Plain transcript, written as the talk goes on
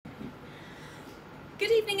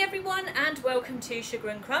Good evening everyone and welcome to Sugar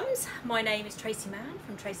and Crumbs. My name is Tracey Mann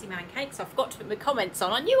from Tracey Mann Cakes. I forgot to put my comments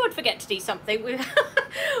on. I knew I'd forget to do something.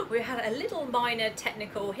 We had a little minor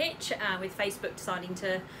technical hitch with Facebook deciding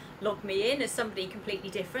to log me in as somebody completely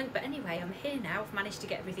different. But anyway, I'm here now. I've managed to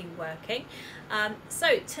get everything working.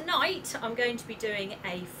 So tonight I'm going to be doing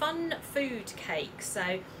a fun food cake.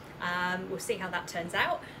 So we'll see how that turns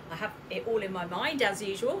out. I have it all in my mind as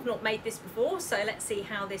usual. I've not made this before, so let's see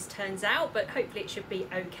how this turns out, but hopefully it should be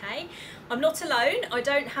okay. I'm not alone. I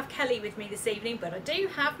don't have Kelly with me this evening, but I do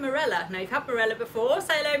have Morella. Now, you've had Morella before.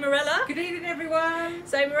 Say hello, Morella. Good evening, everyone.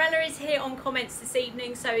 So Morella is here on comments this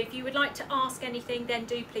evening, so if you would like to ask anything, then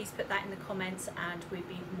do please put that in the comments and we'd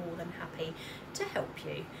be more than happy to help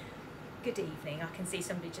you. Good evening. I can see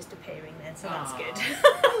somebody just appearing then, so that's good.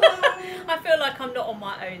 I feel like I'm not on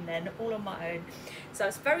my own then, all on my own. So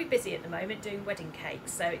it's very busy at the moment doing wedding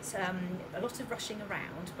cakes, so it's a lot of rushing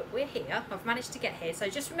around, but we're here. I've managed to get here. So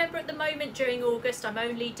just remember, at the moment during August, I'm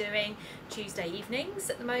only doing Tuesday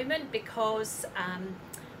evenings at the moment because I'm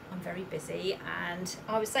very busy. And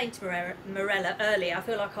I was saying to Morella earlier, I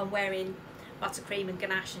feel like I'm wearing buttercream and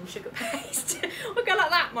ganache and sugar paste. I go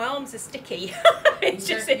like that, my arms are sticky. It's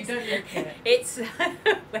you don't look it. It's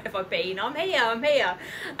where have I been? I'm here.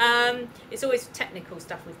 It's always technical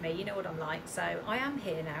stuff with me, you know what I'm like. So I am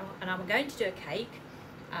here now and I'm going to do a cake.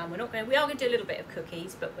 We are going to do a little bit of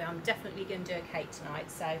cookies, but I'm definitely going to do a cake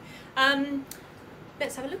tonight. So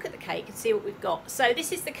let's have a look at the cake and see what we've got. So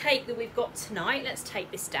this is the cake that we've got tonight. Let's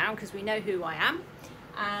take this down because we know who I am.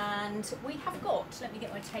 And we have got, let me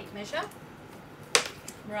get my tape measure.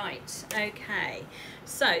 Right, okay,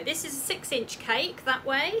 so this is a 6-inch cake that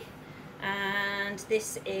way, and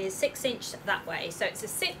this is 6-inch that way, so it's a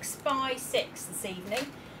 6 by 6 this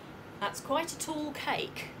evening. That's quite a tall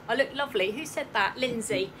cake. I look lovely. Who said that?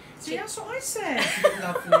 Lindsay. See, that's what I said. You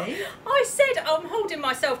look lovely. I said I'm holding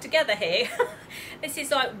myself together here. This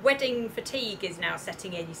is like wedding fatigue is now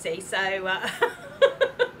setting in, you see, so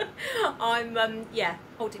I'm yeah,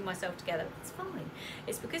 holding myself together. It's fine.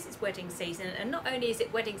 It's because it's wedding season, and not only is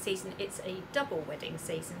it wedding season, it's a double wedding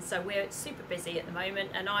season, so we're super busy at the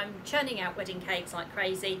moment, and I'm churning out wedding cakes like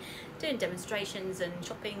crazy, doing demonstrations and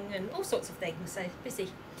shopping and all sorts of things, so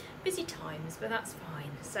busy times, but that's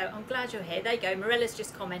fine. So I'm glad you're here. There you go. Morella's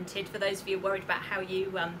just commented, for those of you worried about how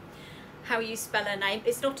you spell her name.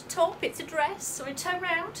 It's not a top, it's a dress. So I turn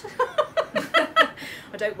round.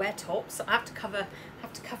 I don't wear tops. I have to cover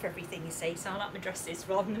everything, you see. So I like my dresses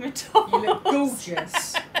rather than my tops. You look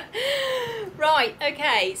gorgeous. Right,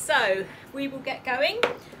 okay, so we will get going.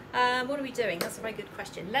 What are we doing? That's a very good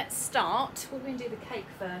question. Let's start. We're going to do the cake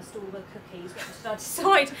first, all the cookies. What did I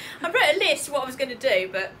decide? I wrote a list of what I was going to do,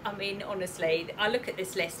 but I mean, honestly, I look at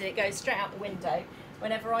this list and it goes straight out the window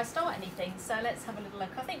whenever I start anything. So let's have a little look.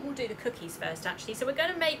 I think we'll do the cookies first, actually. So we're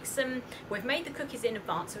going to make some, we've made the cookies in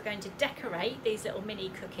advance. We're going to decorate these little mini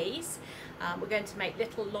cookies. We're going to make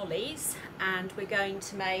little lollies, and we're going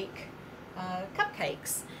to make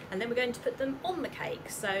cupcakes, and then we're going to put them on the cake.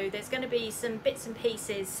 So there's going to be some bits and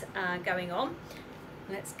pieces going on.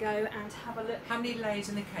 Let's go and have a look. How many layers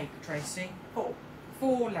in the cake, Tracy? 4.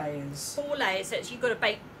 4 layers. 4 layers. So you've got to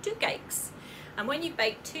bake 2 cakes, and when you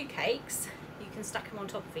bake 2 cakes, you can stack them on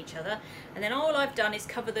top of each other. And then all I've done is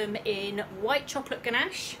cover them in white chocolate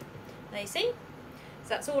ganache. There you see. So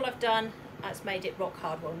that's all I've done. That's made it rock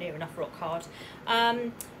hard. Well, near enough rock hard.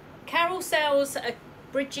 Carol sells a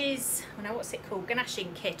Bridges, I know what's it called,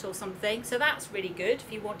 ganaching kit or something, so that's really good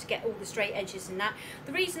if you want to get all the straight edges and that.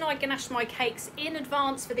 The reason I ganache my cakes in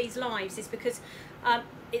advance for these lives is because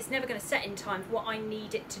it's never going to set in time for what I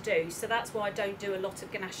need it to do, so that's why I don't do a lot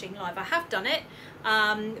of ganaching live. I have done it,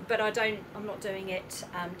 but I'm not doing it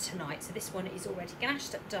tonight. So this one is already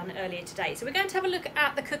ganached, done earlier today. So we're going to have a look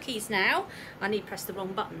at the cookies now. I need to press the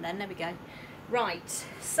wrong button then, there we go. Right,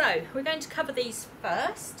 so we're going to cover these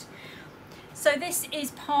first. So this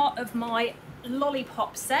is part of my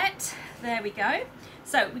lollipop set. There we go.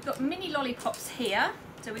 So we've got mini lollipops here.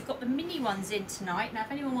 So we've got the mini ones in tonight. Now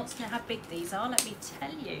if anyone wants to know how big these are, let me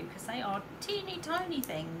tell you, because they are teeny tiny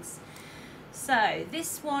things. So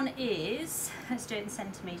this one is, let's do it in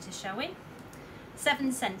centimetres, shall we?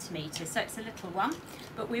 7 centimetres, so it's a little one.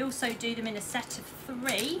 But we also do them in a set of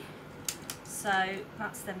 3. So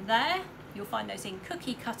that's them there. You'll find those in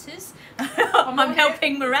cookie cutters. I'm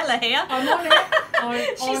helping Morella here. I'm on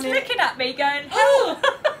it. She's looking at me going, oh!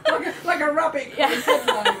 like a rabbit. Yeah.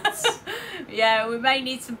 Yeah, we may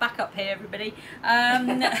need some backup here, everybody.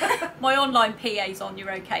 My online PA's on,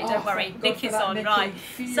 you're okay, don't worry. Nick is on, right.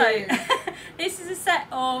 So this is a set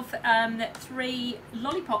of 3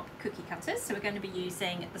 lollipop cookie cutters. So we're going to be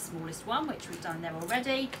using the smallest one, which we've done there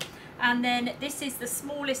already. And then this is the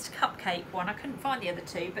smallest cupcake one. I couldn't find the other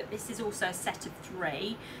two, but this is also a set of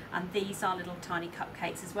 3. And these are little tiny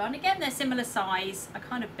cupcakes as well. And again, they're similar size. I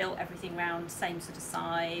kind of built everything round same sort of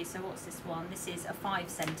size. So what's this one? This is a 5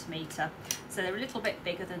 centimetre. So they're a little bit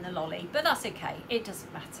bigger than the lolly, but that's okay. It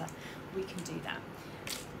doesn't matter. We can do that.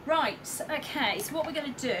 Right, okay, so what we're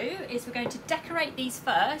going to do is we're going to decorate these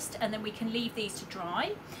first, and then we can leave these to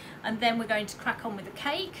dry, and then we're going to crack on with the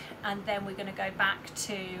cake, and then we're going to go back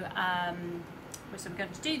to, so we're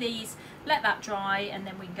going to do these, let that dry, and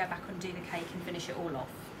then we can go back and do the cake and finish it all off.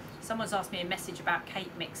 Someone's asked me a message about cake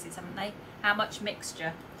mixes, haven't they? How much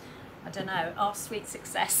mixture? I don't know, our sweet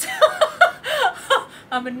success.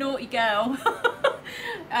 I'm a naughty girl.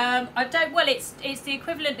 I don't, well, it's the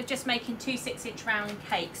equivalent of just making 2 6-inch round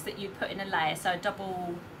cakes that you put in a layer, so a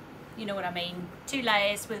double, you know what I mean, 2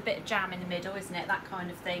 layers with a bit of jam in the middle, isn't it, that kind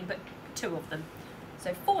of thing, but 2 of them,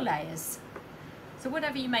 so 4 layers. So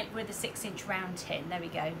whatever you make with a 6-inch round tin, there we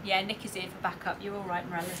go. Yeah, Nick is here for backup. You're all right,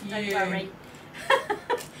 Morella, don't worry.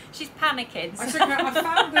 She's panicking. I said, I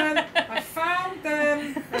found them. I found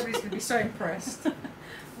them. Everybody's going to be so impressed.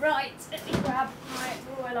 Right, let me grab my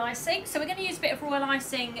royal icing. So we're going to use a bit of royal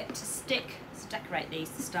icing to decorate these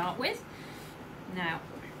to start with. Now,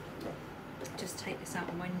 just take this out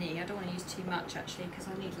on my knee. I don't want to use too much actually because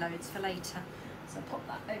I need loads for later. So I'll pop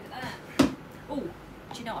that over there. Oh,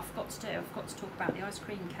 do you know what I forgot to do? I forgot to talk about the ice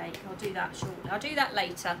cream cake. I'll do that shortly. I'll do that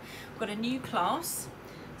later. I've got a new class.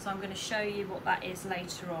 So I'm going to show you what that is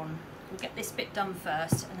later on. We'll get this bit done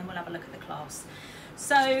first and then we'll have a look at the class.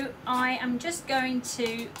 So I am just going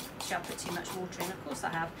to, actually I've put too much water in, of course I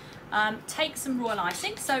have, take some royal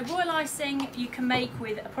icing. So royal icing you can make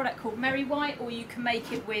with a product called Merry White, or you can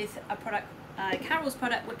make it with a product, Carol's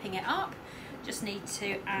product, Whipping It Up. Just need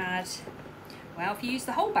to add, well, if you use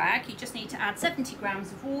the whole bag, you just need to add 70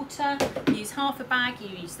 grams of water. If you use half a bag, you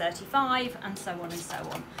use 35, and so on and so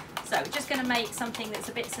on. So we're just going to make something that's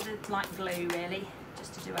a bit sort of like glue, really,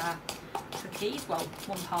 just to do our cookies. Well,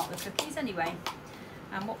 one part of the cookies anyway.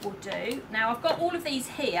 And what we'll do, now I've got all of these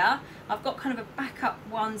here. I've got kind of a backup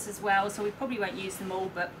ones as well, so we probably won't use them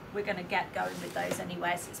all, but we're going to get going with those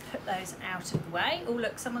anyway. So let's put those out of the way. Oh,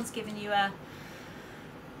 look, someone's given you a...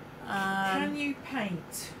 Can you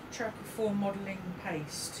paint Tropical modelling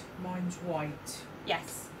paste? Mine's white.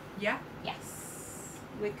 Yes. Yeah? Yes.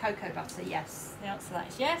 With cocoa butter, yes. The answer to that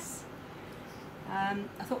is yes. I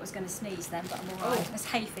thought I was going to sneeze then, but I'm all right. Oh. It's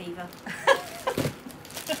hay fever.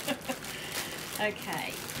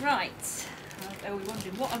 Okay, right. Are we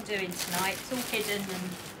wondering what I'm doing tonight? It's all hidden and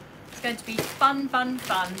it's going to be fun, fun,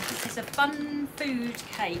 fun. This is a fun food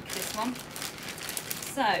cake, this one.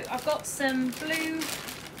 So I've got some blue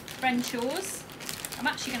Renshaws. I'm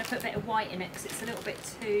actually going to put a bit of white in it because it's a little bit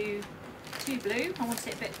too blue. I want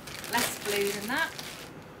it a bit less blue than that.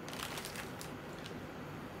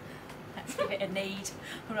 Let's give it a knead.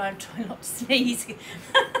 I'm trying not to sneeze.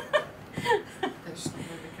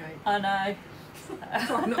 I know.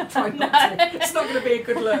 I'm not trying not to. It's not going to be a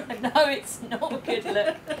good look. No, it's not a good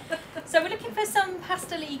look. So we're looking for some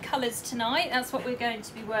pastel-y colours tonight. That's what we're going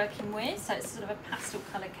to be working with. So it's sort of a pastel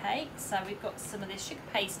colour cake. So we've got some of this sugar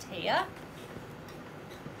paste here.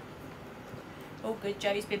 All good.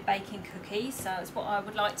 Joe's been baking cookies. So that's what I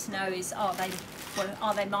would like to know is, are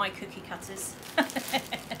they my cookie cutters?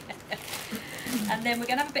 And then we're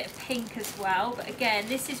going to have a bit of pink as well, but again,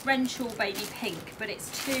 this is Renshaw Baby Pink, but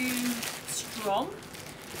it's too strong.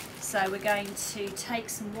 So we're going to take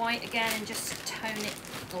some white again and just tone it,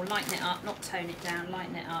 or lighten it up, not tone it down,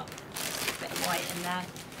 lighten it up. Just a bit of white in there.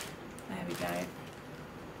 There we go.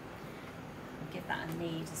 We'll give that a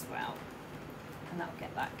knead as well, and that'll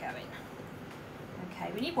get that going.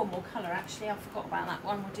 Okay, we need one more colour actually, I forgot about that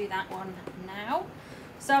one. We'll do that one now.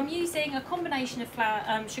 So I'm using a combination of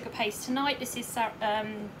flour, sugar paste tonight. This is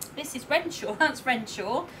Renshaw. That's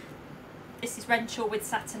Renshaw. This is Renshaw with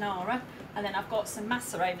Satinara, and then I've got some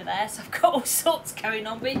masa over there. So I've got all sorts going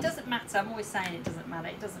on, but it doesn't matter. I'm always saying it doesn't matter.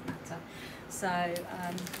 It doesn't matter. So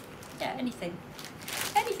yeah, anything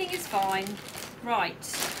is fine. Right.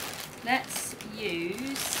 Let's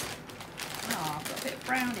use. Oh, I've got a bit of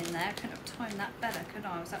brown in there. Couldn't have timed that better, could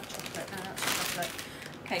I? Was that chocolate? No, that's chocolate.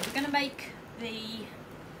 Okay, we're going to make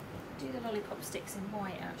do the lollipop sticks in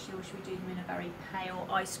white actually, or should we do them in a very pale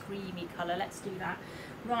ice creamy colour? Let's do that.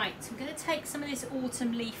 Right, so I'm going to take some of this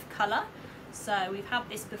autumn leaf colour. So we've had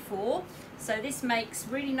this before. So this makes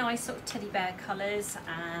really nice sort of teddy bear colours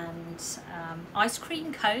and ice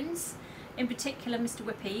cream cones, in particular Mr.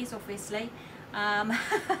 Whippy's obviously.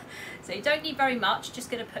 So you don't need very much, just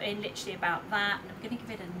going to put in literally about that, and I'm going to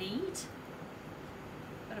give it a knead.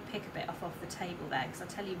 Got to pick a bit off the table there, because I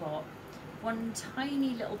tell you what, one tiny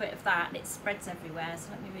little bit of that and it spreads everywhere. So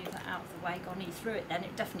let me move that out of the way. God, I nearly threw it then.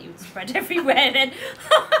 It definitely would spread everywhere then.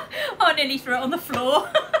 I nearly threw it on the floor.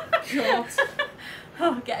 God.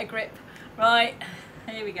 Oh, get a grip. Right,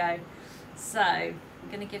 here we go. So I'm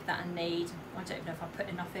going to give that a knead. I don't know if I put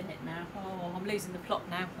enough in it now. Oh, I'm losing the plot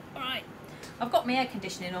now. All right. I've got my air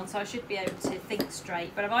conditioning on, so I should be able to think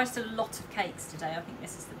straight. But I've iced a lot of cakes today. I think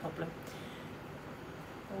this is the problem.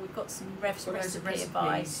 Oh, we've got some recipe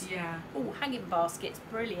advice. Yeah. Oh, hanging baskets,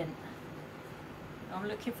 brilliant. I'm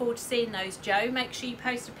looking forward to seeing those, Joe. Make sure you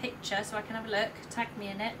post a picture so I can have a look. Tag me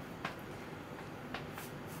in it.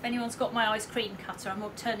 If anyone's got my ice cream cutter, I'm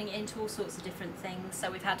turning it into all sorts of different things. So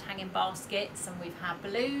we've had hanging baskets and we've had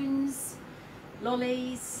balloons,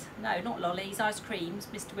 lollies. No, not lollies, ice creams.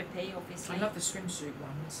 Mr. Whippy, obviously. I love the swimsuit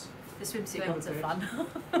ones. The swimsuit ones are fun.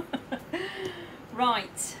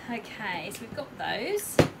 Right, okay, so we've got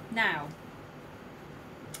those. Now,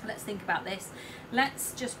 let's think about this.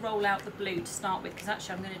 Let's just roll out the blue to start with, because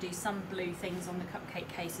actually I'm going to do some blue things on the cupcake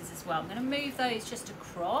cases as well. I'm going to move those just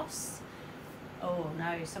across. Oh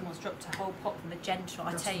no, someone's dropped a whole pot of magenta.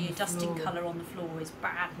 I tell you, dusting colour on the floor is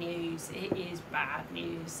bad news. It is bad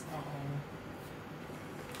news.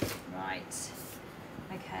 Uh-oh. Right,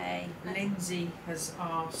 okay. Lindsay has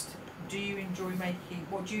asked, what do you enjoy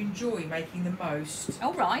making the most?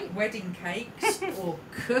 All right. Wedding cakes or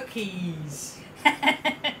cookies?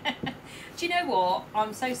 Do you know what?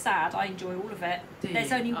 I'm so sad. I enjoy all of it.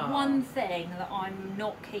 There's only one thing that I'm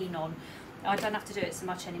not keen on. I don't have to do it so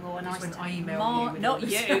much anymore. And when I email you. Not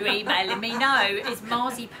you emailing me, no. It's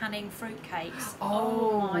marzipaning fruitcakes.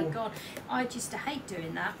 Oh my God. I used to hate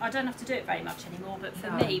doing that. I don't have to do it very much anymore, but for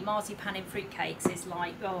me, marzipaning fruitcakes is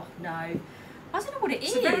like, oh no. I don't know what it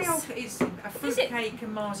is. It's a fruitcake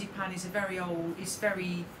and marzipan is a very old,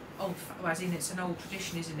 well, as in it's an old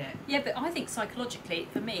tradition, isn't it? Yeah, but I think psychologically,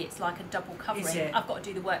 for me, it's like a double covering. Is it? I've got to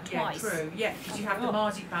do the work twice. Yeah, true. Yeah, because you have the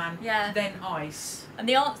marzipan, then ice. And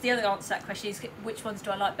the other answer to that question is, which ones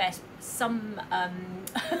do I like best? Some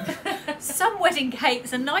some wedding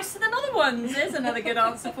cakes are nicer than other ones. There's another good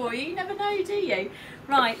answer for you. You never know, do you?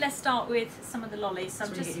 Right, let's start with some of the lollies. So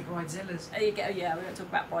you get your bridezillas. Yeah, we're going to talk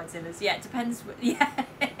about bridezillas. Yeah, it depends. Yeah,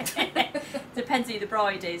 depends who the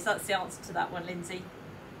bride is. That's the answer to that one, Lindsay.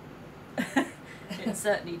 It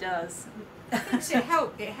certainly does. I think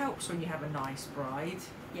it helps when you have a nice bride.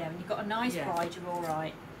 Yeah, when you've got a nice bride, you're all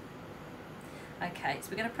right. Okay, so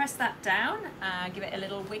we're going to press that down and give it a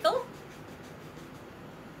little wiggle.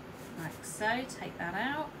 Like so, take that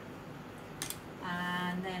out.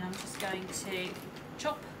 And then I'm just going to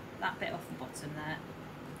chop that bit off the bottom there.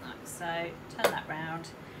 Like so, turn that round.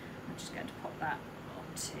 I'm just going to pop that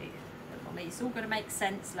onto the lolly. It's all going to make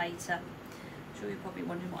sense later. I'm sure you're probably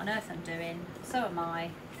wondering what on earth I'm doing. So am I.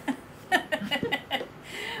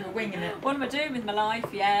 We're winging it. What am I doing with my life?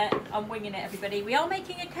 Yeah, I'm winging it, everybody. We are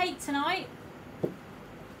making a cake tonight.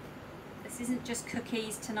 This isn't just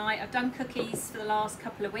cookies tonight. I've done cookies for the last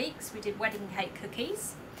couple of weeks. We did wedding cake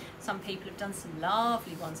cookies. Some people have done some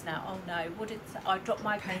lovely ones now. Oh no, I dropped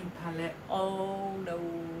my paint palette. Oh no,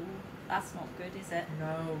 that's not good, is it?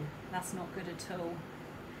 No. That's not good at all.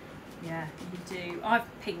 Yeah, you do. I've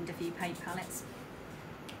pinged a few paint palettes.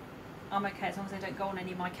 I'm okay as long as they don't go on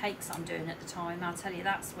any of my cakes that I'm doing at the time. I'll tell you,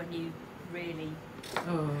 that's when you really...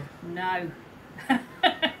 Oh. No.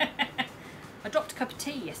 I dropped a cup of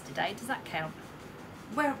tea yesterday. Does that count?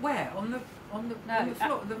 Where? On the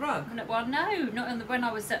floor, the rug? No, well, no, not on the. When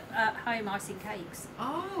I was at home icing cakes.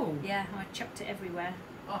 Oh. Yeah, I chucked it everywhere.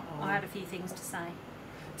 Uh-oh. I had a few things to say.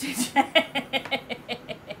 Did you?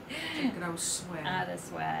 Good old swear. I had a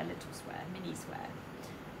swear, little swear, mini swear.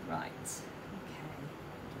 Right. Okay.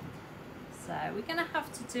 So we're going to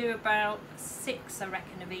have to do about 6, I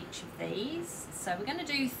reckon, of each of these. So we're going to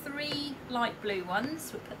do 3 light blue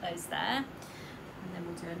ones. We'll put those there. And then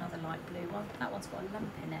we'll do another light blue one. That one's got a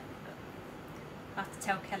lump in it. I have to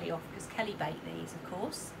tell Kelly off because Kelly baked these, of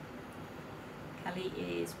course. Kelly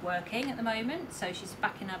is working at the moment, so she's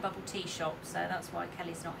back in her bubble tea shop, so that's why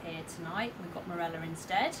Kelly's not here tonight. We've got Morella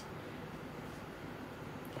instead.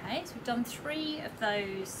 Okay, so we've done 3 of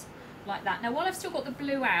those like that. Now, while I've still got the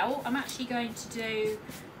blue out, I'm actually going to do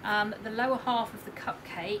the lower half of the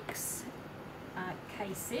cupcakes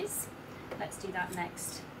cases. Let's do that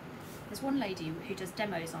next. There's one lady who does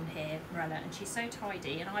demos on here, Morella, and she's so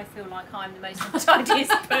tidy, and I feel like I'm the most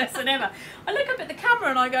untidiest person ever. I look up at the camera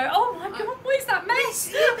and I go, oh my God, what is that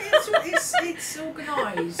mess? It's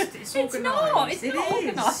organised. It's organised. Not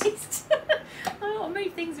organised. I'll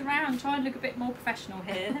move things around, try and look a bit more professional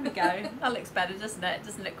here. There we go. That looks better, doesn't it? It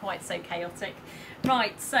doesn't look quite so chaotic.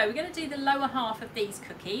 Right, so we're going to do the lower half of these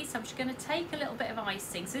cookies. So I'm just going to take a little bit of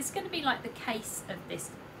icing. So this is going to be like the case of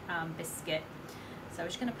this biscuit. So we're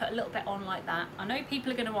just going to put a little bit on like that. I know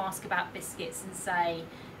people are going to ask about biscuits and say,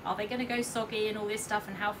 are they going to go soggy and all this stuff,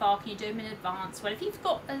 and how far can you do them in advance? Well, if you've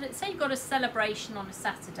got, let's say you've got a celebration on a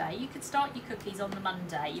Saturday, you could start your cookies on the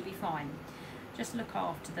Monday, you'll be fine. Just look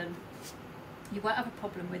after them. You won't have a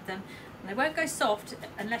problem with them. And they won't go soft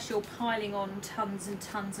unless you're piling on tons and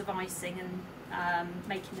tons of icing and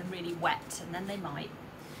making them really wet, and then they might.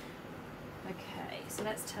 Okay, so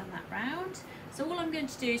let's turn that round. So all I'm going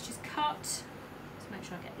to do is just cut, let's make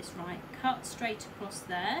sure I get this right, cut straight across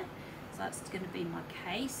there. So that's going to be my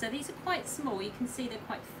case. So these are quite small, you can see they're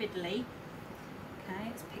quite fiddly. Okay,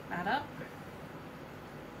 let's pick that up.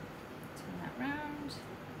 Turn that round.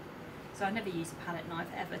 So I never use a palette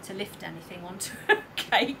knife ever to lift anything onto a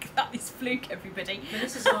cake. That is fluke, everybody.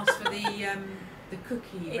 Melissa's asked for the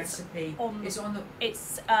cookie recipe. It's on the.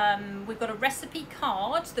 It's we've got a recipe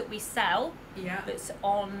card that we sell. Yeah. That's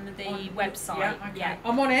on the website. Yeah. Okay. Yeah.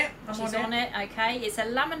 I'm on it. She's on it. Okay. It's a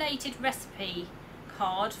laminated recipe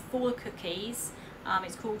card for cookies.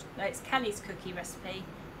 It's Kelly's cookie recipe,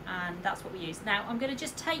 and that's what we use. Now I'm going to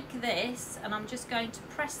just take this and I'm just going to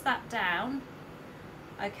press that down.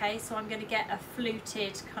 Okay, so I'm going to get a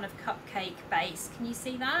fluted kind of cupcake base. Can you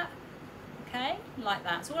see that? Okay, like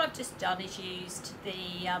that. So all I've just done is used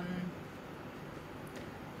the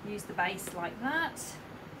base like that.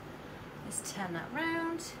 Let's turn that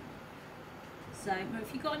round. So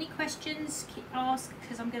if you've got any questions, ask,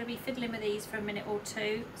 because I'm going to be fiddling with these for a minute or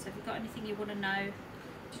two. So if you've got anything you want to know.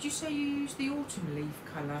 Did you say you use the autumn leaf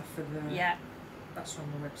colour for the... Yeah. That's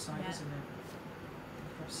on the website, Yeah. isn't it?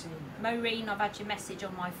 I've seen that. Maureen, I've had your message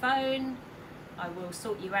on my phone. I will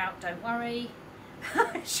sort you out, don't worry.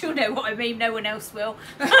 She'll know what I mean, no one else will.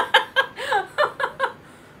 I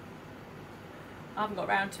haven't got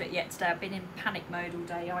round to it yet today. I've been in panic mode all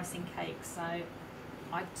day icing cakes, so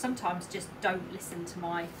I sometimes just don't listen to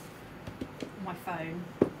my phone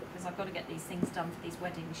because I've got to get these things done for these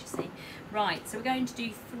weddings, you see. Right, so we're going to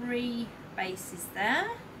do 3 bases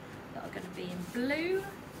there that are going to be in blue.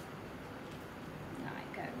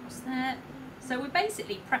 Right, go across there. So we're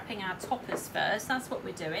basically prepping our toppers first, that's what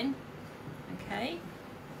we're doing. Okay.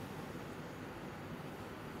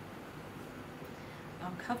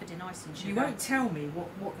 I'm covered in icing sugar. You won't tell me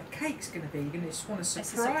what the cake's going to be. You're going to just want to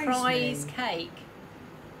surprise me. It's a surprise cake.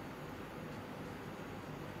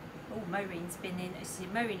 Oh, Maureen's been in. See,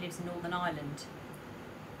 Maureen lives in Northern Ireland,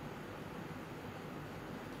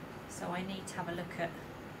 so I need to have a look at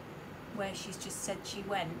where she's just said she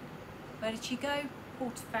went. Where did she go?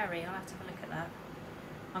 Portaferry. I'll have to have a look at that.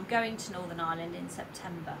 I'm going to Northern Ireland in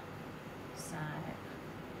September. So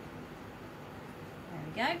there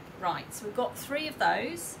we go. Right, so we've got 3 of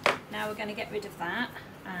those. Now we're going to get rid of that,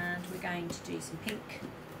 and we're going to do some pink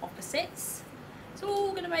opposites. It's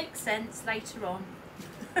all going to make sense later on.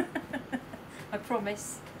 I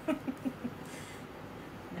promise. And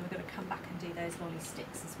then we're going to come back and do those lolly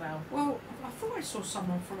sticks as well. Well, I thought I saw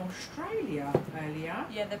someone from Australia earlier.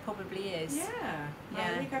 Yeah, there probably is. Yeah.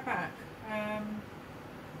 Yeah. Let me go back.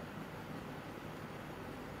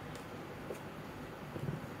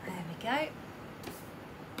 There we go.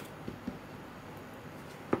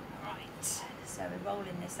 Right, so we're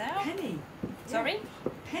rolling this out. Penny. Sorry?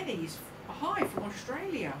 Yeah. Penny's hi from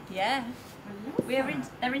Australia. Yeah. I love that.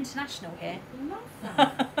 They're international here. I love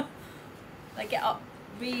that. They get up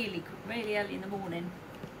really early in the morning.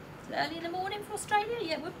 Is it early in the morning for Australia?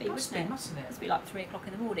 Yeah, it would be, Mustn't it? Must be like 3 o'clock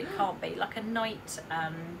in the morning. It can't be. Like a night,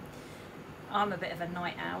 I'm a bit of a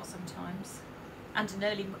night owl sometimes. And an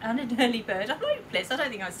early bird. I'm hopeless. I don't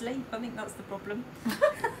think I sleep. I think that's the problem.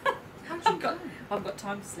 I've got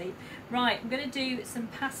time to sleep. Right, I'm going to do some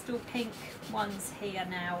pastel pink ones here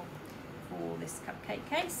now for this cupcake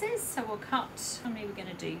cases. So we'll cut, how many are we going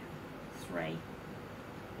to do? 3.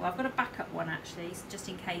 Well, I've got a backup one actually, just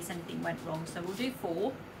in case anything went wrong. So we'll do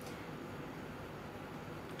 4,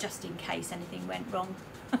 just in case anything went wrong.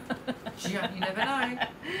 You never know.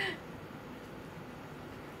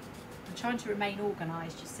 I'm trying to remain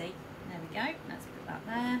organised, you see. There we go. Let's put that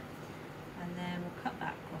there. And then we'll cut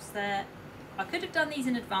that across there. I could have done these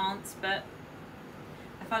in advance, but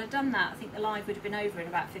if I'd have done that, I think the live would have been over in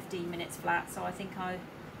about 15 minutes flat. So I think I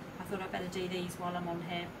thought I'd better do these while I'm on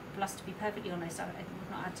here. Plus, to be perfectly honest, I've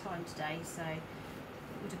not had time today, so it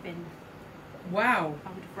would have been... Wow. I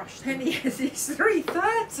would have rushed Penny, them. it's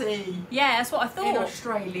 3:30. Yeah, that's what I thought. In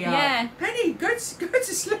Australia. Yeah. Penny, go to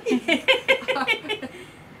sleep.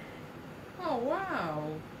 Oh,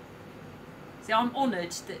 wow. See, I'm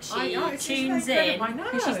honoured that she tunes in. in. I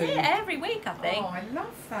know. She's here every week, I think. Oh, I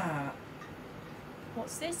love that.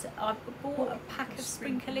 What's this? I bought a pack of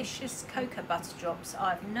Sprinklicious cocoa butter drops.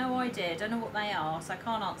 I have no idea. Don't know what they are, so I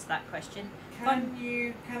can't answer that question.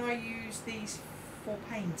 Can I use these for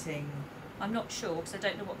painting? I'm not sure because I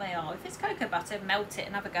don't know what they are. If it's cocoa butter, melt it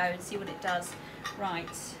and have a go and see what it does. Right.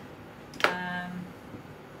 Okay.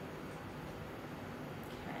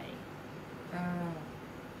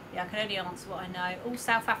 Yeah, I can only answer what I know. All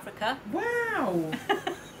South Africa. Wow.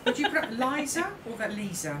 Would you put Liza or that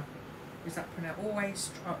Lisa? Is that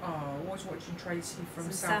pronounced? Always watching Tracey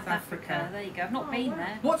from South Africa. There you go. I've not been wow.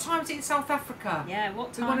 there. What time is it in South Africa? Yeah,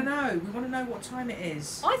 what time? We want to know. We want to know what time it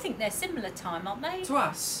is. I think they're similar time, aren't they? To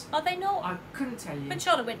us. Are they not? I couldn't tell you. When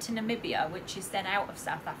Charlotte went to Namibia, which is then out of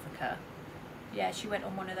South Africa, yeah, she went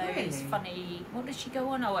on one of those funny... What did she go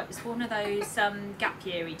on? Oh, it was one of those gap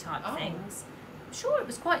year-y type things. I'm sure it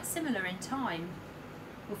was quite similar in time.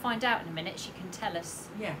 We'll find out in a minute. She can tell us.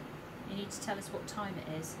 Yeah. You need to tell us what time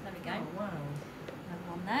it is. There we go. Oh, wow. Another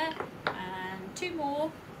one there. And two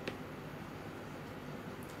more.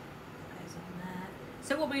 Goes on there.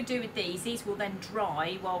 So what we'll do with these will then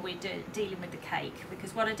dry while we're dealing with the cake,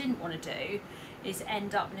 because what I didn't want to do is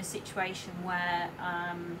end up in a situation where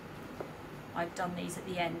I've done these at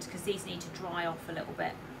the end, because these need to dry off a little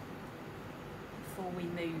bit before we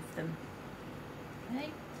move them.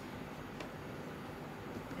 Okay.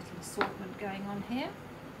 Little assortment going on here.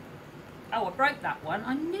 Oh, I broke that one.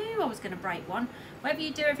 I knew I was going to break one. Whatever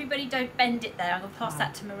you do, everybody, don't bend it there. I'm going to pass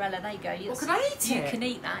that to Morella. There you go. Well, can I eat it? You can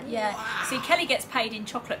eat that, yeah. Wow. See, Kelly gets paid in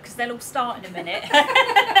chocolate because they'll all start in a minute.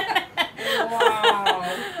 Wow.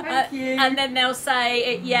 Thank you. And then they'll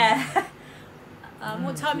say, yeah.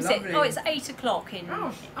 What time is lovely. it? Oh, it's 8 o'clock in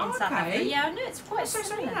South Africa. Yeah, I know, it's quite so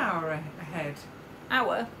it's only an hour ahead.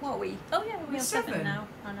 Hour? What are we? Oh, yeah, we're 7 now.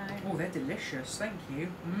 I know. Oh, they're delicious. Thank you.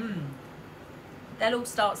 They'll all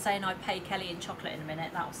start saying I pay Kelly in chocolate in a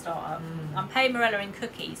minute. That'll start up. I'm paying Morella in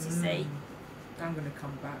cookies, you see. I'm going to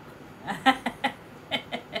come back. Right.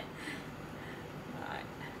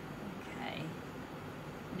 Okay.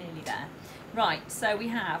 Nearly there. Right, so we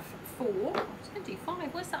have 4. I was going to do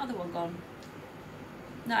 5. Where's that other one gone?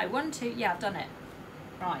 No, 1, 2. Yeah, I've done it.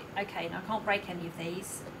 Right, okay. Now I can't break any of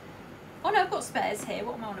these. Oh no, I've got spares here.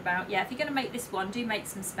 What am I on about? Yeah, if you're going to make this one, do make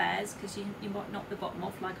some spares, because you might knock the bottom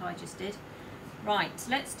off like I just did. Right,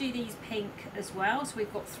 let's do these pink as well. So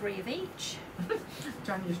we've got 3 of each.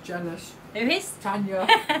 Tanya's jealous. Who is? Tanya.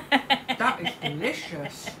 That is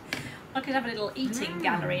delicious. I could have a little eating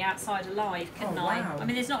gallery outside a live, couldn't I? Wow. I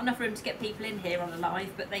mean, there's not enough room to get people in here on a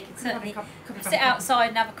live, but they could certainly sit outside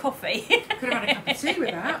and have a coffee. Could have had a cup of tea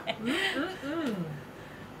with that.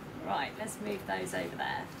 Right, let's move those over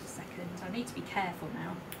there for a second. I need to be careful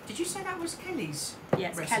now. Did you say that was Kelly's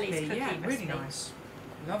Yes, recipe? Kelly's cookie Yeah, really recipe. nice.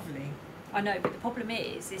 Lovely. I know, but the problem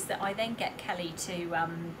is that I then get Kelly to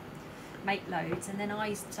make loads, and then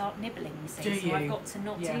I start nibbling, you see. So I've got to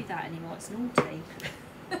not do that anymore. It's naughty.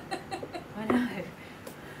 I know.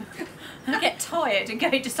 I get tired and go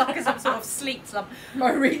into some sort of sleep slump.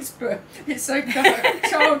 Maureen's put, it's so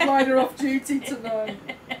childminder off duty tonight.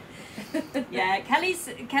 Yeah, Kelly's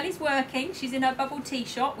working. She's in her bubble tea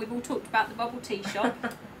shop. We've all talked about the bubble tea shop.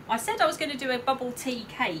 I said I was going to do a bubble tea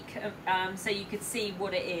cake, so you could see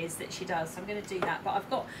what it is that she does. So I'm going to do that. But I've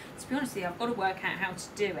got, to be honest with you, I've got to work out how to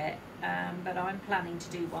do it. But I'm planning to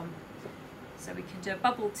do one. So we can do a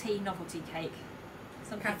bubble tea novelty cake.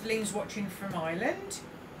 Kathleen's watching from Ireland.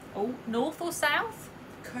 Oh, north or south?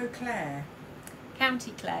 Clare.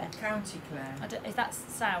 County Clare. County Clare. Is that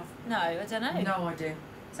south? No, I don't know. No idea.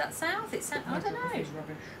 Is that south? It's I don't know. It's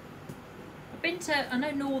rubbish. I've been to, I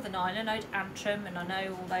know Northern Ireland, I know Antrim, and I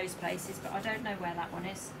know all those places, but I don't know where that one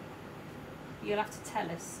is. You'll have to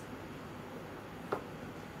tell us.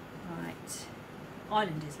 Right.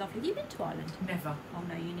 Ireland is lovely. Have you been to Ireland? Never. Oh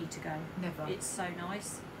no, you need to go. Never. It's so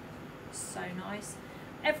nice. So nice.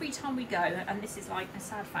 Every time we go, and this is like a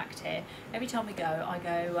sad fact here, every time we go, I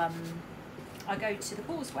go to the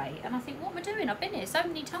Causeway, and I think, what am I doing? I've been here so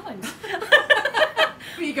many times.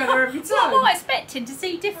 But you go there every time. Well, I'm not expecting to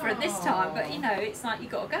see different this time, but you know, it's like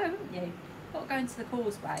you've got to go, haven't you? You've got to go into the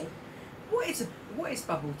Causeway. What is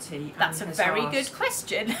bubble tea? That's a very good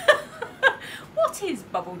question. What is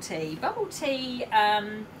bubble tea? Bubble tea,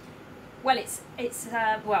 well, it's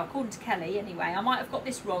well, according to Kelly anyway, I might have got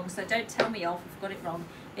this wrong, so don't tell me off if I've got it wrong.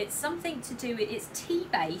 It's something to do with, it's tea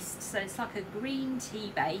based, so it's like a green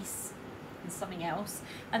tea base and something else,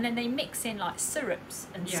 and then they mix in like syrups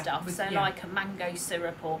and stuff, like a mango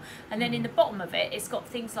syrup, and then in the bottom of it, it's got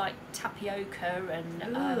things like tapioca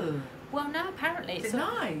and well, no, apparently it's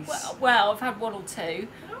nice. Well, I've had 1 or 2.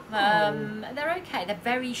 They're okay. They're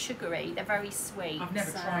very sugary. They're very sweet. I've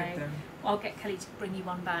never tried them. I'll get Kelly to bring you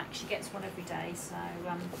one back. She gets one every day. So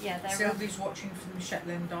yeah, they're. Sylvie's watching from the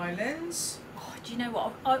Shetland Islands. Oh, do you know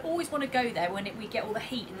what? I always want to go there when we get all the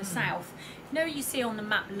heat in the south. You know, you see on the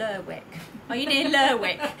map Lerwick. Are you near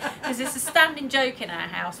Lerwick? Because it's a standing joke in our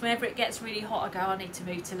house. Whenever it gets really hot, I go, I need to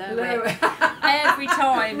move to Lerwick. Every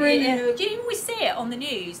time. Really? Do you always see it on the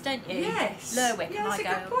news, don't you? Yes. Lerwick. Yeah, and that's I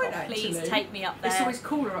a go, good point, please actually. take me up there. It's always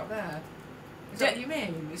cooler up there. Is that what you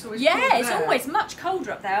mean? It's always yeah, cooler it's there. always much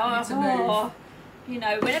colder up there. You need to move. You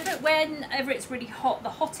know, whenever it's really hot, the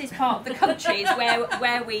hottest part of the country is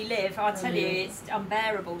where we live. I tell you, it's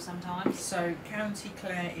unbearable sometimes. So County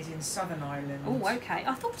Clare is in Southern Ireland. Oh, okay.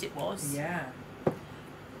 I thought it was. Yeah.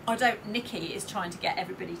 Nikki is trying to get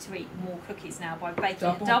everybody to eat more cookies now by baking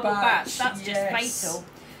Double a double batch, batch. That's yes. just fatal.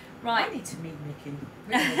 Right. I need to meet Nikki.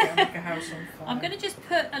 We're going to go make a house on fire. I'm going to just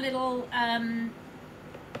put a little.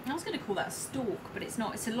 I was going to call that a stalk, but it's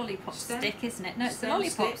not. It's a lollipop stick, isn't it? No, it's a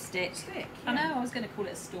lollipop stick. Yeah. I know. I was going to call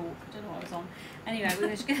it a stalk. I don't know what I was on. Anyway, we're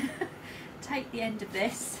just going to take the end of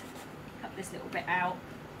this, cut this little bit out.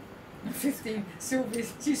 15.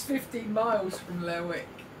 She's 15 miles from Lerwick.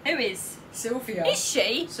 Who is? Sylvia. Is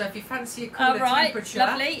she? So if you fancy a cooler right, temperature.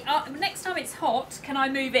 lovely. Next time it's hot, can I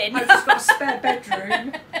move in? I've just got a spare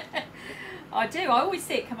bedroom. I do. I always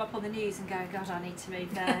see it come up on the news and go, God, I need to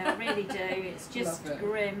move there. I really do. It's just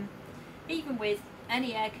grim. Even with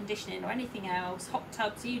any air conditioning or anything else, hot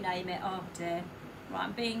tubs, you name it. Oh dear. Right,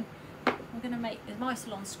 I'm going to make a nice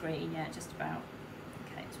on screen. Yeah, just about.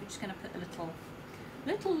 Okay, so we're just going to put the little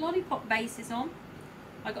lollipop bases on.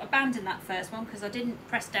 I got to abandon that first one because I didn't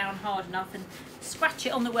press down hard enough and scratch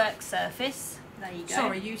it on the work surface. There you go.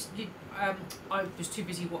 Sorry, I was too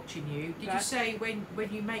busy watching you. Did you say when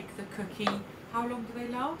you make the cookie, how long do they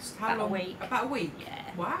last? How About long? a week. About a week?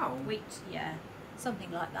 Yeah. Wow. Week, yeah.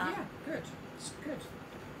 Something like that. Yeah, good. It's good.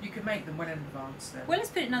 You can make them well in advance then. Well, let's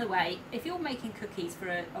put it another way. If you're making cookies for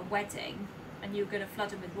a wedding and you're going to flood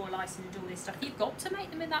them with royal icing and all this stuff, you've got to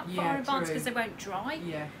make them in that far in advance because they won't dry.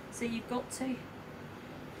 Yeah. So you've got to.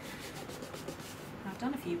 I've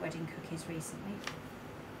done a few wedding cookies recently.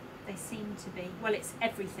 They seem to be, well, it's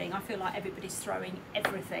everything. I feel like everybody's throwing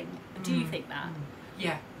everything. Do you think that?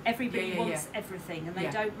 Yeah. Everybody wants everything and they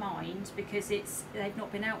don't mind because they've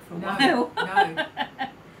not been out for a while. No.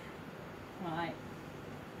 Right.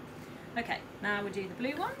 Okay, now we'll do the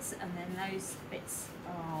blue ones and then those bits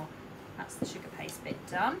are, that's the sugar paste bit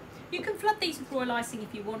done. You can flood these with royal icing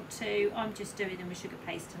if you want to. I'm just doing them with sugar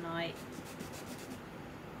paste tonight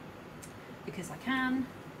because I can.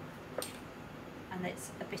 And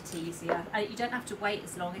it's a bit easier. You don't have to wait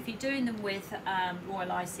as long. If you're doing them with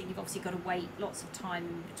royal icing, you've obviously got to wait lots of time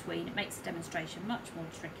in between. It makes the demonstration much more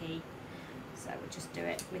tricky. So we'll just do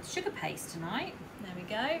it with sugar paste tonight. There we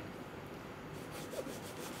go.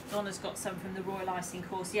 Donna's got some from the royal icing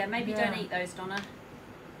course. Yeah, maybe don't eat those, Donna.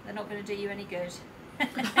 They're not going to do you any good.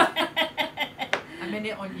 A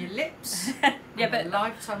minute on your lips. Yeah, but a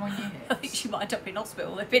lifetime on your hips. I think she might end up in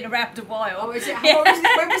hospital. They've been around a while. Oh, is it?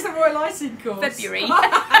 When was the royal icing course? February.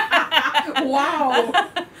 Wow.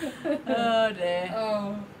 Oh dear.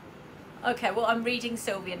 Oh. Okay, well, I'm reading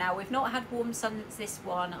Sylvia now. We've not had warm sun since this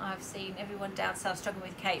one. I've seen everyone down south struggling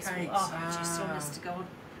with cakes. Oh, just honest to God.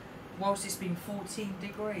 Whilst it's been 14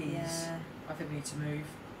 degrees, yeah. I think we need to move.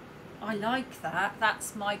 I like that.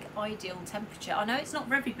 That's my ideal temperature. I know it's not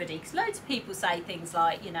for everybody because loads of people say things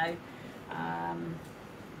like, you know,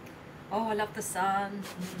 oh, I love the sun.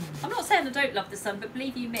 I'm not saying I don't love the sun, but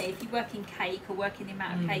believe you me, if you work in cake or work in the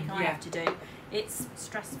amount of cake I have to do, it's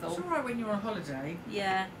stressful. It's all right when you're on holiday.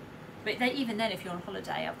 Yeah. But even then, if you're on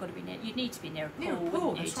holiday, I've got to be near. You'd need to be near a pool. Near a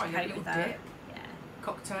pool, that's to right. cope A with little that. dip. Yeah.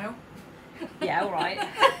 Cocktail. Yeah, all right.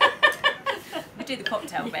 We do the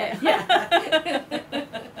cocktail bit. Yeah.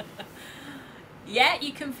 Yeah,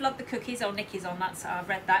 you can flood the cookies. Oh, Nikki's on that, so I've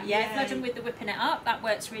read that. Yeah, flood them with the whipping it up. That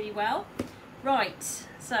works really well. Right,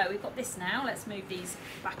 so we've got this now. Let's move these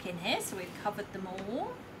back in here. So we've covered them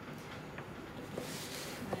all.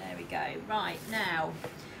 There we go. Right, now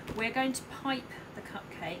we're going to pipe the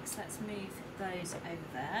cupcakes. Let's move those over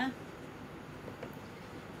there.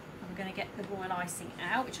 I'm going to get the royal icing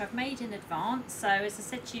out, which I've made in advance. So as I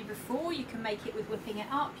said to you before, you can make it with whipping it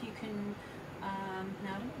up. You can,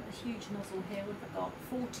 now I don't want a huge nozzle here. What have I got?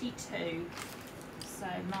 42. So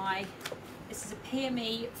this is a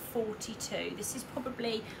PME 42. This is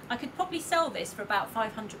probably, I could probably sell this for about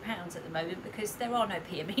 £500 at the moment because there are no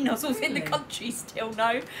PME nozzles in the country still,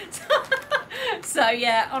 no. So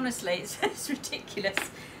yeah, honestly, it's ridiculous.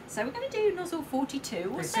 So we're going to do nozzle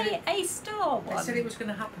 42, or say a star one. They said it was going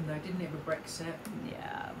to happen though, didn't it, with Brexit?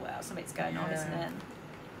 Yeah, well, something's going on, isn't it?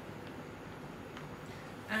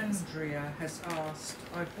 Andrea has asked,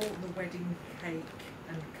 I bought the wedding cake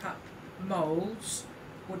and cup moulds.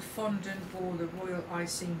 Would fondant or the royal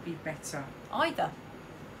icing be better?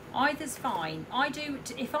 Either's fine.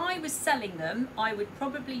 If I was selling them, I would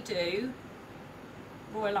probably do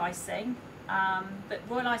royal icing, but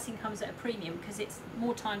royal icing comes at a premium because it's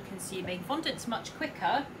more time consuming. Fondant's much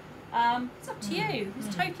quicker. It's up to you.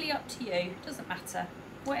 It's totally up to you. Doesn't matter.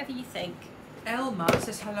 Whatever you think. Elma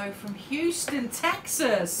says hello from Houston,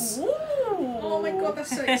 Texas. Ooh. Oh my god,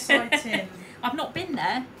 that's so exciting. I've not been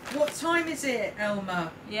there. What time is it,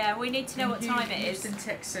 Elma? Yeah, we need to know what time it is. Houston,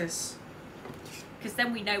 Texas. Because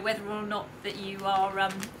then we know whether or not that you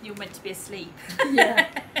are you're meant to be asleep. Yeah.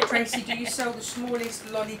 Tracy, do you sell the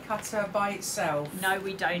smallest lolly cutter by itself? No,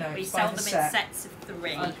 we don't. No, we it's sell by them the in set. sets of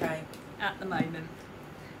 3 Okay. at the moment.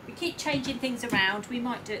 We keep changing things around. We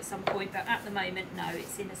might do at some point, but at the moment, no,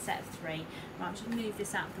 it's in a set of 3. Right, I'm just going to move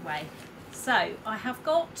this out of the way. So I have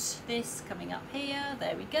got this coming up here.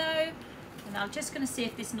 There we go. And I'm just going to see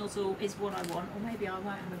if this nozzle is what I want, or maybe I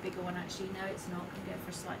won't have a bigger one actually. No, it's not. I'm going to go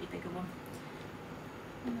for a slightly bigger one.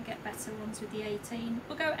 I'm going to get better ones with the 18.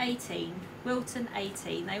 We'll go 18. Wilton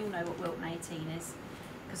 18. They all know what Wilton 18 is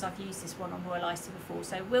because I've used this one on royal icing before.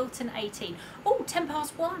 So Wilton 18. Oh, 1:10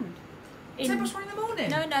 past 1. 10 past 1 in the morning?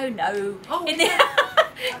 No. Oh, in the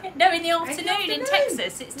no, in the afternoon in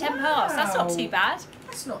Texas. It's 10 past. That's not too bad.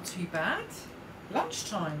 That's not too bad.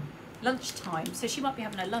 Lunchtime. Lunchtime. So she might be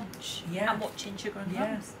having a lunch and watching Sugar and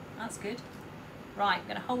Crumbs. That's good. Right, I'm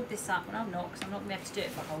going to hold this up, and I'm not, because I'm not going to be able to do it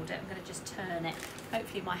if I hold it. I'm going to just turn it.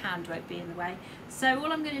 Hopefully my hand won't be in the way. So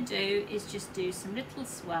all I'm going to do is just do some little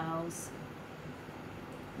swirls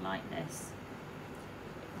like this.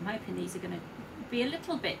 I'm hoping these are going to be a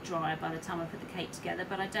little bit drier by the time I put the cake together,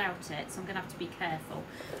 but I doubt it, so I'm going to have to be careful.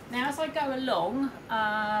 Now as I go along,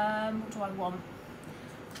 what do I want?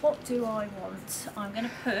 What do I want? I'm going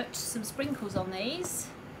to put some sprinkles on these.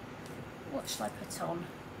 What shall I put on?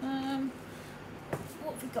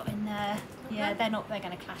 What have we got in there? Yeah, they're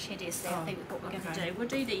going to clash hideously, I think, with what we're going to do. We'll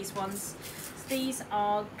do these ones. These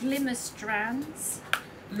are Glimmer Strands.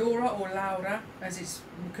 Laura or Laura, as it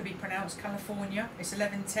could be pronounced, California. It's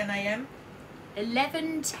 11:10 a.m.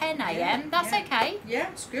 11:10 a.m. That's okay. Yeah,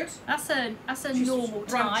 it's good. That's a normal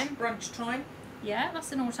time. Brunch time. Yeah,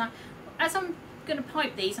 that's a normal time. As I'm going to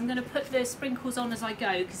pipe these, I'm going to put the sprinkles on as I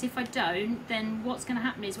go, because if I don't, then what's going to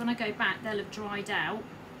happen is when I go back, they'll have dried out,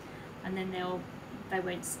 and then they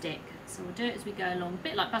won't stick. So we'll do it as we go along, a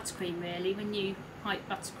bit like buttercream really. When you pipe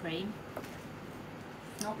buttercream,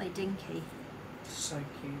 aren't they dinky? So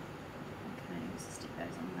cute. Okay, let's stick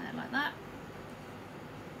those on there like that.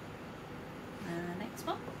 Next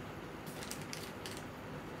one.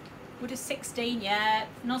 We'll do 16, yeah.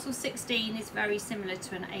 Nozzle 16 is very similar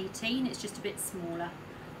to an 18, it's just a bit smaller.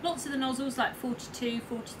 Lots of the nozzles like 42,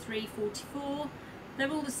 43, 44, they're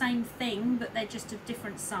all the same thing, but they're just of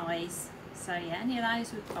different size. So yeah, any of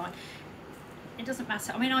those would be fine. It doesn't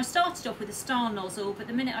matter. I mean, I started off with a star nozzle, but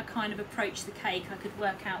the minute I kind of approached the cake, I could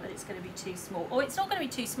work out that it's going to be too small. Or it's not going to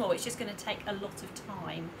be too small, it's just going to take a lot of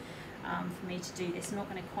time for me to do this. I'm not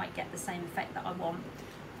going to quite get the same effect that I want.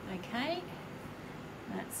 Okay,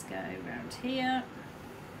 let's go around here.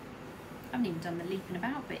 I haven't even done the leaping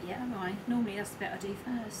about bit yet, have I? Normally that's the bit I do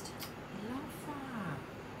first. Love that.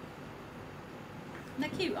 They're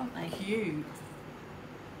cute, aren't they? Cute.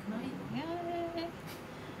 Yay.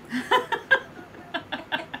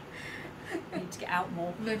 Need to get out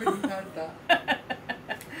more. Nobody heard that.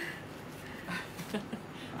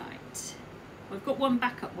 Right. We've got one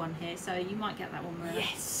backup one here, so you might get that one there.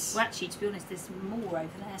 Yes. Well, actually, to be honest, there's more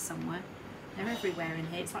over there somewhere. They're everywhere in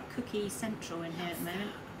here. It's like cookie central in here at the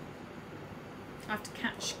moment. I have to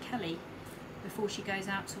catch Kelly before she goes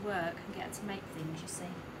out to work and get her to make things, you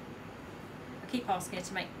see. I keep asking her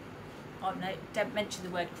to make, oh no, don't mention the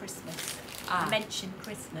word Christmas. Mention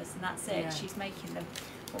Christmas and that's it. Yeah. She's making them.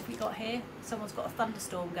 What have we got here? Someone's got a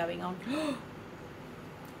thunderstorm going on.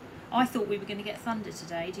 I thought we were going to get thunder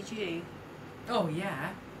today, did you? Oh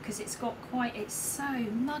yeah. Because it's so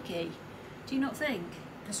muggy. Do you not think?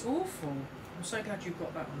 It's awful. I'm so glad you've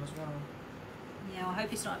got that one as well. Yeah, I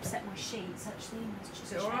hope it's not upset my sheets actually. Let's just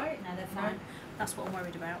Is it alright? No, they're fine. No. That's what I'm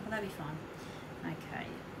worried about, but they'll be fine. Okay,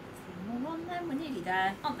 3 more on them. We're nearly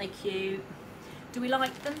there. Aren't they cute? Do we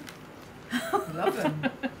like them? Love them.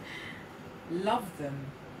 Love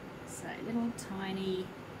them. So little tiny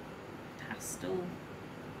pastel.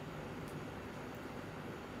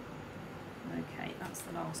 Okay, that's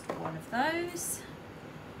the last one of those.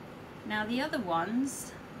 Now the other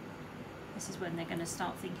ones, this is when they're going to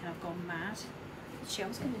start thinking I've gone mad. Actually, I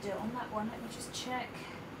was going to do it on that one. Let me just check.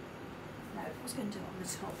 No, I was going to do it on the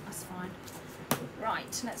top, that's fine.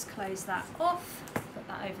 Right, let's close that off, put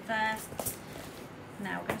that over there.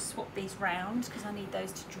 Now we're going to swap these round because I need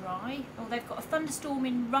those to dry. Oh, they've got a thunderstorm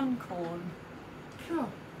in Runcorn. Sure.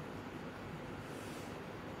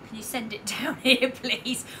 Can you send it down here,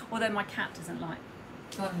 please? Although my cat doesn't like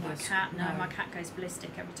Thunders. my cat. No, No. my cat goes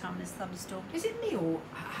ballistic every time there's a thunderstorm. Is it me, or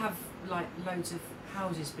have like loads of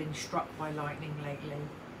houses been struck by lightning lately?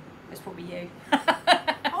 It's probably you.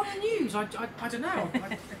 On the news, I don't know.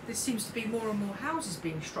 There seems to be more and more houses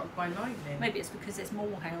being struck by lightning. Maybe it's because there's more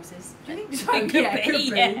houses. Do you think so? It Yeah, could could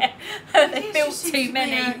be, be. yeah. It They've just built seems too to be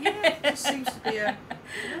many. yeah, it just seems to be a.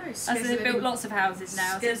 As they've built lots of houses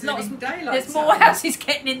now. So there's lots. Daylight There's more houses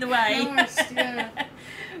getting in the way. Christ, yeah.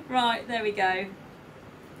 Right, there we go.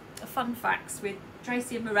 Fun facts with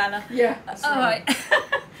Tracey and Morella. Yeah. That's All right.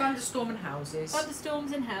 Thunderstorm and houses.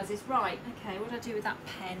 Thunderstorms and houses. Right. Okay. What did I do with that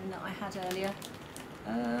pen that I had earlier?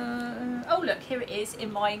 Oh look, here it is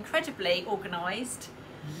in my incredibly organised.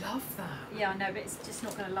 Love that. Yeah, I know, but it's just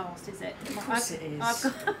not going to last, is it? Of course it is.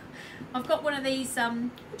 I've got one of these. What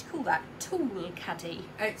do you call that? Tool caddy.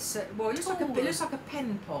 It's well, it looks like a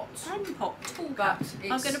pen pot. Pen pot, tool But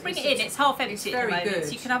caddy. I'm going to bring it in. It's half empty it's at the very moment, good.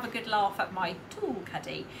 so you can have a good laugh at my tool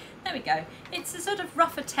caddy. There we go. It's a sort of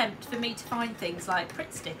rough attempt for me to find things like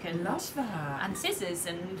Pritt stick and Love that. and scissors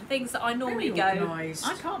and things that I normally Very go. organised.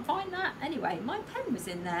 I can't find that. Anyway, my pen was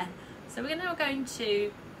in there, so we're now going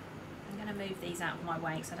to. I'm going to move these out of my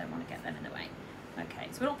way because I don't want to get them in the way. Okay,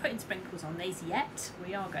 so we're not putting sprinkles on these yet.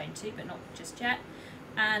 We are going to, but not just yet.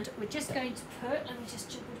 And we're just going to put. Let me just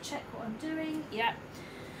double check what I'm doing. Yeah.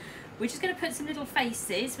 We're just going to put some little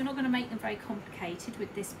faces. We're not going to make them very complicated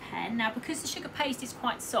with this pen. Now, because the sugar paste is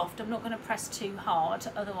quite soft, I'm not going to press too hard.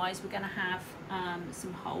 Otherwise, we're going to have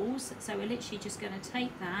some holes. So we're literally just going to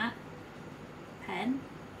take that pen.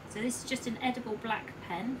 So this is just an edible black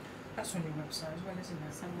pen. That's on your website as well, isn't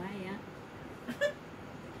it? Somewhere, yeah.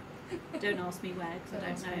 Don't ask me where, because I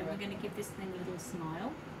don't know. We're going to give this thing a little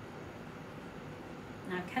smile.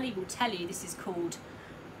 Now, Kelly will tell you this is called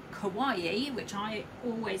kawaii, which I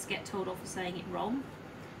always get told off for saying it wrong.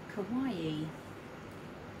 Kawaii.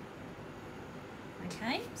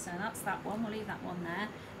 Okay, so that's that one. We'll leave that one there.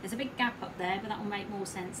 There's a big gap up there, but that will make more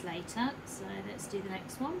sense later. So let's do the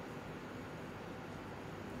next one.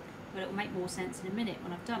 But it will make more sense in a minute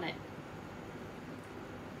when I've done it.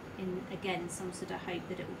 In, again, some sort of hope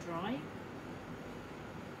that it will dry.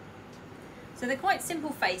 So they're quite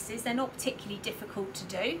simple faces. They're not particularly difficult to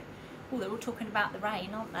do. Oh, they're all talking about the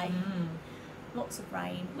rain, aren't they? Lots of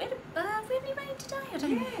rain. We had any rain today? I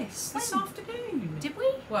don't know. Yes, this afternoon. Did we?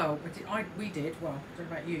 Well, we did. Well, I don't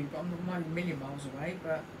know about you, but I'm not a million miles away.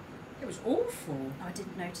 But it was awful. I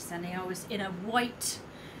didn't notice any. I was in a white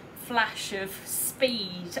flash of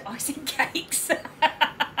speed icing cakes.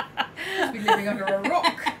 You've been living under a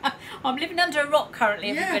rock. I'm living under a rock currently,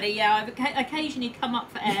 Yeah. everybody. Yeah, I've occasionally come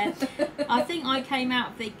up for air. I think I came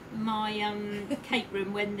out of my cake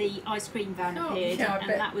room when the ice cream van Oh, appeared, yeah, I and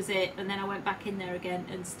bet. that was it. And then I went back in there again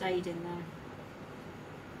and stayed in there.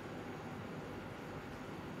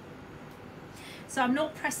 So I'm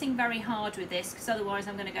not pressing very hard with this because otherwise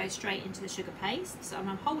I'm going to go straight into the sugar paste. So I'm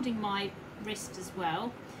holding my wrist as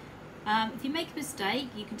well. If you make a mistake,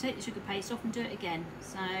 you can take the sugar paste off and do it again.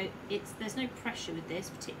 So there's no pressure with this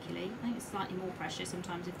particularly. I think it's slightly more pressure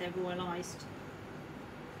sometimes if they're royalised.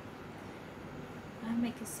 And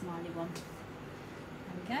make a smiley one.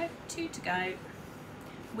 There we go, 2 to go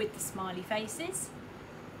with the smiley faces.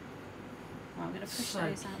 Well, I'm going to push So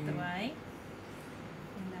those out the cute. way.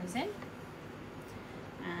 Bring those in.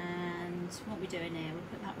 And what are we doing here? We'll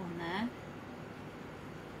put that one there.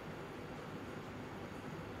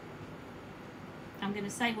 I'm going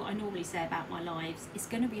to say what I normally say about my lives. It's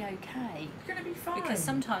going to be okay. It's going to be fine. Because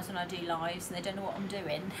sometimes when I do lives and they don't know what I'm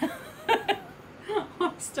doing,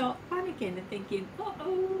 I start panicking and thinking,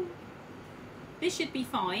 uh-oh. This should be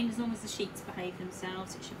fine as long as the sheets behave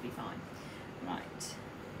themselves. It should be fine. Right.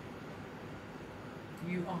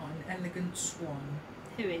 You are an elegant swan.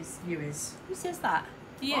 Who is? You is. Who says that?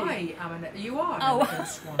 You? You are an Oh. elegant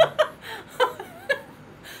swan.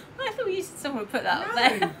 I thought you said someone would put that up No,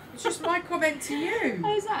 there. it's just my comment to you.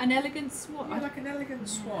 Oh, is that an elegant swan? You're like an elegant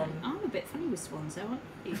swan. I'm a bit funny with swans, though, aren't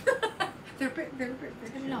you? They're a bit They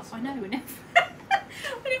vicious. laugh, I know.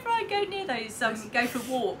 Whenever I go near those, go for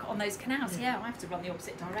a walk on those canals, yeah, I have to run the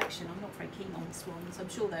opposite direction. I'm not very keen on swans. I'm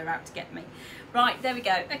sure they're out to get me. Right, there we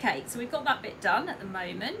go. Okay, so we've got that bit done at the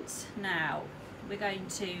moment. Now, we're going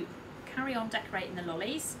to carry on decorating the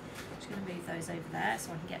lollies. I'm just going to move those over there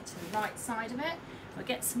so I can get to the right side of it. We'll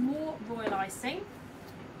get some more royal icing.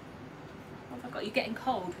 What have I got? You're getting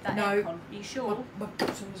cold with that No. aircon. Are you sure? My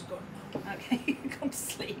bottom's gone. Okay, come to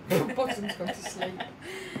sleep. My bottom's gone to sleep.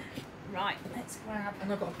 Right, let's grab.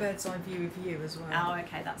 And I've got a bird's eye view of you as well. Oh,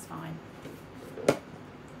 okay, that's fine.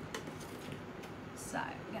 So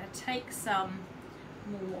we're going to take some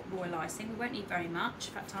more royal icing. We won't need very much.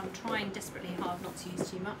 In fact, I'm trying desperately hard not to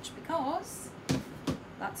use too much because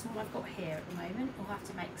that's all I've got here at the moment. We'll have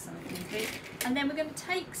to make some if need be. And then we're going to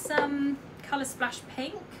take some Colour Splash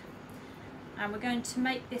Pink and we're going to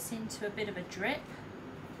make this into a bit of a drip.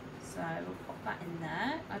 So we'll pop that in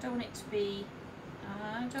there. I don't want it to be,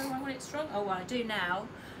 don't I want it strong? Oh, well, I do now.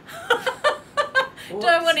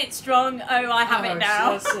 Don't want it strong. Oh, I have it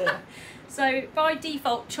now. So that's it. So by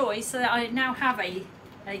default choice, I now have a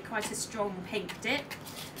quite a strong pink dip,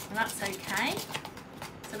 and that's okay.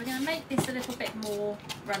 So we're going to make this a little bit more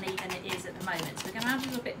runny than it is at the moment. So we're going to add a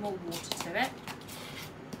little bit more water to it.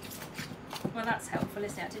 Well, that's helpful,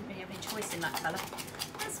 isn't it? I didn't really have any choice in that colour.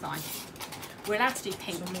 That's fine. We're allowed to do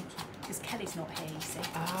pink because Kelly's not here, you see.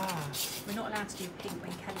 Ah. We're not allowed to do pink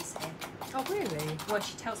when Kelly's here. Oh, really? Well,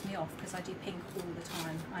 she tells me off because I do pink all the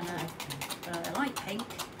time. I know. But I like pink.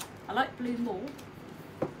 I like blue more,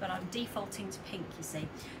 but I'm defaulting to pink, you see.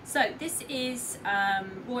 So this is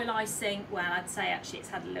royal icing. Well, I'd say actually it's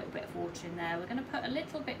had a little bit of water in there. We're going to put a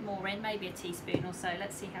little bit more in, maybe a teaspoon or so.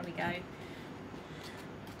 Let's see how we go. I'm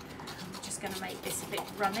just going to make this a bit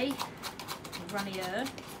runny, runnier,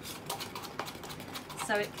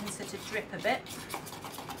 so it can sort of drip a bit.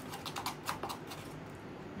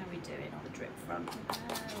 How are we doing on the drip front?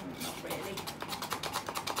 Not really.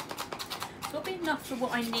 It'll be enough for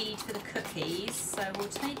what I need for the cookies, so we'll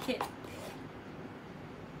take it.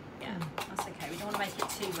 Yeah, that's okay. We don't want to make it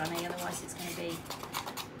too runny, otherwise it's going to be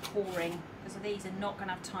pouring, because these are not going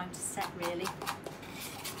to have time to set really.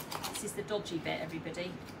 This is the dodgy bit,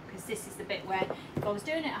 everybody, because this is the bit where if I was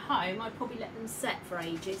doing it at home, I'd probably let them set for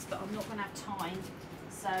ages, but I'm not going to have time.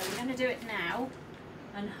 So we're going to do it now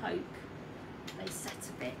and hope they set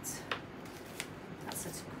a bit. That's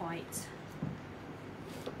sort of quite.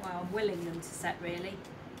 Well, I'm willing them to set really.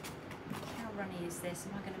 How runny is this?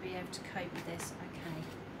 Am I going to be able to cope with this? Okay.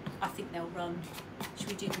 I think they'll run. Should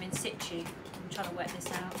we do them in situ? I'm trying to work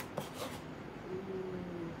this out.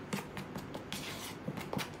 Ooh.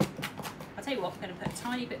 I'll tell you what, I'm going to put a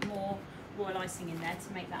tiny bit more royal icing in there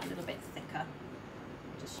to make that a little bit thicker.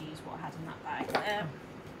 Just use what I had in that bag there.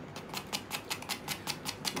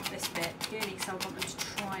 Keep this bit purely because I want them to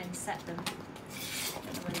try and set them. I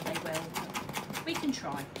don't know whether they will. We can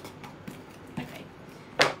try. Okay,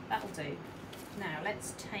 that'll do. Now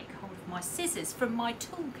let's take hold of my scissors from my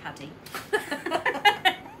tool caddy.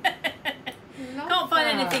 Can't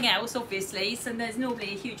find anything else, obviously, so there's normally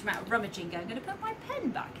a huge amount of rummaging going. I'm going to put my pen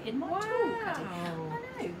back in my tool caddy.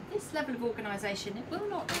 I know, this level of organisation, it will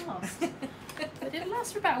not last. But it'll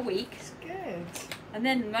last for about a week. It's good. And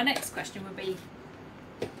then my next question would be,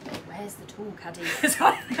 where's the tool caddy?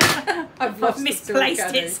 I've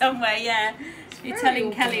misplaced it somewhere, yeah. You're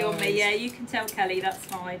telling Kelly on me, yeah, you can tell Kelly, that's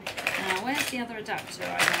fine. Now, where's the other adapter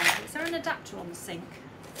I have? Is there an adapter on the sink?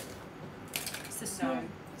 It's the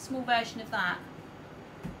small version of that.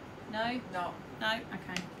 No? No. No?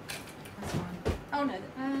 Okay. That's fine. Oh no. Where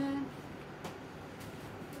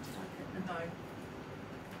did I put them? No.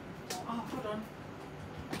 Oh, hold on.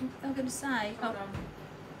 I'm going to say. Hold on.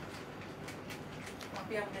 I'll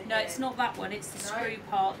be able to No, hear. it's not that one. It's the screw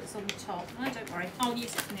part that's on the top. No, don't worry. I'll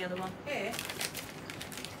use it from the other one. Here?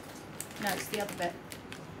 No, it's the other bit.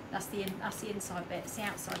 That's the inside bit. It's the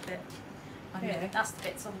outside bit. Here? That's the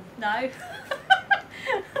bits on. No.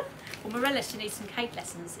 Well, Morella, she needs some cake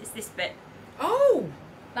lessons. It's this bit. Oh!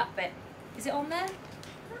 That bit. Is it on there?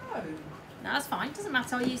 No. No, that's fine. Doesn't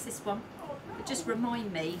matter. I'll use this one. Oh, no. But just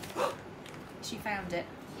remind me. She found it.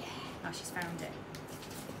 Yeah. Oh, she's found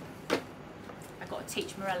it. I've got to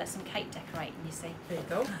teach Morella some cake decorating, you see. There you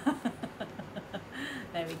go.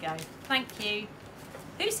 There we go. Thank you.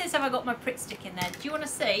 Who says have I got my Pritt stick in there? Do you want to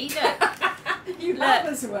see? Look. You Look. have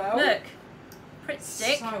as well. Look. Pritt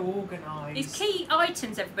stick. So organised. These key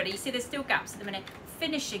items, everybody. You see there's still gaps at the minute.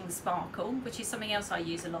 Finishing sparkle, which is something else I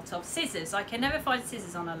use a lot of. Scissors. I can never find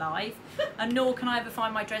scissors on Alive, and nor can I ever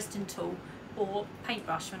find my Dresden tool or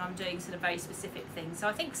paintbrush when I'm doing sort of very specific things. So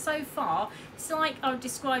I think so far it's like I would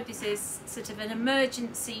describe this as sort of an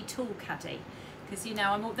emergency tool caddy, because you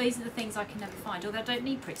know these are the things I can never find. Although I don't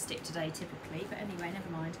need Pritt stick today typically, but anyway, never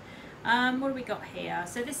mind. What do we got here?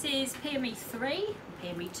 So this is PME 3,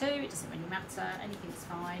 PME 2. It doesn't really matter. Anything's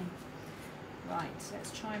fine. Right,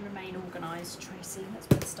 let's try and remain organised, Tracy. Let's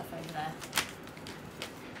put stuff over there.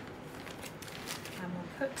 And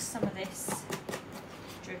we'll put some of this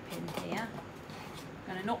drip in here. I'm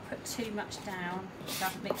I'm going to not put too much down, because I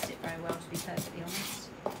haven't mixed it very well, to be perfectly honest.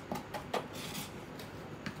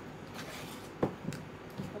 I'm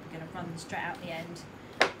probably going to run straight out the end.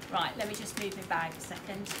 Right, let me just move my bag a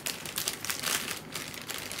second.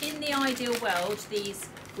 In the ideal world, these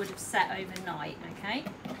would have set overnight, okay?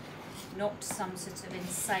 Not some sort of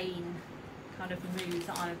insane kind of move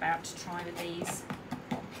that I'm about to try with these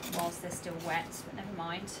whilst they're still wet, but never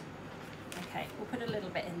mind. Okay, we'll put a little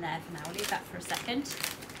bit in there for now. We'll leave that for a second.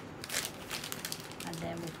 And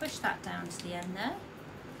then we'll push that down to the end there.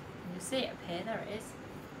 And you'll see it up here, there it is.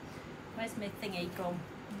 Where's my thingy gone?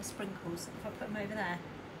 My sprinkles, if I put them over there.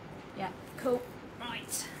 Yeah, cool.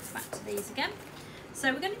 Right, back to these again.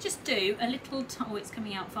 So we're going to just do a little, oh, it's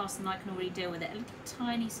coming out faster than I can already deal with it. A little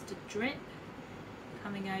tiny sort of drip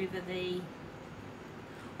coming over the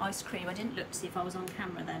ice cream. I didn't look to see if I was on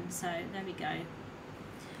camera then, so there we go.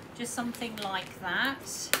 Just something like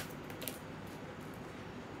that.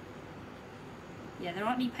 Yeah, there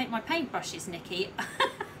aren't any paint. My paintbrushes, Nikki,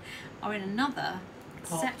 are in another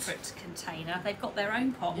separate container. They've got their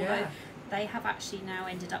own pot, although they have actually now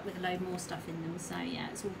ended up with a load more stuff in them. So yeah,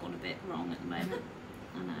 it's all gone a bit wrong at the moment.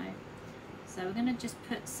 I know. So we're going to just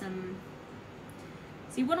put some...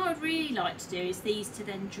 See, what I would really like to do is these to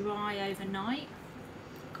then dry overnight.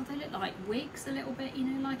 God, they look like wigs a little bit, you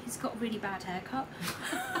know, like he's got a really bad haircut.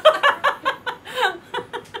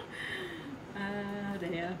 Oh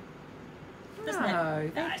dear. Doesn't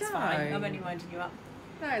it? That's fine. I'm only winding you up.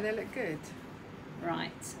 No, they look good.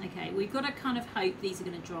 Right, okay, we've got to kind of hope these are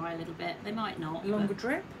going to dry a little bit. They might not. Longer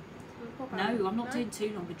drip? No, I'm not doing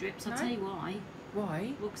too longer drips. I'll tell you why.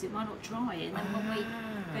 Why? Well, because it might not dry, and then when we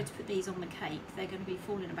go to put these on the cake, they're going to be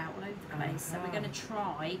falling about all over the place. So we're going to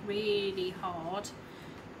try really hard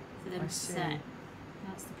for them to set.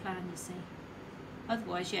 That's the plan, you see.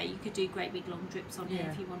 Otherwise, yeah, you could do great big long drips on here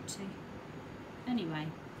if you want to. Anyway.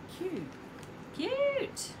 Cute.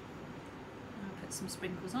 Cute! I'll put some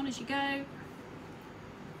sprinkles on as you go.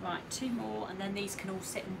 Right, 2 more, and then these can all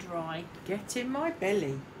sit and dry. Get in my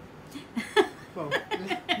belly. Well,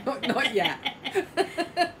 not yet.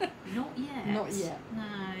 Not yet? Not yet.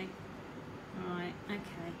 No. Right,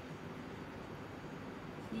 okay.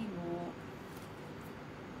 A few more.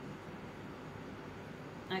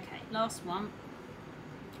 Okay, last one.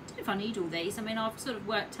 I don't know if I need all these. I mean, I've sort of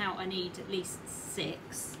worked out I need at least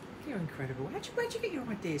 6. You're incredible. Where'd you get your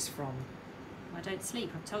ideas from? I don't sleep,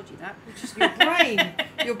 I've told you that. Just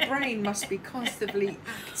your brain must be constantly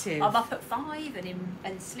active. I'm up at 5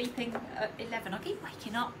 and sleeping at 11. I keep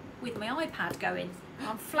waking up with my iPad going.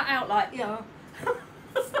 I'm flat out like, yeah. I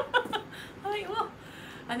think, what?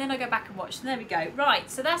 And then I go back and watch, and there we go. Right,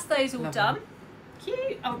 so that's those all done.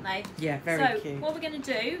 Cute, aren't they? Yeah, very cute. So what we're going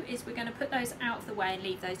to do is we're going to put those out of the way and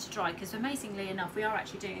leave those to dry, because amazingly enough, we are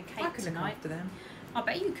actually doing a cake I can tonight. look after them. I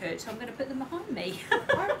bet you could, so I'm going to put them behind me.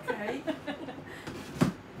 Okay.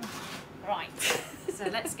 Right, so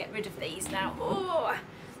let's get rid of these now. Oh,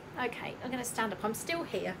 okay, I'm going to stand up. I'm still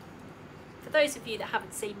here. For those of you that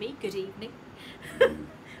haven't seen me, good evening.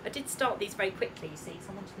 I did start these very quickly, you see,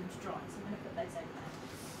 so I wanted them to dry, so I'm going to put those over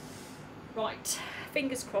there. Right,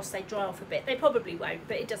 fingers crossed they dry off a bit. They probably won't,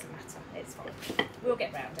 but it doesn't matter. It's fine. We'll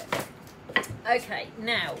get round it. Okay,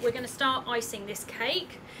 now we're going to start icing this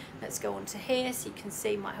cake. Let's go on to here so you can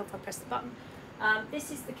see. Might help if I press the button.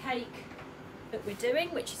 This is the cake that we're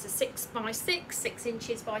doing, which is a 6 by 6, 6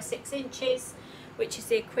 inches by 6 inches, which is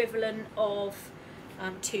the equivalent of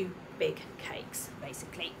 2 big cakes,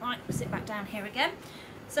 basically. Right, we'll sit back down here again.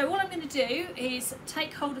 So what I'm going to do is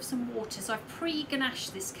take hold of some water. So I've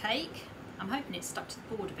pre-ganached this cake. I'm hoping it's stuck to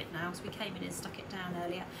the board a bit now, as we came in and stuck it down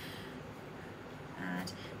earlier.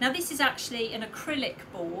 And now this is actually an acrylic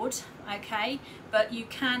board, okay, but you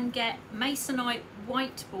can get masonite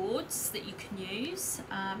white boards that you can use.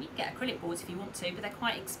 You can get acrylic boards if you want to, but they're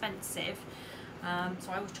quite expensive.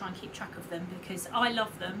 So I always try and keep track of them because I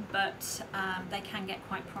love them, but they can get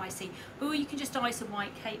quite pricey. Or you can just ice a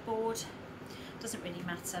white cake board. Doesn't really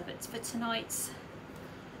matter, but for tonight's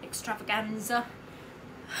extravaganza.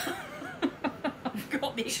 We've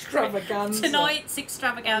got the extravaganza. Tonight's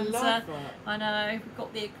extravaganza. I love that. I know, we've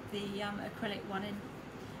got the acrylic one in.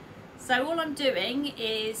 So all I'm doing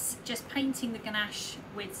is just painting the ganache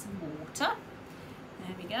with some water.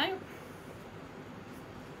 There we go.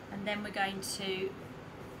 And then we're going to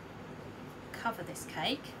cover this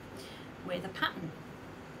cake with a pattern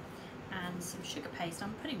and some sugar paste.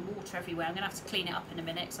 I'm putting water everywhere. I'm going to have to clean it up in a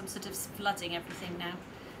minute because I'm sort of flooding everything now.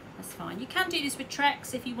 That's fine. You can do this with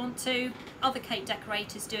Trex if you want to. Other cake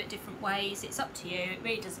decorators do it different ways. It's up to you. It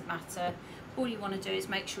really doesn't matter. All you want to do is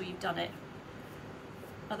make sure you've done it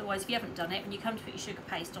Otherwise, if you haven't done it, when you come to put your sugar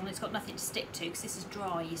paste on, it's got nothing to stick to because this is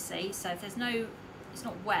dry, you see. So if there's no, it's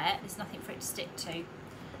not wet, there's nothing for it to stick to.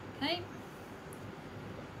 Okay.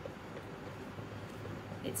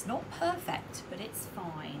 It's not perfect, but it's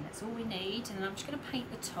fine. That's all we need. And I'm just going to paint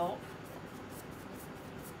the top.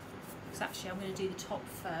 Because actually I'm going to do the top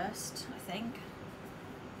first, I think.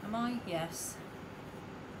 Am I? Yes.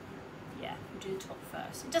 Yeah, we'll do the top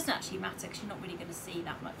first. It doesn't actually matter because you're not really going to see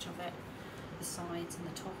that much of it. The sides and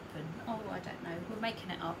the top and, oh, I don't know. We're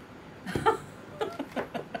making it up.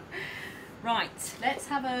 Right, let's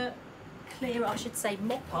have a clear, I should say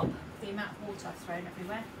mop up the amount of water I've thrown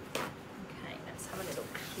everywhere. Okay, let's have a little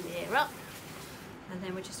clear up. And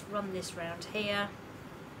then we'll just run this round here.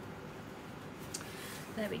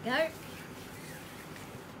 There we go.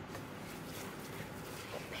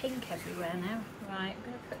 Pink everywhere now. Right, I'm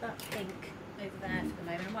going to put that pink over there for the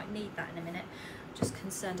moment. I might need that in a minute. I'm just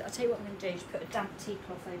concerned. I'll tell you what I'm going to do, is put a damp tea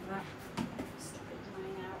cloth over that. Stop it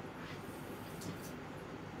drying out.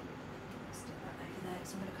 Stick that over there,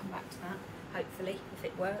 so I'm going to come back to that, hopefully, if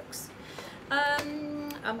it works. Have I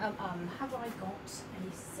got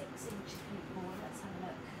any 6-inch paintboard? Let's have a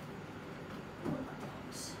look. What have I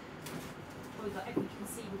got? Oh, we've got every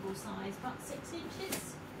conceivable size, but 6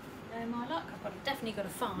 inches. My luck, I've definitely got a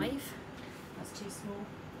 5. That's too small.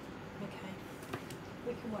 Okay,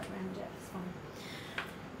 we can work around it. It's fine.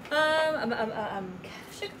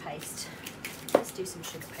 Sugar paste. Let's do some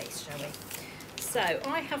sugar paste, shall we? So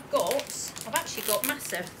I've actually got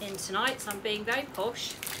massa in tonight, so I'm being very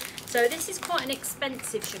posh. So this is quite an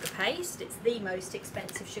expensive sugar paste. It's the most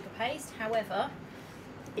expensive sugar paste. However,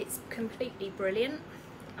 it's completely brilliant.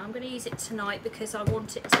 I'm going to use it tonight because I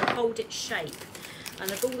want it to hold its shape. And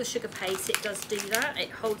of all the sugar paste, it does do that. It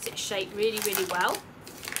holds its shape really, really well.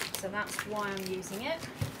 So that's why I'm using it.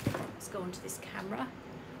 Let's go onto this camera.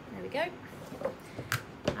 There we go.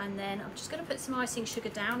 And then I'm just going to put some icing sugar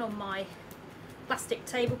down on my plastic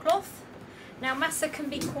tablecloth. Now, massa can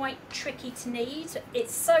be quite tricky to knead.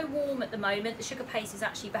 It's so warm at the moment. The sugar paste is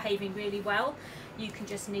actually behaving really well. You can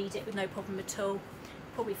just knead it with no problem at all.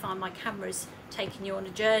 Probably find my camera's taking you on a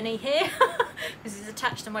journey here because it's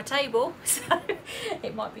attached to my table, so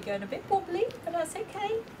it might be going a bit wobbly, but that's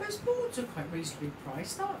okay. Those boards are quite reasonably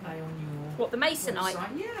priced, aren't they, on your What, the masonite?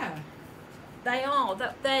 website? Yeah. They are.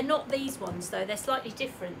 They're not these ones though. They're slightly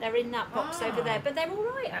different. They're in that box over there, but they're all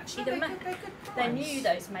right actually. No, they're good price. They're new,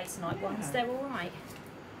 those masonite ones. They're all right.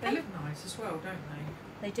 They look nice as well, don't they?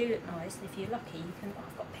 They do look nice, and if you're lucky, you can. Oh,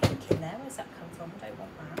 I've got pink in there. Where's that come from? I don't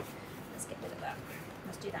want that. Let's get rid of that.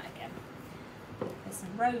 Let's do that again. There's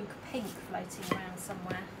some rogue pink floating around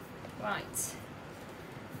somewhere. Right.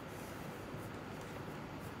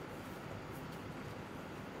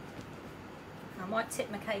 I might tip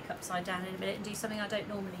my cake upside down in a minute and do something I don't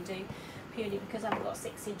normally do, purely because I haven't got a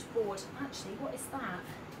 6-inch board. Actually, what is that?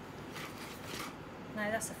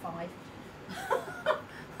 No, that's a 5.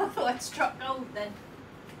 I thought I'd struck gold then.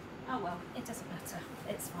 Oh well, it doesn't matter.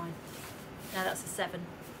 It's fine. No, that's a 7.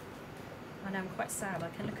 I know, I'm quite sad. I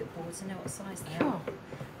can look at boards and know what size they are.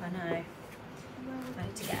 I know. I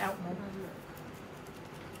need to get out more.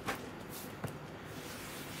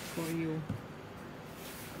 For you.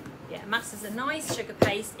 Yeah, massa's a nice sugar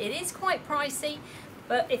paste. It is quite pricey,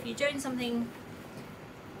 but if you're doing something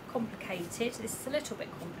complicated, this is a little bit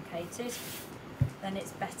complicated, then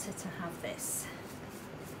it's better to have this.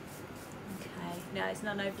 Okay, no, there's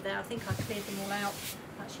none over there. I think I cleared them all out.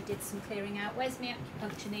 Actually did some clearing out. Where's my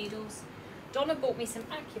acupuncture needles? Donna bought me some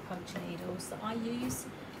acupuncture needles that I use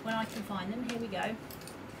when I can find them. Here we go.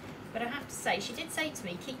 But I have to say, she did say to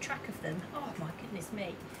me, keep track of them. Oh my goodness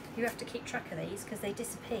me. You have to keep track of these because they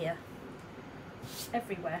disappear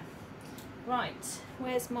everywhere. Right,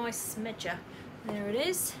 where's my smedger? There it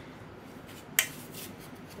is.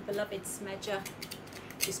 The beloved smedger.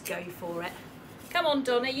 Just go for it. Come on,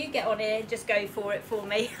 Donna, you get on here. Just go for it for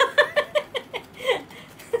me.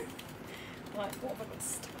 Right, what have I got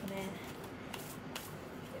stuck on there?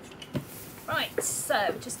 Right,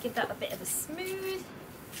 so just give that a bit of a smooth.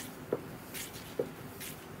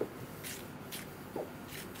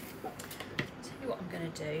 Tell you what I'm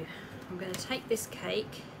going to do. I'm going to take this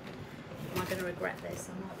cake. Am I going to regret this?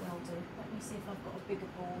 I might well do. Let me see if I've got a bigger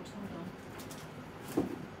board. Hold on.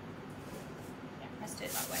 Yeah, let's do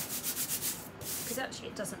it that way. Because actually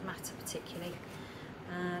it doesn't matter particularly.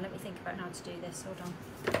 Let me think about how to do this. Hold on.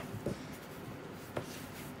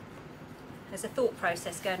 There's a thought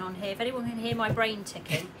process going on here. If anyone can hear my brain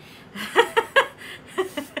ticking.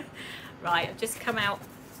 Right, I've just come out.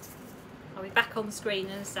 I'll be back on screen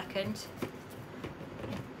in a second.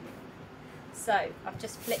 So I've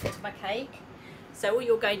just flipped my cake So all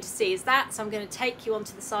you're going to see is that. So I'm going to take you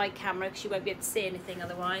onto the side camera because you won't be able to see anything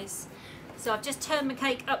otherwise. So I've just turned my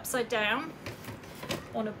cake upside down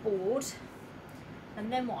on a board. And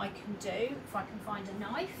then what I can do, if I can find a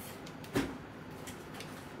knife, found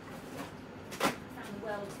the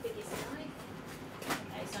world's biggest knife.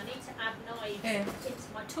 Okay, so I need to add knives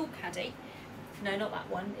into my tool caddy. No, not that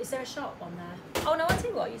one. Is there a sharp one there? Oh no, I'll tell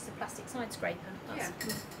you what, I use the plastic side scraper.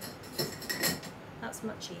 That's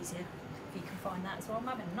much easier if you can find that as well. I'm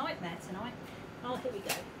having a nightmare tonight. Oh, here we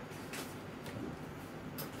go.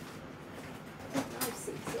 Knife's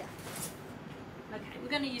easier. Okay, we're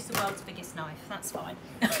going to use the world's biggest knife. That's fine.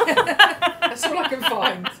 That's all I can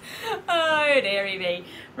find. Oh, dearie me.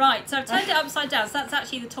 Right, so I've turned it upside down. So that's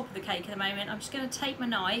actually the top of the cake at the moment. I'm just going to take my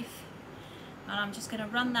knife and I'm just going to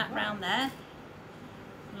run that round there,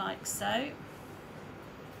 like so. Have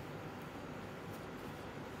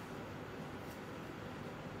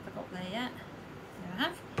I got there yet? There I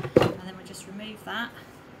have. And then we'll just remove that,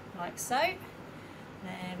 like so.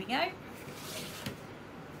 There we go.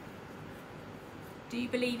 Do you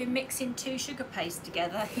believe in mixing 2 sugar pastes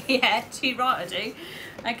together? Yeah, too right I do.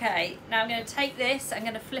 Okay, now I'm going to take this, I'm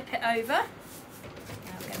going to flip it over. Now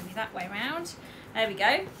I'm going to be that way around. There we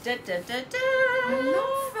go. Da, da, da, da. I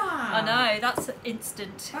love that. I know, that's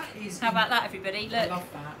instant. That is. How about that, everybody? Look, I love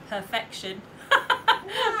that. perfection.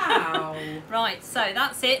 Wow. Right, so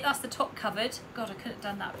that's it. That's the top covered. God, I couldn't have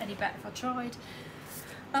done that any better if I tried.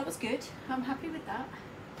 That was good. I'm happy with that.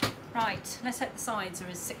 Right, let's hope the sides are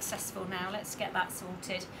as successful now. Let's get that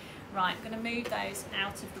sorted. Right, I'm going to move those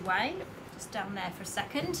out of the way. Just down there for a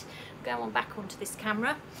second. Go on back onto this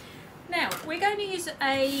camera. Now, we're going to use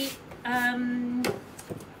a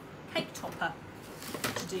cake topper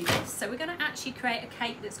to do this. So we're going to actually create a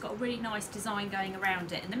cake that's got a really nice design going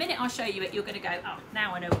around it. And the minute I show you it, you're going to go, oh,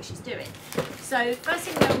 now I know what she's doing. So first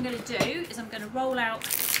thing that I'm going to do is I'm going to roll out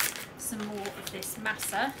some more of this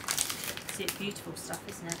masa. See, it's beautiful stuff,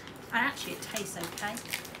 isn't it? And actually it tastes okay.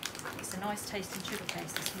 It's a nice tasting sugar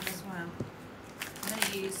paste, this one as well. I'm going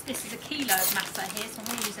to use, this is a kilo of masa here, so I'm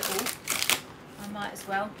going to use it all. I might as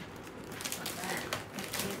well. Like that.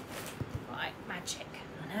 Thank you. Right, magic.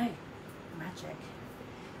 I know, magic.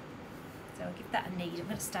 So I'll give that a knead. I'm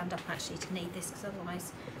going to stand up actually to knead this because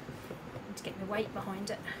otherwise I need to get my weight behind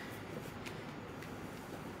it.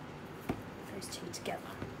 Those two together.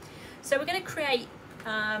 So we're going to create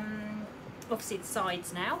obviously the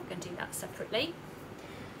sides now. We're going to do that separately.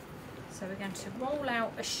 So we're going to roll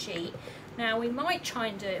out a sheet. Now we might try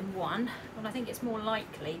and do it in one, but I think it's more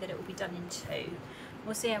likely that it will be done in 2.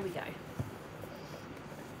 We'll see how we go.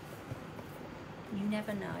 You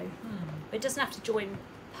never know. But it doesn't have to join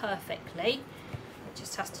perfectly. It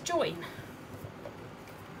just has to join.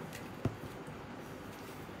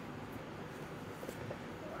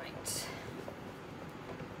 Right.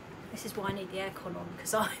 This is why I need the aircon on,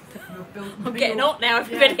 because I'm getting hot now,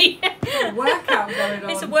 everybody. Yeah. Workout going on.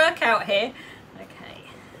 It's a workout here. Okay,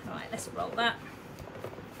 right, let's roll that.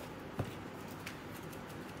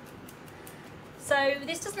 So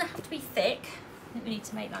this doesn't have to be thick. I think we need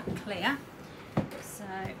to make that clear. So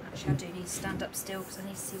actually I do need to stand up still because I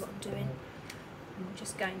need to see what I'm doing. And we're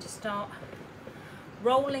just going to start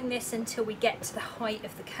rolling this until we get to the height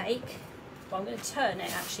of the cake. Well, I'm going to turn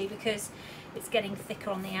it actually because it's getting thicker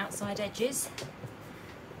on the outside edges.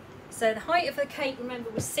 So the height of the cake, remember,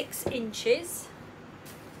 was 6 inches.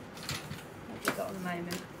 What have we got at the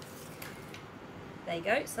moment? There you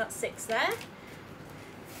go, so that's 6 there.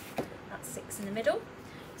 That's 6 in the middle.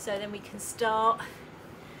 So then we can start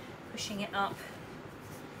pushing it up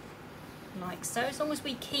like so. As long as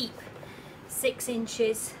we keep 6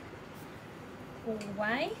 inches all the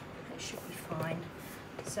way, it should be fine.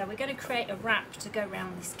 So we're going to create a wrap to go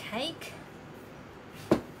around this cake.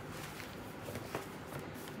 I'm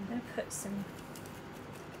going to put some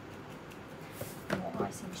more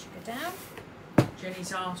icing sugar down.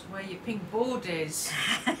 Jenny's asked where your pink board is.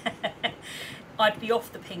 I'd be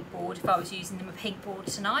off the pink board if I was using them a pink board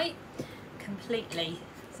tonight. Completely.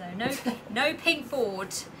 So no pink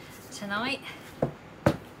board tonight.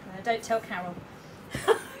 Don't tell Carol.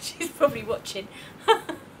 She's probably watching.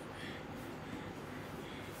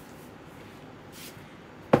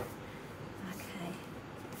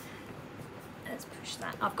 Push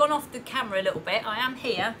that. I've gone off the camera a little bit. I am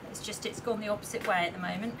here. It's just it's gone the opposite way at the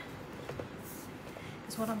moment.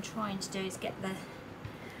 Because what I'm trying to do is get the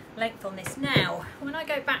length on this. Now, when I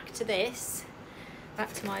go back to this,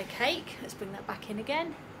 back to my cake, let's bring that back in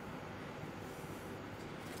again.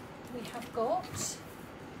 We have got,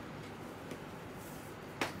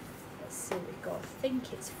 let's see what we've got. I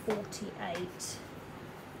think it's 48.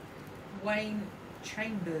 Wayne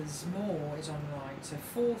Chambers Moore is online, so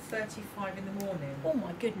 4:35 in the morning. Oh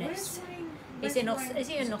my goodness. Where's Wayne? Is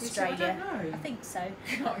he in Australia? I don't know. I think so.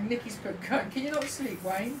 Oh, Nikki's put, can you not sleep,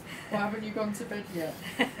 Wayne? Why haven't you gone to bed yet?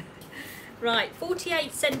 Right,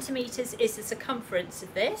 48 centimetres is the circumference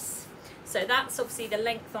of this. So that's obviously the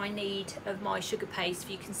length I need of my sugar paste,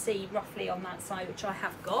 if you can see roughly on that side, which I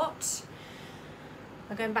have got.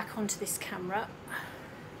 I'm going back onto this camera.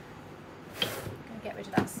 I'm going to get rid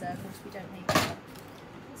of that circle because we don't need that.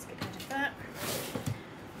 Let's get rid of that.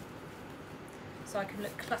 So I can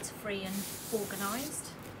look clutter-free and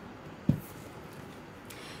organised.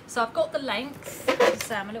 So I've got the length. As I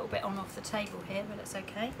say, I'm a little bit on off the table here, but it's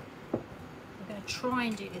okay. I'm going to try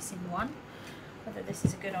and do this in one. Whether this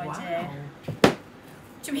is a good idea. Wow.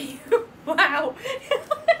 Do you mean, wow?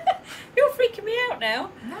 You're freaking me out now.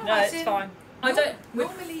 No, it's fine. I don't.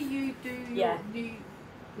 Normally you do. Yeah.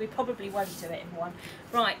 We probably won't do it in one.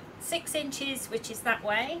 Right, 6 inches, which is that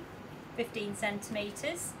way, 15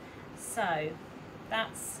 centimetres. So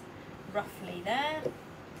that's roughly there.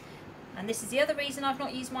 And this is the other reason I've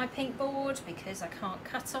not used my pink board, because I can't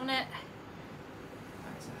cut on it.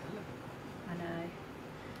 That's a hell of I know.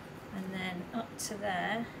 And then up to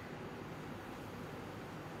there.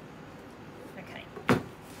 Okay.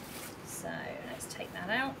 So let's take that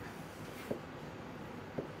out.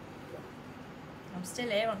 I'm still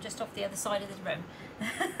here, I'm just off the other side of the room.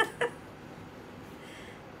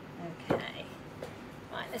 Okay.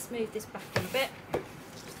 Right, let's move this back a bit.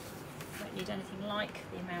 Don't need anything like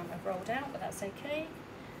the amount I've rolled out, but that's okay.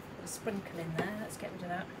 Got a sprinkle in there, let's get rid of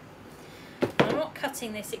that. I'm not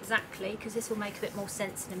cutting this exactly because this will make a bit more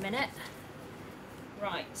sense in a minute.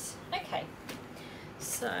 Right, okay.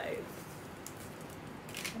 So,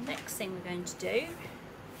 the next thing we're going to do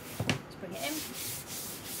is bring it in.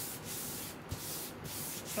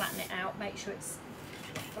 Flatten it out, make sure it's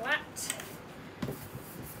flat.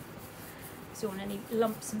 So on any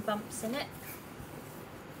lumps and bumps in it.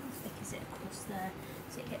 How thick is it across there?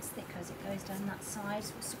 So it gets thicker as it goes down that side,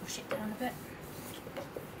 so we'll squash it down a bit.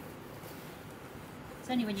 It's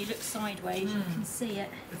only when you look sideways you can see it.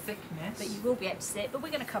 the thickness. But you will be able to see it, but we're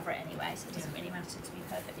going to cover it anyway, so it doesn't really matter, to be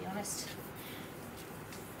perfectly honest.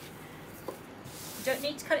 You don't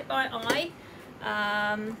need to cut it by eye.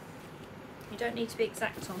 You don't need to be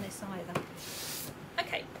exact on this either.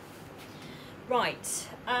 Okay. Right.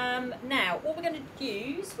 Now, what we're going to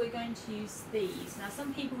use these. Now,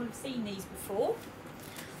 some people will have seen these before.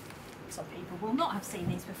 Some people will not have seen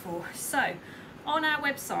these before. So, on our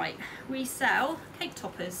website, we sell cake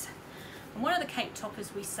toppers. And one of the cake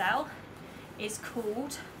toppers we sell is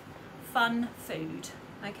called Fun Food.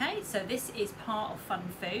 Okay, so this is part of Fun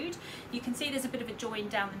Food. You can see there's a bit of a join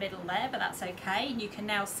down the middle there, but that's okay. And you can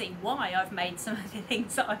now see why I've made some of the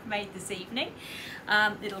things that I've made this evening.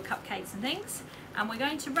 Little cupcakes and things. And we're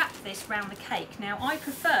going to wrap this round the cake. Now, I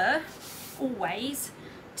prefer always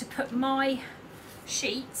to put my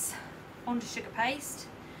sheets onto sugar paste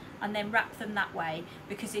and then wrap them that way,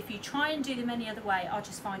 because if you try and do them any other way, I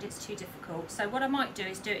just find it's too difficult. So what I might do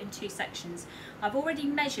is do it in 2 sections. I've already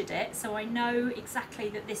measured it, so I know exactly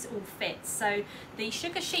that this all fits. So the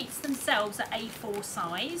sugar sheets themselves are A4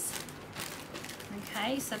 size.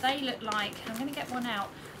 Okay, so they look like, I'm going to get one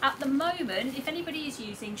out. At the moment, if anybody is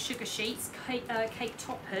using sugar sheets, cake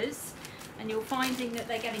toppers, and you're finding that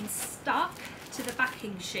they're getting stuck to the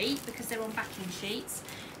backing sheet because they're on backing sheets,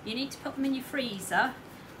 you need to put them in your freezer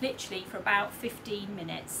literally for about 15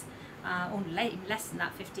 minutes, or less than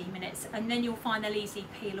that, 15 minutes, and then you'll find they'll easily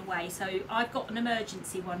peel away. So I've got an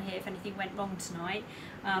emergency one here if anything went wrong tonight,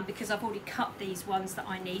 because I've already cut these ones that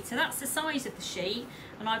I need. So that's the size of the sheet,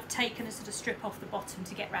 and I've taken a sort of strip off the bottom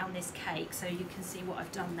to get around this cake, so you can see what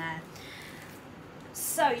I've done there.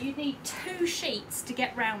 So you need 2 sheets to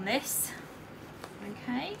get round this.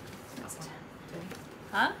 Okay.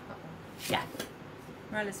 Huh? Yeah.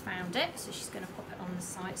 Morella's found it, so she's going to pop it on the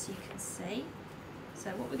side so you can see. So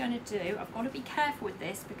what we're going to do, I've got to be careful with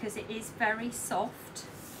this because it is very soft.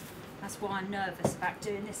 That's why I'm nervous about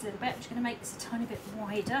doing this a little bit. I'm just going to make this a tiny bit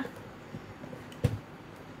wider.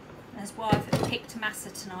 That's why I've picked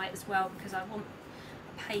masa tonight as well, because I want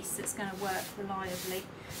a paste that's going to work reliably.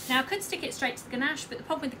 Now I could stick it straight to the ganache, but the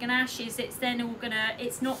problem with the ganache is it's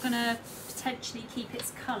not going to potentially keep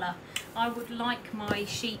its colour. I would like my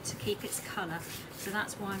sheet to keep its colour, so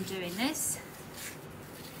that's why I'm doing this.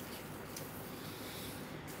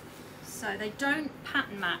 So they don't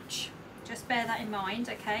pattern match, just bear that in mind,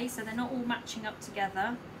 okay? So they're not all matching up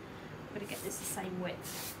together. I've got to get this the same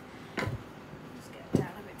width. Let's get it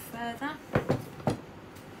down a bit further.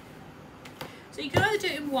 So So you can either do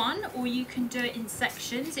it in one or you can do it in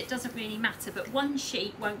sections. It doesn't really matter, but one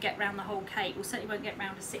sheet won't get round the whole cake, or certainly won't get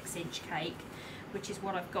round a 6-inch cake, which is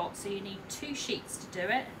what I've got. So you need 2 sheets to do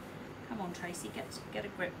it. Come on, Tracy, get a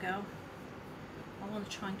grip, girl. I want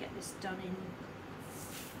to try and get this done in,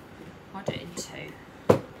 I'll do it in 2.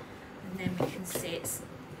 And then we can see it's,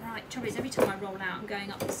 right, trouble is every time I roll out I'm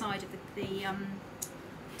going up the side of the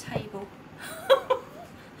table.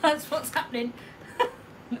 That's what's happening.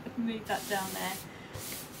 Move that down there.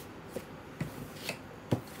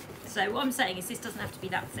 So what I'm saying is this doesn't have to be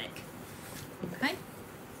that thick. Okay?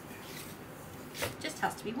 It just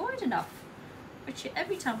has to be wide enough. Which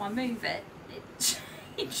every time I move it, it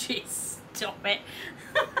changes. Stop it.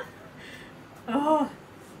 Oh,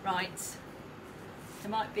 right.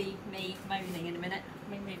 There might be me moaning in a minute.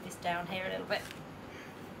 Let me move this down here a little bit.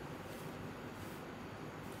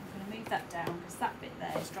 I'm going to move that down because that bit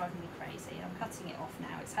there is driving me crazy. I'm cutting it off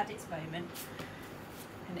now. It's had its moment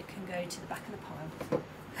and it can go to the back of the pile.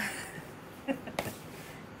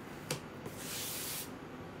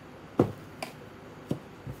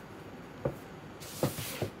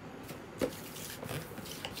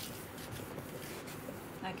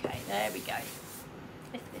 Okay, there we go.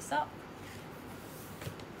 Lift this up.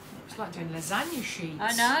 It's like doing lasagna sheets.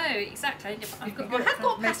 I know, exactly. I have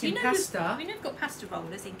got pasta. You know, pasta. we've got pasta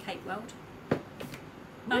rollers in Cake World.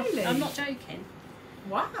 Really? I'm not joking.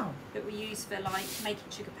 Wow. That we use for like making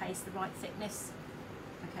sugar paste the right thickness.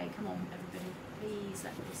 Okay, come on everybody. Please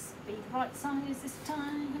let this be the right size this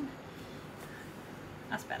time.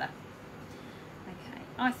 That's better. Okay,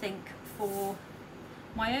 I think for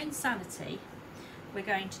my own sanity, we're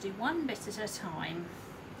going to do one bit at a time.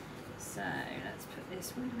 So let's put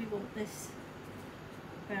this, where do we want this?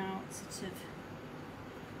 About sort of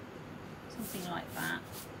something like that.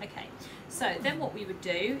 Okay, so then what we would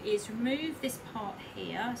do is remove this part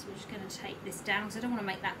here. So we're just going to take this down because I don't want to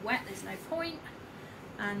make that wet, there's no point.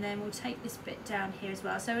 And then we'll take this bit down here as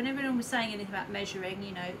well. So when everyone was saying anything about measuring,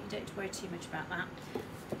 you know, you don't have to worry too much about that.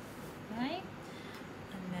 Okay,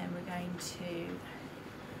 and then we're going to,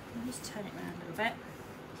 I'll just turn it around a little bit.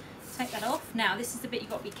 Take that off. Now this is the bit you've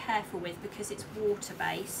got to be careful with because it's water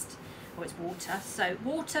based, or it's water. So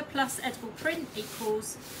water plus edible print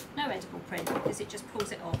equals no edible print because it just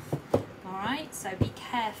pulls it off. Alright, so be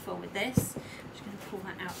careful with this. I'm just going to pull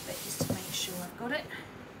that out a bit just to make sure I've got it.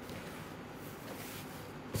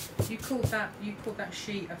 You called that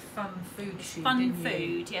sheet a fun food sheet, Fun didn't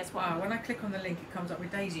food, you? yes. Wow, when I click on the link it comes up with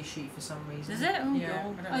Daisy sheet for some reason. Does it? Oh yeah, God. I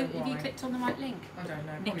don't know Have why. you clicked on the right link? I don't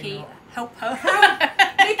know. Probably Nikki, not. help her. Help!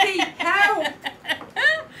 Nikki, help!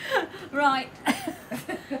 Right.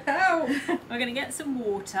 Help! We're going to get some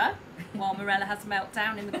water while Morella has a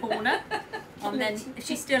meltdown in the corner. And then if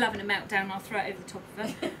she's still having a meltdown, I'll throw it over the top of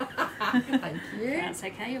her. Thank you. That's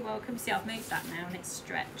okay, you're welcome. See, I've moved that now and it's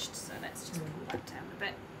stretched, so let's just pull that down a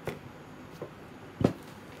bit.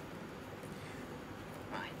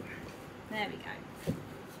 Right, there we go.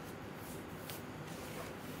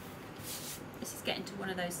 This is getting to one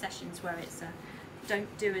of those sessions where it's a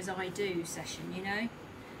don't do as I do session, you know?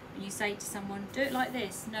 And you say to someone, do it like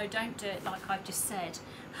this. No, don't do it like I've just said.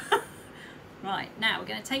 Right, now we're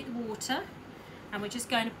going to take the water and we're just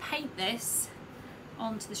going to paint this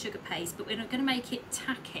onto the sugar paste, but we're not going to make it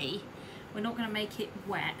tacky. We're not going to make it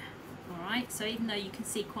wet. Alright, so even though you can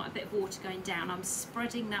see quite a bit of water going down, I'm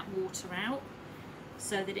spreading that water out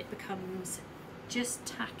so that it becomes just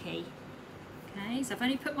tacky. Okay, so I've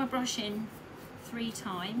only put my brush in 3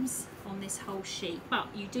 times on this whole sheet, but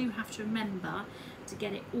you do have to remember to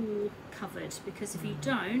get it all covered, because if you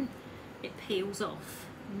don't, it peels off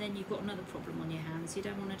and then you've got another problem on your hands. You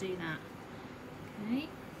don't want to do that. Okay,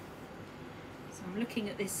 so I'm looking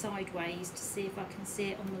at this sideways to see if I can see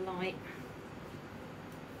it on the light.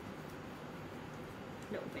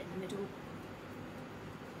 A little bit in the middle.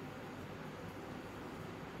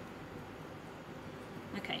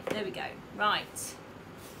 Okay, there we go. Right.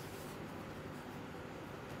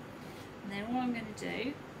 And then all I'm going to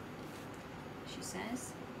do, she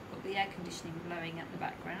says, got the air conditioning blowing at the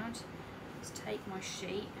background, is take my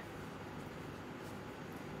sheet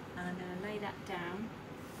and I'm going to lay that down,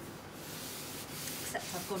 except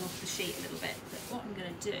I've gone off the sheet a little bit. But what I'm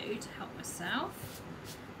going to do to help myself,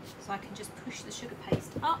 so I can just push the sugar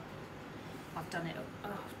paste up. I've done it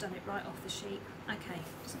right off the sheet. Okay,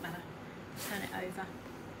 doesn't matter. Turn it over.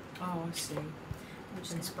 Oh, I see. I'm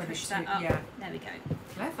just And going to spread push it that to- up. yeah. There we go.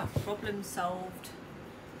 Clever. Problem solved.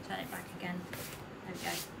 Turn it back again. There we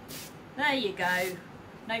go. There you go.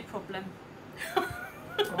 No problem.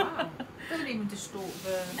 Wow. Doesn't even distort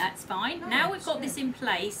the... That's fine. No, Now we've it's got good. this in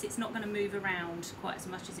place, it's not going to move around quite as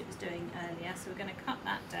much as it was doing earlier. So we're going to cut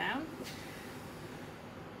that down.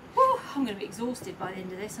 I'm going to be exhausted by the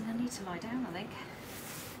end of this and I need to lie down, I think.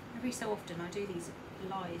 Every so often I do these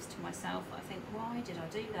lies to myself. I think, why did I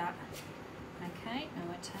do that? Okay, now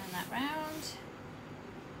I turn that round.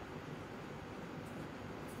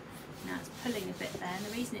 Now it's pulling a bit there, and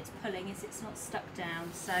the reason it's pulling is it's not stuck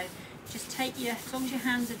down. So just take your, as long as your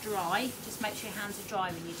hands are dry, just make sure your hands are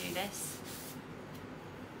dry when you do this.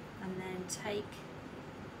 And then take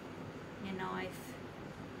your knife.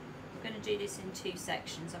 I'm going to do this in 2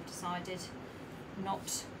 sections. I've decided,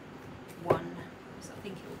 not one, because I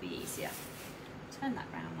think it will be easier. Turn that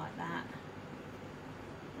round like that,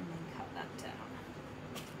 and then cut that down,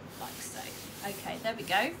 like so. Okay, there we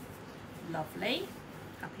go. Lovely.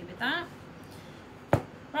 Happy with that.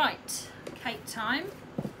 Right, cake time.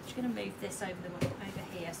 I'm just going to move this over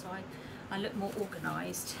here so I look more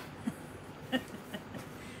organised.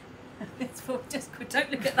 It's for just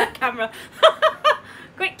don't look at that camera.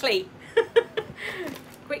 Quickly.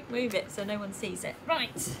 Quick, move it so no one sees it.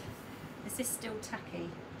 Right. Is this still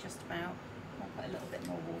tacky? Just about. I'll put a little bit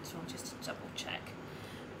more water on just to double check.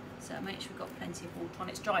 So make sure we've got plenty of water on.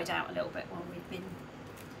 It's dried out a little bit while we've been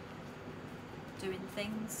doing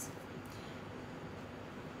things.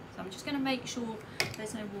 So I'm just going to make sure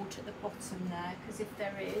there's no water at the bottom there, because if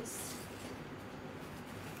there is,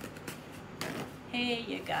 here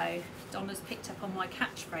you go. Donna's picked up on my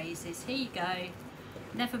catchphrases. Here you go.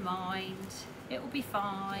 Never mind. It will be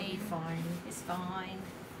fine. It'll be fine. It's fine.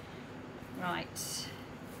 Right.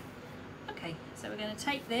 Okay, so we're going to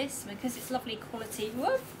take this, because it's lovely quality.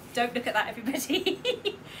 Whoop, don't look at that, everybody.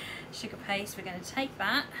 Sugar paste, we're going to take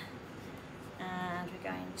that and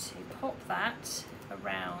we're going to pop that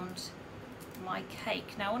around my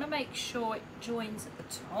cake. Now I want to make sure it joins at the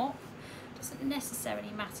top. Doesn't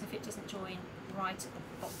necessarily matter if it doesn't join right at the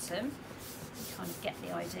bottom. You kind of get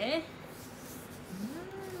the idea.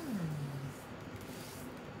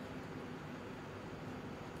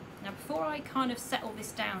 Now before I kind of settle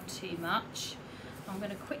this down too much, I'm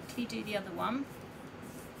going to quickly do the other one.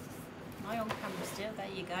 Am I on camera still? There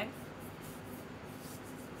you go.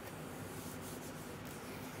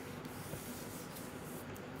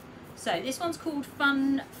 So this one's called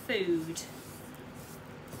Fun Food.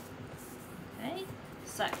 Okay,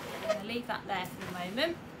 so I'm going to leave that there for the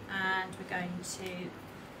moment, and we're going to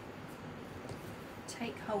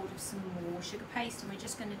take hold of some more sugar paste, and we're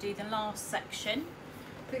just going to do the last section.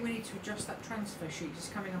 I think we need to adjust that transfer sheet. It's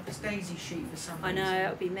coming up as daisy sheet for some reason. I know,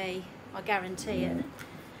 it'll be me. I guarantee it.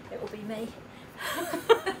 It will be me.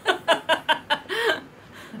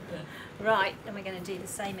 Right, then we're going to do the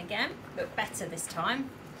same again, but better this time.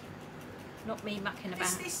 Not me mucking about.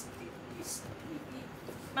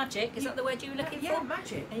 Magic, is that the word you were looking for? Yeah,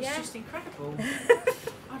 magic. It's yeah. just incredible.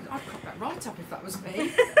 I'd cut that right up if that was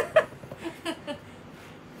me.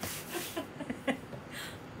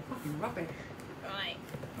 That'd be rubbish. Right,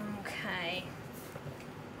 okay.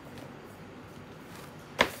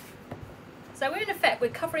 So we're in effect, we're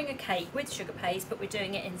covering a cake with sugar paste, but we're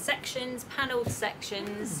doing it in sections, panelled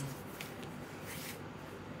sections.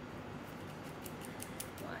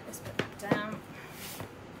 Right, let's put that down.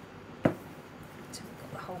 So we've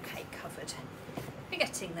got the whole cake covered. We're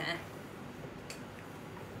getting there.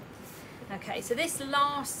 Okay, so this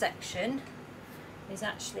last section is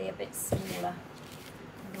actually a bit smaller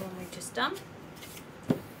than the one we've just done.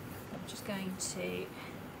 I'm just going to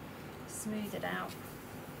smooth it out.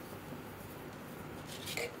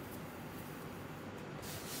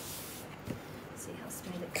 See how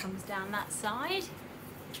smooth it comes down that side.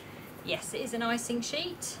 Yes, it is an icing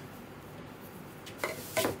sheet. There's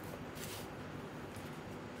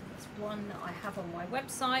one that I have on my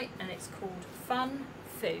website, and it's called Fun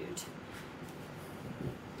Food.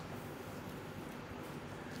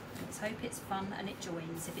 Let's hope it's fun and it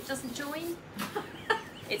joins. If it doesn't join,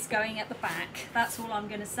 it's going at the back. That's all I'm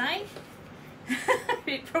going to say.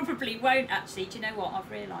 It probably won't actually. Do you know what? I've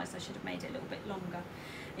realised I should have made it a little bit longer.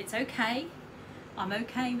 It's okay. I'm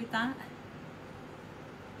okay with that.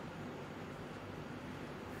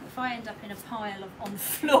 If I end up in a pile on the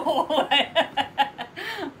floor, oh,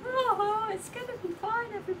 it's going to be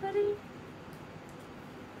fine, everybody.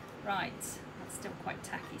 Right, that's still quite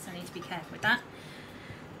tacky, so I need to be careful with that.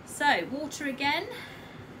 So, water again.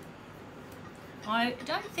 I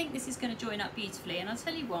don't think this is going to join up beautifully, and I'll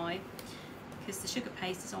tell you why. Because the sugar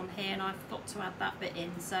paste is on here and I've got to add that bit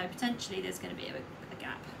in, so potentially there's going to be a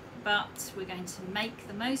gap. But we're going to make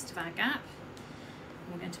the most of our gap.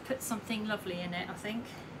 We're going to put something lovely in it, I think.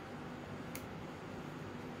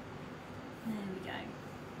 There we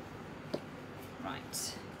go. Right.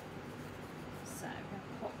 So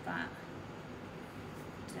we'll pop that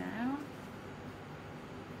down.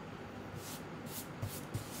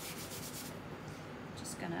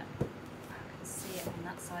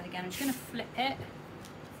 side again. I'm just going to flip it.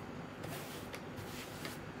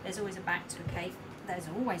 There's always a back to a cake. There's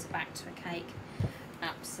always a back to a cake.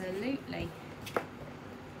 Absolutely.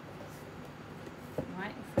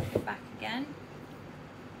 Right, flip it back again.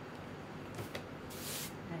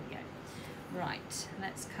 There we go. Right,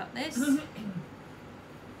 let's cut this.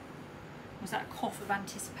 Was that a cough of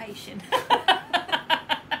anticipation?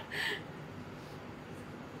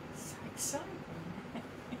 So exciting.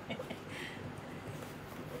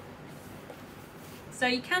 So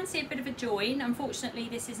you can see a bit of a join. Unfortunately,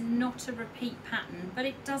 this is not a repeat pattern, but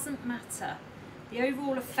it doesn't matter. The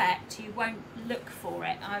overall effect, you won't look for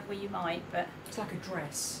it. Well, you might, but It's like a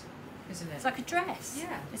dress, isn't it? it's like a dress.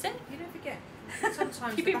 Yeah. Is it? You don't forget.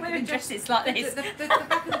 Sometimes You've the been back of wearing the dress, dresses like this. the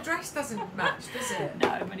back of the dress doesn't match, does it? No,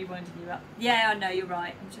 I'm only winding you up. Yeah, I know, you're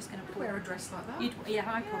right. I'm just going to I'd pull. wear a dress like that.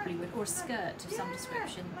 Yeah, I probably would. Or a skirt of some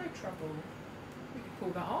description. No trouble. We could pull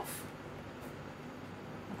that off.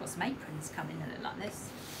 I've got some aprons coming that look like this.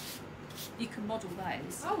 You can model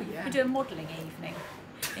those. Oh yeah. We do a modelling evening.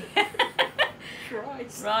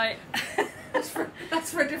 Christ. Right.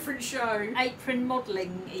 That's for a different show. Apron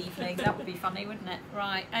modelling evening. That would be funny, wouldn't it?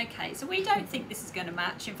 Right, okay. So we don't think this is going to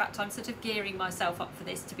match. In fact, I'm sort of gearing myself up for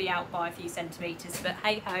this to be out by a few centimetres. But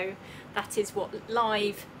hey-ho, that is what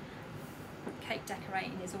live cake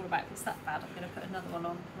decorating is all about. If it's that bad, I'm going to put another one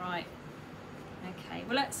on. Right. Okay,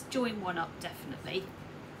 well, let's join one up, definitely.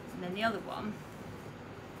 And then the other one.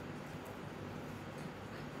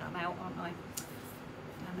 I'm out, aren't I?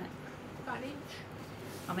 Damn it. About an inch.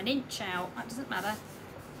 I'm an inch out. That doesn't matter,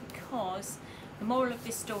 because the moral of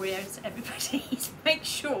this story is, everybody, is make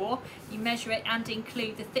sure you measure it and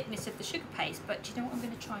include the thickness of the sugar paste. But do you know what I'm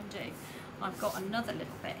going to try and do? I've got another little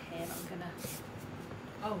bit here that I'm going to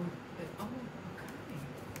Okay.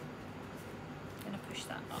 push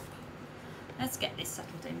that up. Let's get this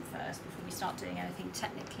settled in first before we start doing anything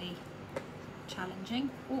technically challenging.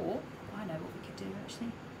 Or I know what we could do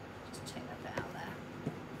actually. Just take that bit out there.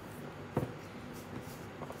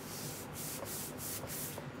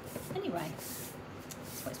 Anyway,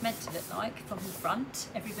 that's what it's meant to look like from the front,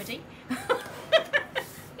 everybody.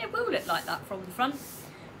 It will look like that from the front.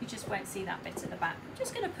 You just won't see that bit at the back. I'm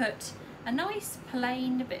just going to put a nice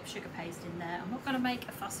plain bit of sugar paste in there. I'm not going to make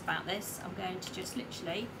a fuss about this. I'm going to just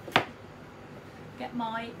literally get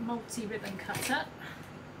my multi-ribbon cutter.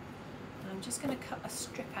 And I'm just going to cut a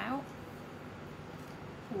strip out.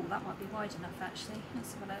 Oh, that might be wide enough actually.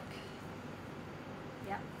 Let's have a look.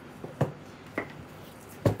 Yeah.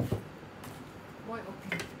 White or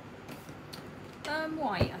pink?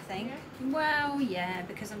 White, I think. Yeah. Well, yeah,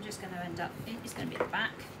 because I'm just going to end up, it's going to be at the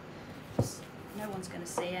back. No one's going to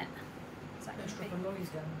see it. Is that Put a going to strip be? of lollies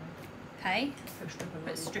down there. Okay. Put a strip of Put a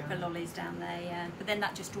lollies strip down of lollies down there, yeah. But then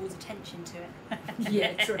that just draws attention to it.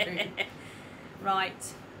 Yeah, true.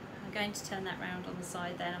 Right. I'm going to turn that round on the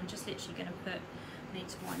side then. I'm just literally going to put, I need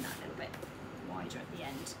to wind that a little bit wider at the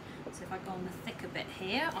end. So if I go on the thicker bit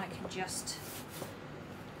here, I can just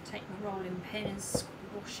take my rolling pin and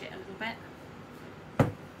squash it a little bit.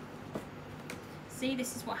 See,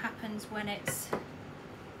 this is what happens when it's...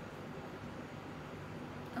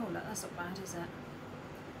 Oh look, that's not bad, is it?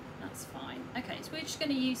 That's fine. Okay, so we're just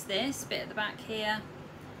going to use this bit at the back here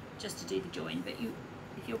just to do the join. But you,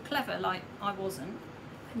 if you're clever like I wasn't,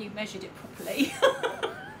 and you measured it properly,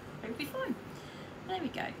 it'll be fine. There we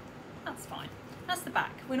go. That's fine. That's the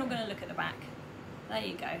back. We're not going to look at the back. There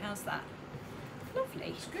you go. How's that? Lovely.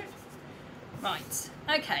 It's good. Right.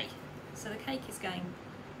 Okay. So the cake is going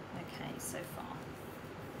okay so far.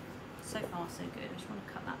 So far, so good. I just want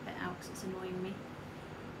to cut that bit out because it's annoying me.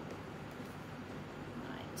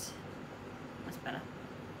 Right. That's better.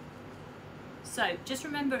 So just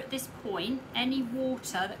remember at this point, any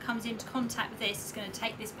water that comes into contact with this is going to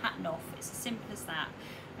take this pattern off. It's as simple as that.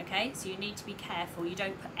 Okay, so you need to be careful. You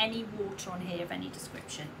don't put any water on here of any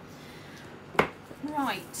description.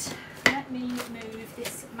 Right, let me move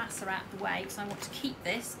this massa out of the way because I want to keep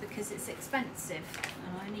this because it's expensive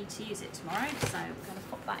and I need to use it tomorrow. So I'm going to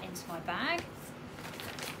pop that into my bag.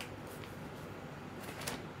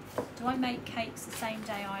 Do I make cakes the same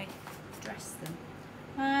day I dress them?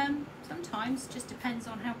 Sometimes, just depends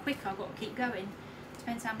on how quick I've got to keep going.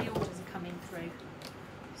 Depends how many orders are coming through.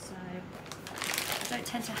 So I don't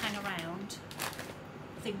tend to hang around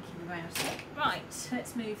thinking about it. Right,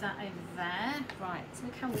 let's move that over there. Right, so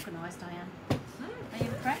look how organised I am. Are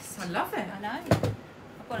you impressed? I love it. I know.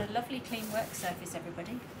 I've got a lovely clean work surface,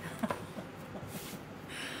 everybody.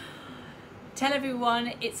 Tell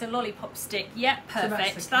everyone it's a lollipop stick. Yep,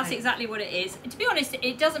 perfect. So that's exactly what it is. To be honest,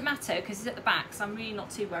 it doesn't matter because it's at the back, so I'm really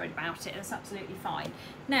not too worried about it. That's absolutely fine.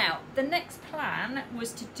 Now, the next plan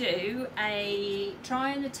was to do try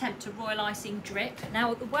and attempt a royal icing drip.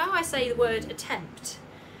 Now, while I say the word attempt,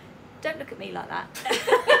 don't look at me like that.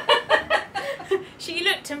 She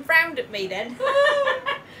looked and frowned at me then.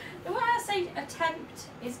 The way I say attempt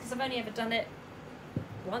is because I've only ever done it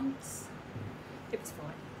once. It was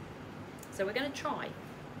fine. So we're going to try.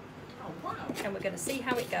 Oh wow. And we're going to see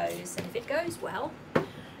how it goes. And if it goes well,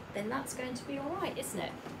 then that's going to be all right, isn't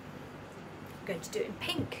it? We're going to do it in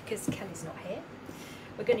pink because Kelly's not here.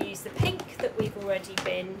 We're going to use the pink that we've already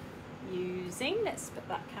been using. Let's put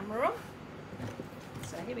that camera on.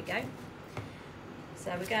 So here we go.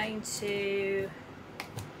 So we're going to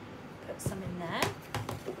put some in there.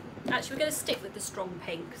 Actually, we're going to stick with the strong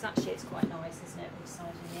pink because actually it's quite nice, isn't it? We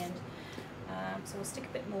decided in the end. So we'll stick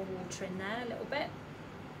a bit more water in there, a little bit,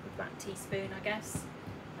 with that teaspoon, I guess,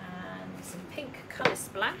 and some pink colour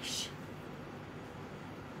splash.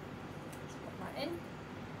 Let's put that in.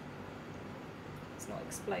 It's not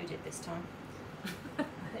exploded this time.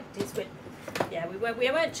 It is with, yeah, we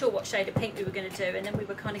weren't sure what shade of pink we were going to do, and then we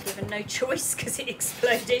were kind of given no choice because it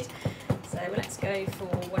exploded. So let's go for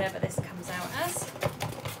whatever this comes out as.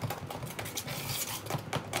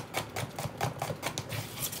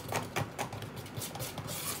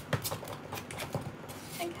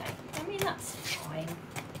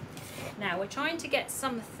 Now we're trying to get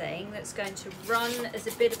something that's going to run as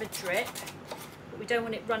a bit of a drip, but we don't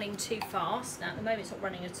want it running too fast. Now at the moment it's not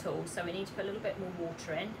running at all, so we need to put a little bit more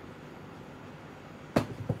water in.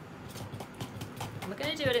 And we're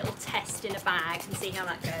going to do a little test in a bag and see how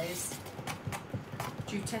that goes.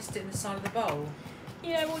 Do you test it in the side of the bowl?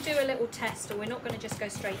 Yeah, we'll do a little test, or we're not going to just go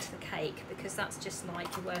straight to the cake because that's just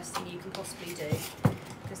like the worst thing you can possibly do,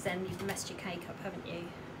 because then you've messed your cake up, haven't you?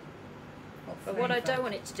 But what I don't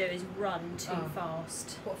want it to do is run too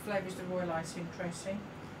fast. What flavour is the royal icing, Tracy?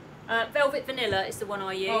 Velvet vanilla is the one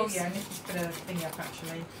I use. Oh yeah, Nikki's put a thing up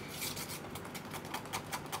actually.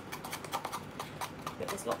 But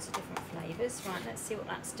there's lots of different flavours. Right, let's see what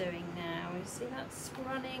that's doing now. You see that's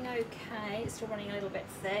running okay. It's still running a little bit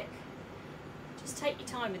thick. Just take your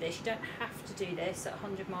time with this. You don't have to do this at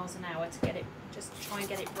 100 miles an hour to get it. Just try and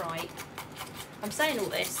get it right. I'm saying all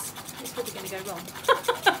this. It's probably going to go wrong.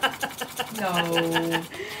 No.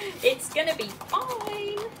 It's going to be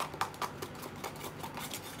fine.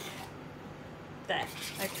 There.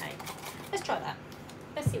 Okay. Let's try that.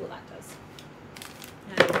 Let's see what that does.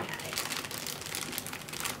 Okay.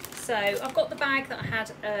 So I've got the bag that I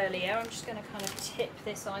had earlier. I'm just going to kind of tip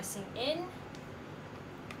this icing in.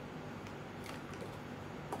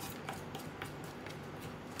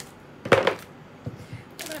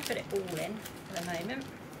 I'm going to put it all in for the moment.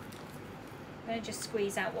 I'm going to just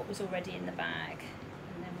squeeze out what was already in the bag,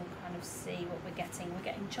 and then we'll kind of see what we're getting. We're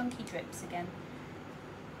getting chunky drips again.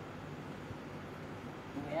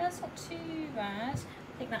 Oh yeah, it's not too bad.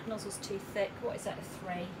 I think that nozzle's too thick. What is that, a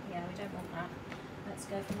 3? Yeah, we don't want that. Let's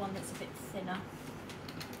go for one that's a bit thinner.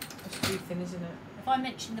 It's too thin, isn't it? If I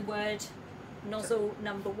mention the word nozzle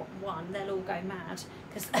number 1, they'll all go mad.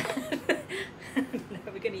 Because no,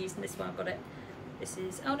 we're going to use this one. I've got it. This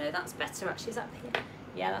is, oh no, that's better actually. Is that here?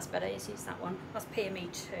 Yeah, that's better. Let's use that one. That's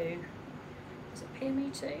PME 2. Is it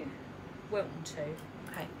PME 2? Wilton 2.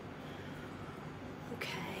 Okay.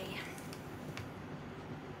 Okay.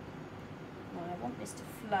 Well, I want this to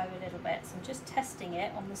flow a little bit, so I'm just testing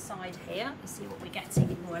it on the side here to see what we're getting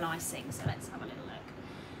in royal icing. So let's have a little look.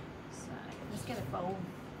 So let's get a bowl.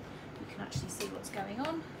 You can actually see what's going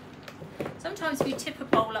on. Sometimes if you tip a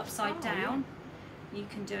bowl upside down, you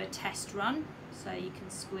can do a test run. So you can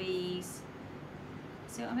squeeze.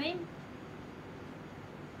 See what I mean?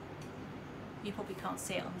 You probably can't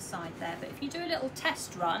see it on the side there, but if you do a little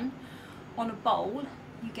test run on a bowl,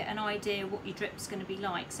 you get an idea what your drip's going to be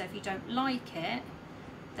like. So if you don't like it,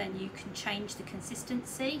 then you can change the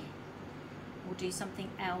consistency or do something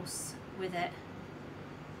else with it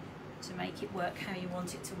to make it work how you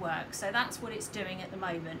want it to work. So that's what it's doing at the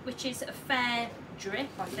moment, which is a fair drip,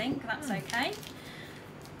 I think. That's okay.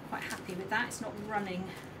 Quite happy with that. It's not running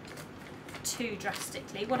too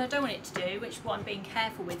drastically. What I don't want it to do, which what I'm being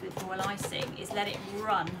careful with royal icing, is let it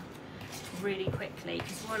run really quickly,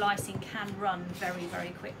 because royal icing can run very, very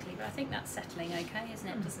quickly. But I think that's settling okay, isn't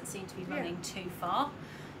it? It doesn't seem to be running too far.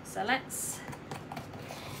 So let's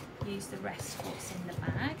use the rest of what's in the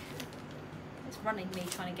bag. It's running me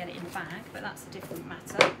trying to get it in the bag, but that's a different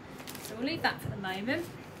matter. So we'll leave that for the moment.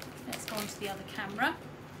 Let's go on to the other camera.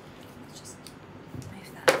 Let's just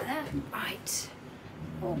move that there. Right.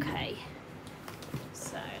 Okay.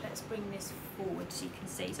 So let's let's bring this forward so you can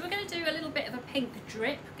see. So we're going to do a little bit of a pink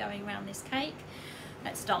drip going around this cake.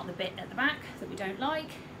 Let's start the bit at the back that we don't like.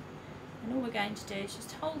 And all we're going to do is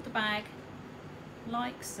just hold the bag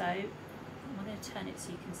like so. I'm going to turn it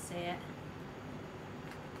so you can see it.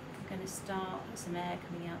 I'm going to start with some air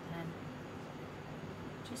coming out then.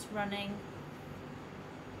 Just running.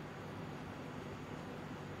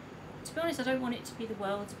 To be honest, I don't want it to be the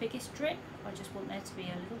world's biggest drip. I just want there to be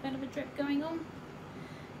a little bit of a drip going on.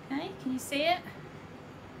 Okay, can you see it?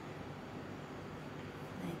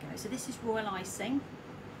 There you go. So this is royal icing.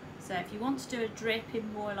 So if you want to do a drip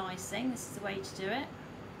in royal icing, this is the way to do it.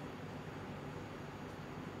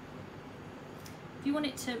 If you want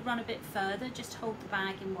it to run a bit further, just hold the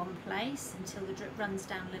bag in one place until the drip runs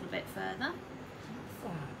down a little bit further.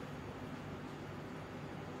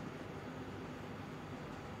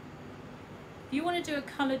 If you want to do a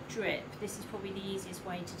coloured drip, this is probably the easiest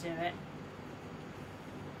way to do it.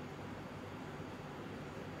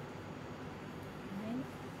 Okay.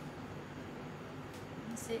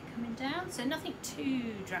 You see it coming down, so nothing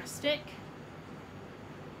too drastic.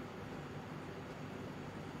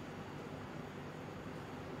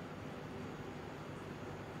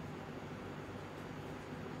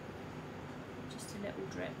 Just a little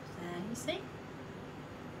drip there, you see?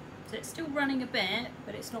 So it's still running a bit,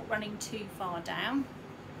 but it's not running too far down.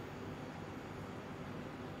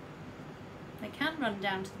 They can run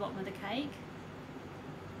down to the bottom of the cake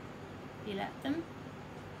if you let them.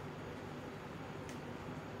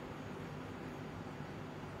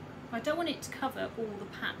 I don't want it to cover all the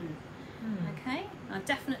pattern, okay? I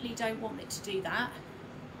definitely don't want it to do that,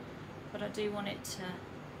 but I do want it to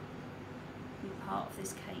be part of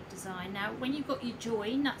this cake design. Now, when you've got your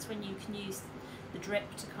join, that's when you can use the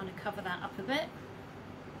drip to kind of cover that up a bit.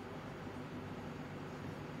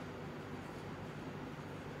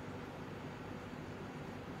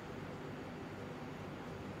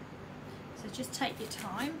 So just take your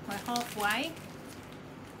time, we're halfway.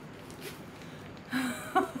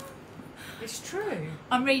 It's true.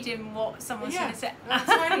 I'm reading what someone's going to say.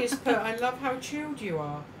 Tinia's put, I love how chilled you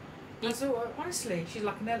are. I thought, honestly, she's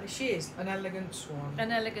like she is an elegant swan.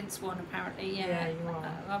 An elegant swan, apparently, yeah. Yeah, you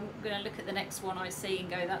are. I'm going to look at the next one I see and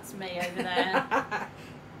go, that's me over there.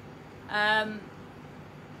 I'm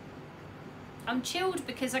chilled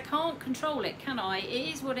because I can't control it, can I?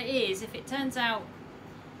 It is what it is. If it turns out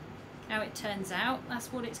how it turns out,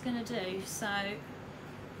 that's what it's going to do. So there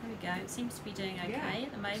we go. It seems to be doing okay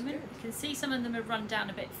at the moment. You can see some of them have run down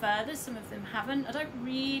a bit further, some of them haven't. I don't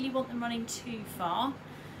really want them running too far,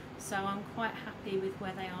 so I'm quite happy with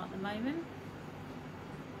where they are at the moment.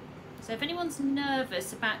 So if anyone's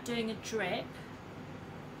nervous about doing a drip,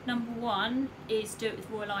 number one is do it with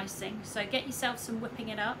royal icing. So get yourself some whipping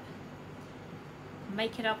it up,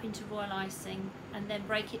 make it up into royal icing, and then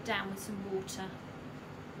break it down with some water,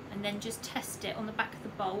 and then just test it on the back of the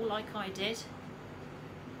bowl like I did.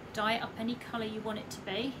 Dye it up any colour you want it to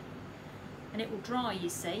be, and it will dry, you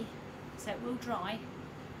see, so it will dry.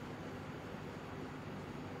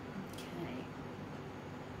 Okay.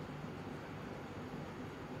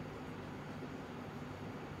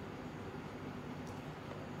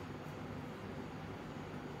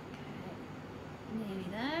 Okay, nearly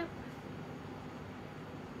there.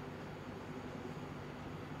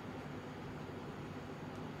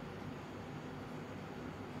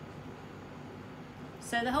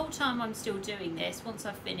 So the whole time I'm still doing this, once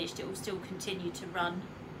I've finished, it will still continue to run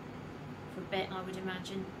for a bit, I would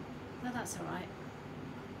imagine. No, that's all right.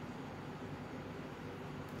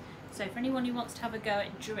 So for anyone who wants to have a go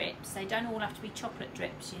at drips, they don't all have to be chocolate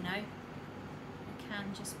drips, you know. They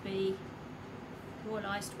can just be royal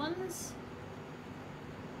iced ones.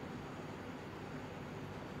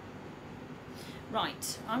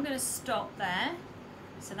 Right, I'm going to stop there.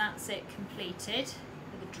 So that's it completed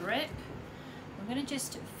with a drip. I'm going to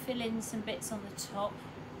just fill in some bits on the top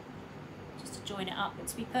just to join it up, but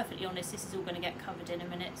to be perfectly honest, this is all going to get covered in a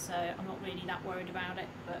minute, so I'm not really that worried about it,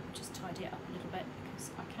 but just tidy it up a little bit because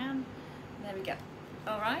I can. There we go.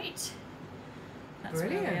 Alright, that's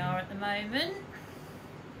Brilliant. where we are at the moment.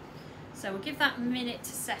 So we'll give that a minute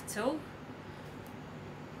to settle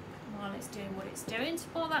while it's doing what it's doing. So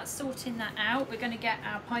while that's sorting that out, we're going to get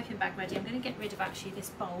our piping bag ready. I'm going to get rid of actually this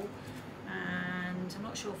bowl, and I'm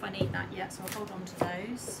not sure if I need that yet, so I'll hold on to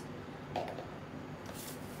those.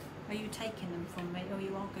 Are you taking them from me? Oh,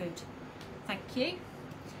 you are, good. Thank you.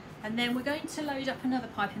 And then we're going to load up another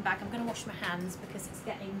piping bag. I'm going to wash my hands because it's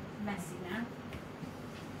getting messy now.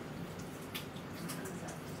 My hands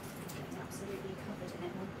are getting absolutely covered in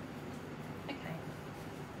it all. Okay.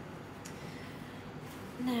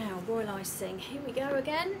 Now, royal icing. Here we go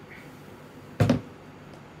again.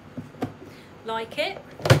 like it.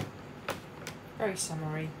 Very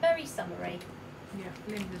summery. Very summery. Yeah,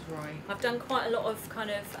 Linda's right. I've done quite a lot of kind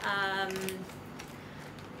of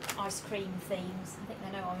ice cream themes. I think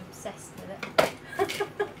they know I'm obsessed with it.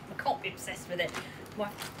 I can't be obsessed with it. Well,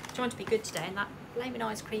 I'm trying to be good today, and that blaming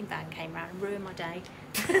ice cream van came round and ruined my day.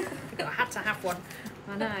 I had to have one.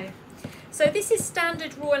 I know. So this is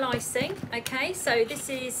standard royal icing. Okay, so this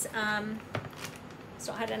is it's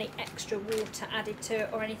not had any extra water added to it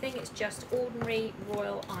or anything. It's just ordinary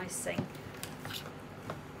royal icing.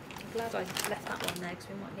 I'm glad I left that one there because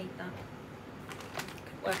we might need that.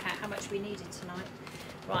 Couldn't work out how much we needed tonight.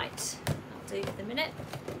 Right, I'll do for the minute.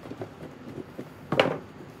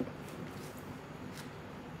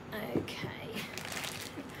 Okay.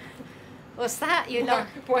 What's that? You know,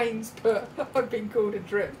 Wayne's put, I've been called a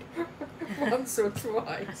drip once or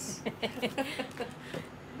twice.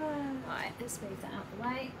 Right, let's move that out of the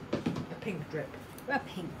way. A pink drip. A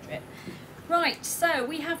pink drip. Right, so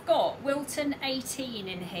we have got Wilton 18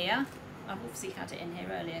 in here. I've obviously had it in here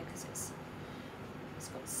earlier because it's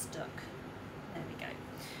got stuck. There we go.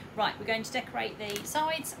 Right, we're going to decorate the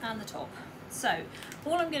sides and the top. So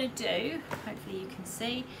all I'm going to do, hopefully you can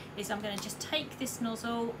see, is I'm going to just take this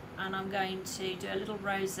nozzle and I'm going to do a little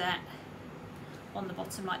rosette on the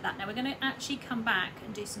bottom like that. Now we're going to actually come back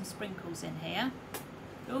and do some sprinkles in here.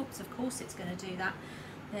 Oops, of course it's going to do that.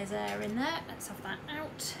 There's air in there. Let's have that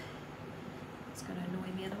out. It's going to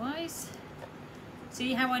annoy me otherwise.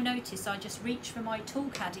 See how I noticed I just reached for my tool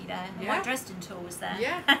caddy there. And Yeah. my Dresden tool was there.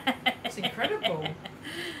 Yeah, it's incredible.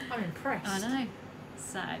 I'm impressed. I know.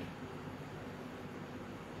 So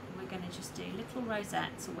we're going to just do little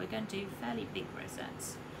rosettes, or we're going to do fairly big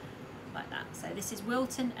rosettes like that. So this is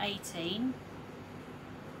Wilton 18.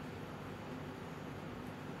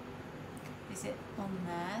 Is it on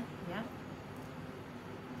there? Yeah.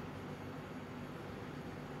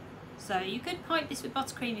 So you could pipe this with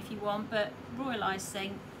buttercream if you want, but royal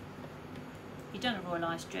icing, if you've done a royal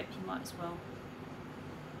ice drip, you might as well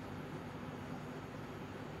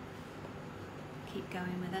keep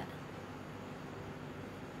going with it.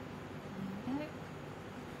 There we go.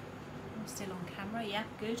 I'm still on camera, yeah,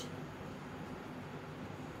 good.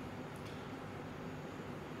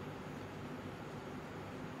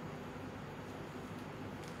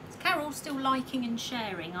 Carol still liking and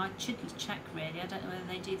sharing? I should check really. I don't know whether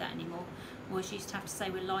they do that anymore, or she used to have to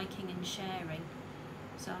say we're liking and sharing.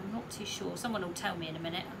 So I'm not too sure. Someone will tell me in a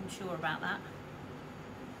minute. I'm sure about that.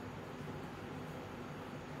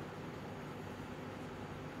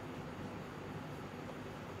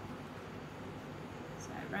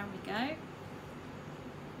 So round we go.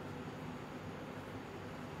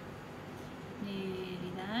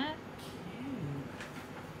 Nearly there.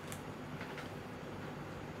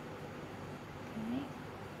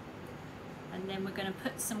 And then we're going to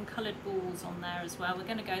put some coloured balls on there as well. We're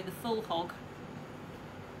going to go the full hog.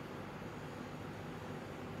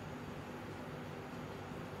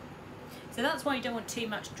 So that's why you don't want too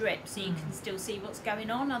much drip, so you can still see what's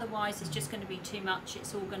going on. Otherwise it's just going to be too much.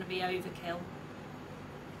 It's all going to be overkill.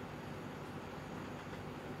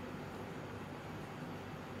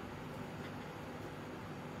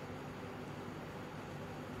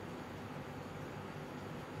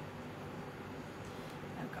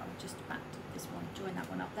 Just back to this one, join that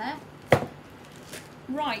one up there.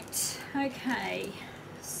 Right, okay,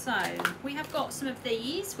 so we have got some of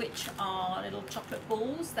these which are little chocolate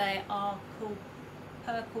balls. They are called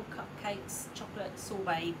purple cupcakes, chocolate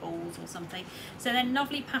sorbet balls or something. So they're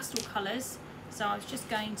lovely pastel colours. So I was just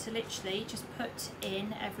going to literally just put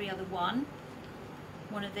in every other one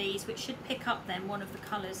of these, which should pick up then one of the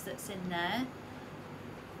colours that's in there.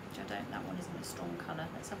 Which I don't, that one isn't a strong colour.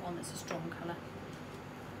 Let's have one that's a strong colour.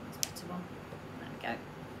 One. There we go.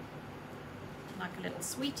 Like a little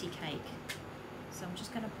sweetie cake. So I'm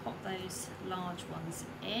just going to pop those large ones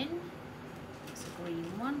in. It's a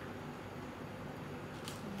green one.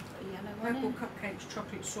 Put a yellow one Purple in. cupcakes,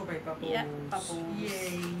 chocolate sorbet bubbles. Yeah, bubbles.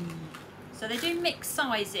 Yay. So they do mixed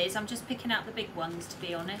sizes. I'm just picking out the big ones to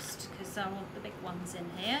be honest, because I want the big ones in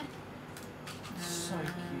here. So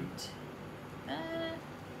cute. There.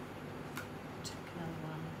 Took another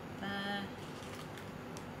one there.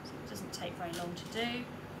 Doesn't take very long to do.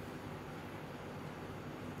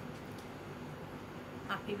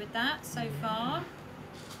 Happy with that so far.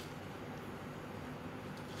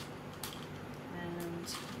 And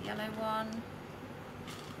the yellow one, and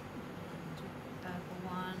purple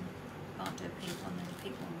one. Can't do a pink one, there's a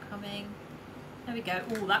pink one coming. There we go.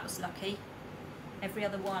 Oh, that was lucky. Every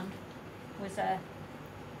other one was I've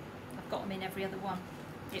got them in every other one.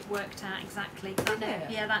 It worked out exactly. That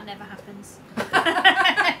yeah, that never happens.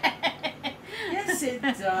 Yes, it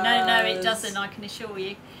it does. No, it doesn't, I can assure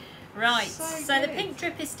you. Right, so the good. pink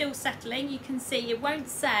drip is still settling. You can see it won't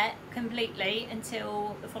set completely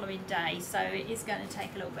until the following day, so it is going to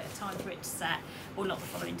take a little bit of time for it to set. Well, not the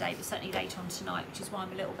following day, but certainly later on tonight, which is why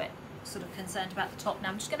I'm a little bit sort of concerned about the top. Now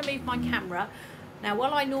I'm just going to move my camera. Now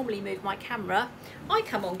while I normally move my camera, I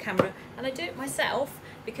come on camera and I do it myself,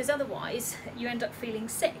 because otherwise you end up feeling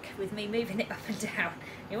sick with me moving it up and down.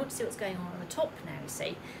 You want to see what's going on the top now, you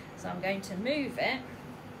see. So I'm going to move it.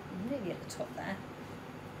 I'm nearly at the top there.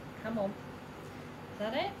 Come on. Is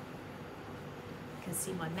that it? You can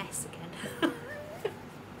see my mess again.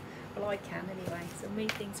 Well, I can anyway, so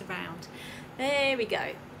move things around. There we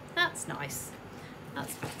go. That's nice.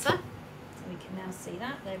 That's better. So we can now see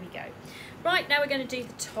that. There we go. Right, now we're going to do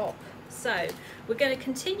the top. So we're going to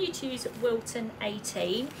continue to use Wilton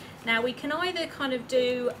 18. Now we can either kind of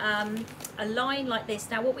do a line like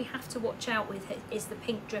this. Now what we have to watch out with is the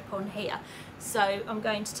pink drip on here. So I'm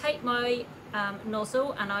going to take my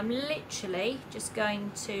nozzle and I'm literally just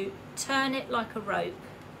going to turn it like a rope.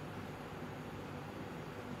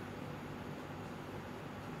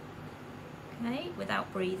 Okay,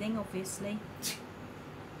 without breathing, obviously.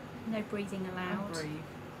 No breathing allowed. Breathe.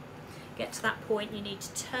 Get to that point, you need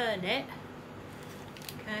to turn it.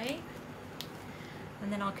 Okay,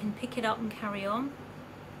 and then I can pick it up and carry on.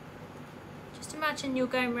 Just imagine you're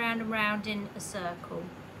going round and round in a circle.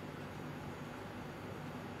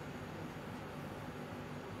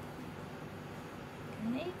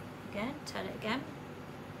 Okay, again, turn it again.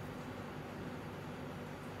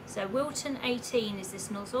 So Wilton 18 is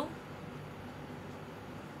this nozzle.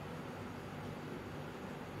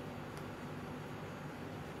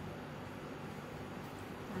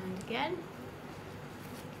 And again.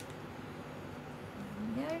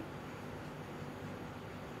 There we go.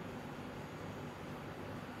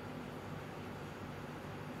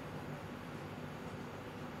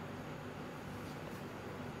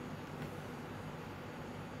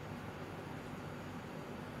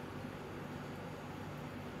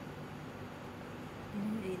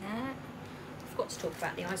 Nearly there. I forgot to talk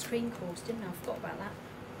about the ice cream course, didn't I? I forgot about that.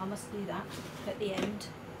 I must do that at the end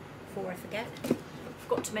before I forget.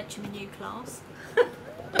 Forgot to mention the new class.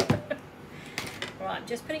 Right, I'm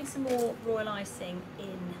just putting some more royal icing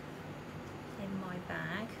in my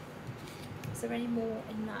bag. Is there any more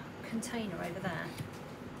in that container over there?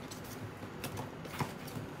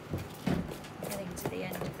 Getting to the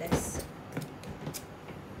end of this.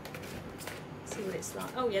 See what it's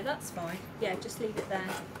like. Oh yeah, that's fine. Yeah, just leave it there.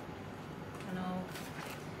 And I'll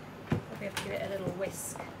probably have to give it a little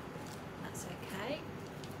whisk. That's okay.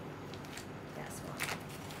 That's fine.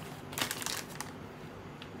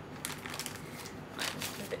 Right, let's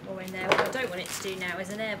put a bit more in there. What I don't want it to do now is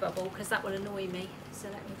an air bubble, because that will annoy me. So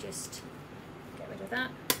let me just get rid of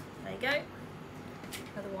that. There you go.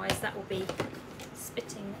 Otherwise that will be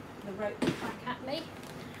spitting the rope back at me.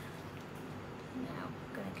 Now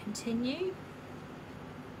I'm going to continue.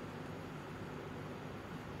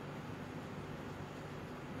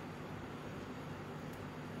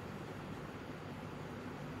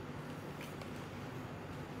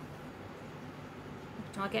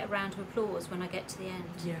 I get a round of applause when I get to the end.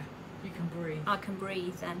 Yeah, you can breathe. I can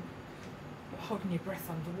breathe then. You're holding your breath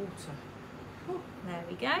underwater. Oh, there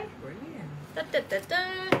we go. brilliant. Da, da, da,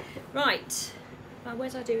 da. Right. Well, where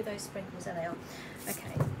did I do with those sprinkles? There they are.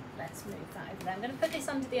 Okay, let's move that over there. I'm going to put this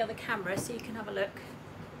under the other camera so you can have a look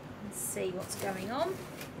and see what's going on.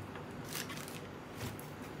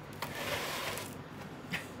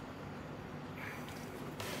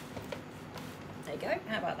 There you go.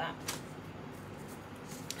 How about that?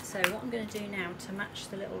 So what I'm going to do now to match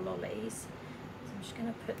the little lollies is I'm just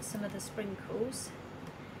going to put some of the sprinkles.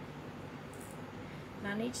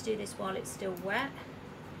 Now I need to do this while it's still wet.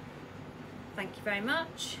 Thank you very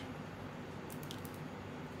much.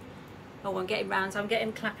 Oh, I'm getting round, so I'm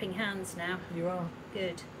getting clapping hands now. You are.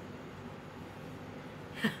 Good.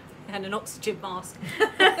 And an oxygen mask.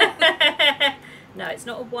 No, it's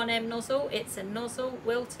not a 1M nozzle, it's a nozzle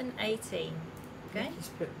Wilton 18. Okay?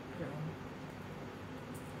 Just put it on.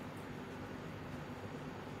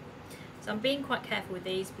 So I'm being quite careful with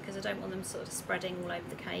these because I don't want them sort of spreading all over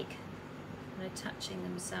the cake and attaching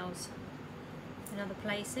themselves in other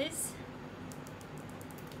places.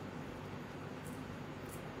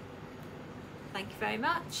 Thank you very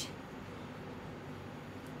much.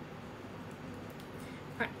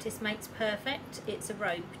 Practice makes perfect. It's a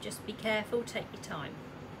rope. Just be careful, take your time.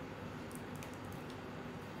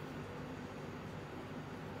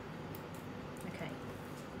 Okay.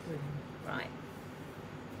 Brilliant. Right.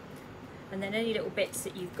 And then any little bits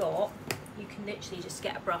that you've got, you can literally just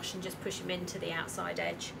get a brush and just push them into the outside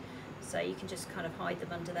edge. So you can just kind of hide them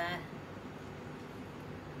under there.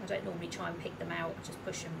 I don't normally try and pick them out, just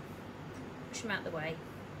push them out of the way.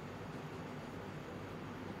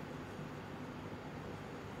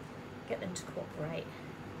 Get them to cooperate.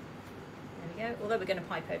 There we go, although we're going to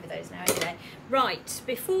pipe over those now anyway. Right,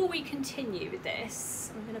 before we continue with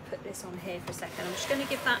this, I'm going to put this on here for a second. I'm just going to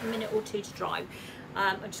give that a minute or two to dry.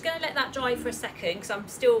 I'm just going to let that dry for a second because I'm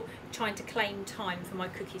still trying to claim time for my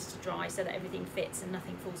cookies to dry so that everything fits and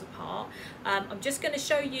nothing falls apart. I'm just going to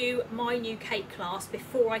show you my new cake class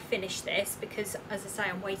before I finish this because, as I say,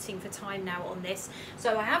 I'm waiting for time now on this.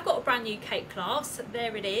 So I have got a brand new cake class.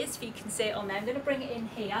 There it is, if you can see it on there. I'm going to bring it in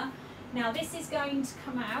here. Now this is going to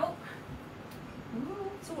come out.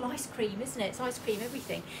 Ooh, it's all ice cream, isn't it? It's ice cream,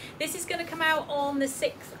 everything. This is going to come out on the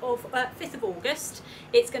 5th of August.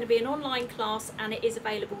 It's going to be an online class and it is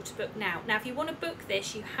available to book now. Now, if you want to book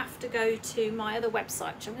this, you have to go to my other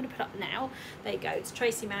website, which I'm going to put up now. There you go. It's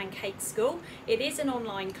Tracey Mann Cake School. It is an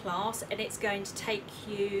online class and it's going to take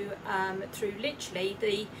you through literally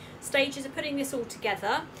the stages of putting this all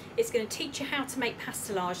together. It's going to teach you how to make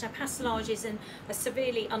pastillage. Now, pastillage is a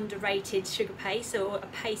severely underrated sugar paste, or a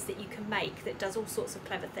paste that you can make that does all sorts of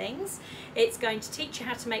clever things. It's going to teach you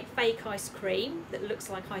how to make fake ice cream that looks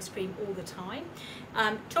like ice cream all the time.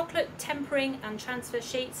 Chocolate tempering and transfer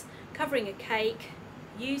sheets, covering a cake,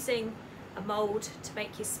 using a mould to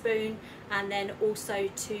make your spoon, and then also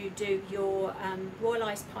to do your royal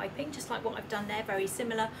ice piping, just like what I've done there, very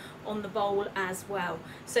similar on the bowl as well.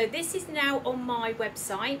 So this is now on my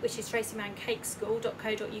website, which is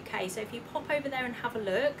traceymanncakeschool.co.uk. So if you pop over there and have a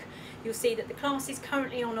look, you'll see that the class is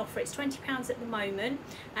currently on offer. It's £20 at the moment,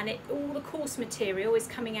 and all the course material is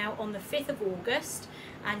coming out on the 5th of August,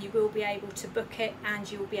 and you will be able to book it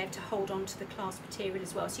and you'll be able to hold on to the class material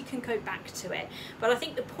as well, so you can go back to it. But I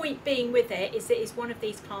think the point being with it is that it's one of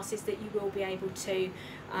these classes that you will be able to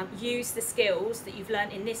use the skills that you've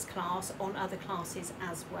learned in this class on other classes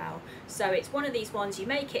as well. So it's one of these ones, you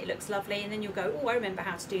make it, it looks lovely, and then you'll go, oh, I remember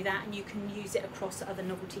how to do that, and you can use it across other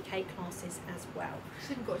novelty cake classes as well.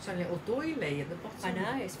 It's even got its own little doily at the bottom. I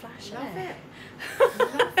know, it's flash. Love it.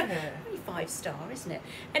 Love it. Only 5-star, isn't it?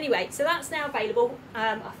 Anyway, so that's now available.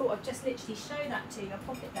 I thought I'd just literally show that to you. I'll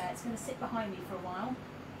pop it there. It's going to sit behind me for a while.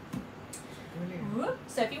 Brilliant.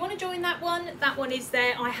 So if you want to join that one is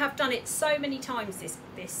there. I have done it so many times, this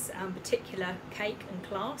particular cake and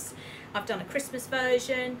class. I've done a Christmas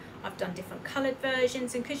version, I've done different coloured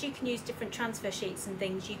versions, and because you can use different transfer sheets and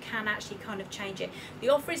things, you can actually kind of change it. The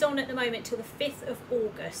offer is on at the moment till the 5th of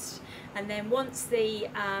August, and then once the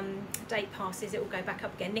date passes, it will go back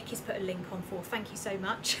up again. Nikki's put a link on for, thank you so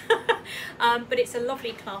much. But it's a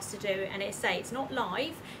lovely class to do, and it's not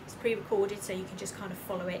live, it's pre-recorded, so you can just kind of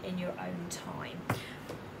follow it in your own time.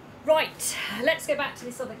 Right, let's go back to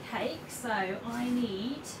this other cake. So I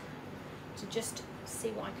need to just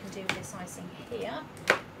see what I can do with this icing here.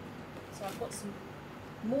 So I've got some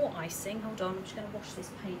more icing. Hold on, I'm just going to wash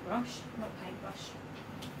this paintbrush. Not paintbrush.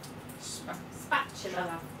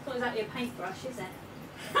 Spatula. It's not exactly a paintbrush, is it?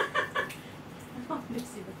 I'm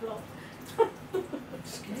missing the plot.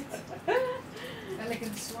 That's good.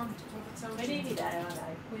 Elegant swan. We're nearly there, I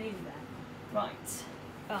know. We're nearly there. Right.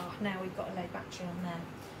 Oh, now we've got a low battery on there.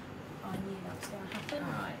 I knew that was going to happen.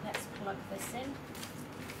 Right, let's plug this in.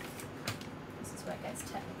 This is where it gets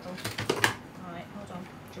technical. Right, hold on.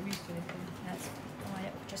 Do we do anything? That's why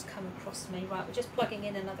it will just come across me. Right, we're just plugging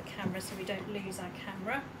in another camera so we don't lose our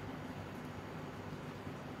camera.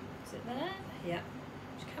 Is it there? Yeah.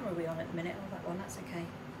 Which camera are we on at the minute? Oh, that one, that's okay.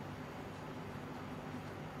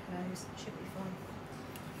 Close, should be fine.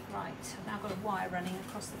 Right, I've now got a wire running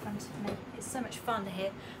across the front of me. It's so much fun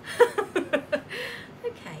here.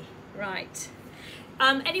 Okay, right.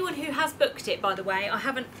 Anyone who has booked it, by the way, I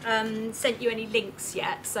haven't sent you any links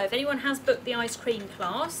yet. So if anyone has booked the ice cream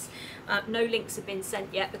class, no links have been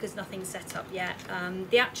sent yet because nothing's set up yet.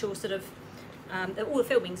 The actual sort of, all the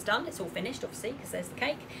filming's done, it's all finished obviously because there's the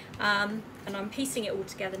cake. And I'm piecing it all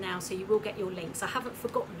together now, so you will get your links. I haven't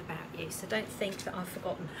forgotten about you, so don't think that I've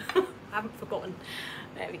forgotten. I haven't forgotten.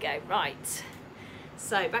 There we go, right.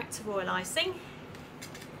 So back to royal icing.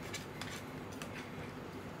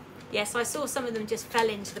 Yes, I saw some of them just fell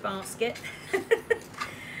into the basket.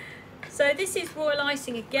 So this is royal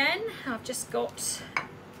icing again. I've just brought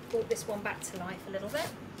this one back to life a little bit.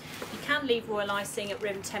 You can leave royal icing at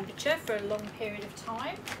room temperature for a long period of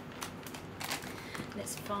time. And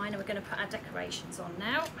it's fine, and we're going to put our decorations on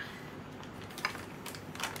now.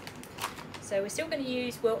 So we're still going to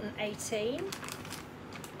use Wilton 18.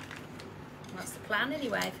 That's the plan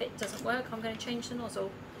anyway. If it doesn't work, I'm going to change the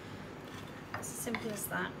nozzle. It's as simple as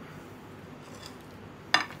that.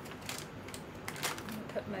 I'm going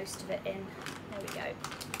to put most of it in. There we go.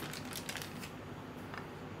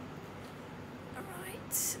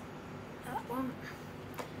 Alright, that one.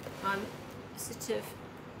 I'm sort of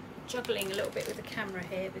juggling a little bit with the camera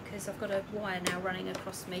here because I've got a wire now running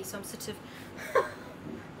across me, so I'm sort of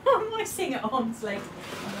I'm icing at arm's length.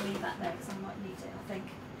 I'm going to leave that there because I might need it, I think.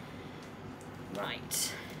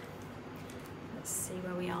 Right, let's see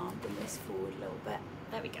where we are. Bring this forward a little bit.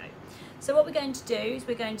 There we go. So what we're going to do is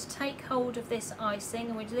we're going to take hold of this icing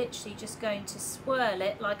and we're literally just going to swirl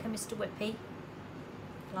it like a Mr. Whippy,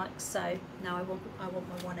 like so. No, I want my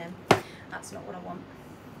 1M. That's not what I want.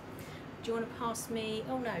 Do you want to pass me?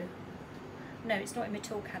 Oh no, no, it's not in my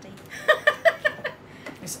tool caddy.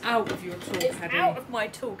 It's out of your tool caddy. It's out of my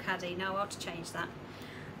tool caddy. No, I'll have to change that.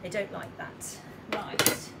 They don't like that.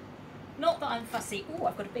 Right. Not that I'm fussy. Oh,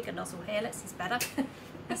 I've got a bigger nozzle here. Let's use better.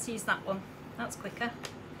 Let's use that one. That's quicker.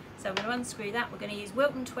 So I'm going to unscrew that. We're going to use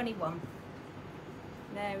Wilton 21.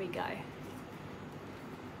 There we go.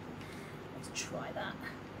 Let's try that.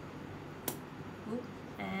 Ooh,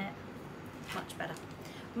 much better.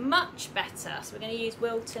 Much better. So we're going to use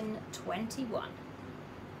Wilton 21.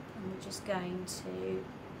 And we're just going to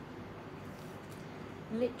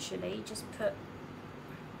literally just put a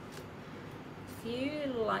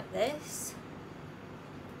few like this.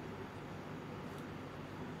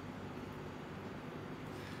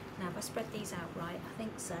 Now if I spread these out right, I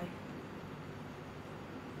think so. I'm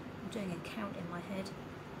doing a count in my head.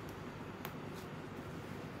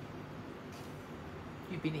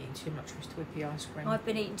 You've been eating too much Mr. Whippy ice cream. I've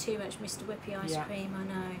been eating too much Mr. Whippy ice Yeah. cream, I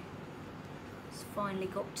know. It's finally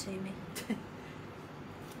got to me.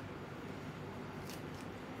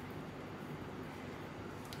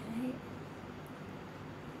 Okay.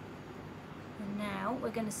 And now we're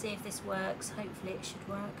going to see if this works. Hopefully it should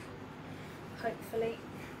work. Hopefully.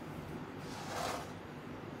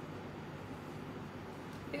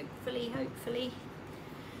 Hopefully.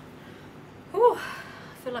 Oh,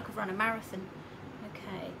 I feel like I've run a marathon.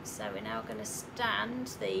 Okay, so we're now going to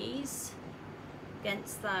stand these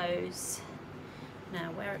against those.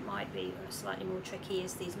 Now where it might be slightly more tricky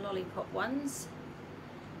is these lollipop ones.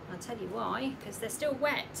 I'll tell you why, because they're still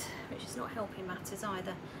wet, which is not helping matters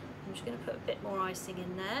either. I'm just going to put a bit more icing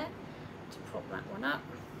in there to prop that one up.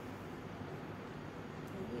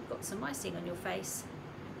 And you've got some icing on your face.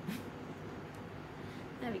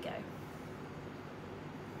 There we go.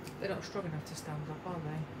 They're not strong enough to stand up, are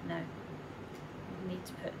they? No. You need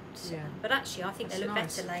to put... Yeah. But actually I think That's they look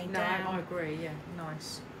nice. better laying No, down. I agree, yeah,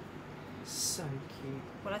 nice. So cute.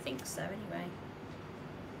 Well, I think so anyway.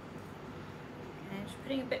 Okay, just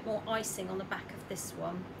putting a bit more icing on the back of this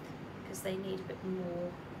one because they need a bit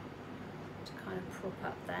more to kind of prop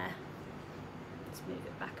up there. Let's move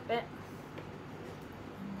it back a bit.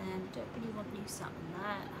 And then don't really want loose up in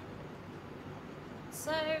that.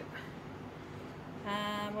 So,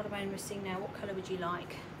 what am I missing now? What colour would you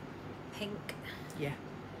like? Pink. Yeah.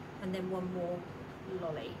 And then one more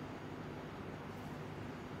lolly.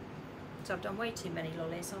 So I've done way too many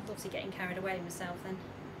lollies, so I'm obviously getting carried away myself then.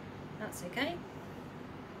 That's okay.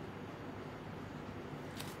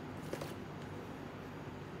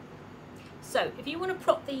 So if you want to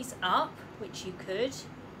prop these up, which you could,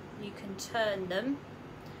 you can turn them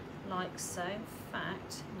like so. In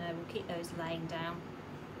fact, no, we'll keep those laying down.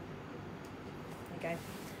 There you go.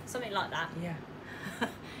 Something like that. Yeah.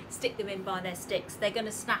 Stick them in by their sticks. They're going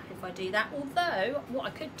to snap if I do that. Although, what I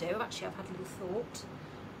could do, actually I've had a little thought,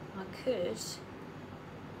 I could,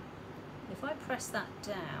 if I press that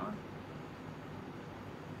down,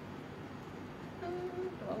 do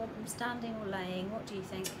I want them standing or laying? What do you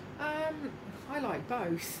think? I like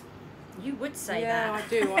both. You would say Yeah, that. I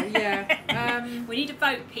do. Yeah. We need to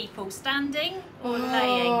vote, people. Standing or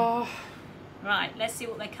laying? Right, let's see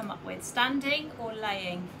what they come up with. Standing or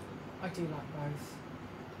laying? I do like both.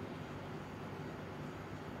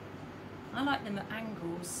 I like them at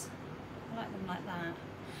angles. I like them like that.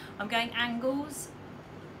 I'm going angles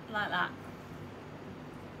like that.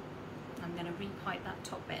 I'm going to repipe that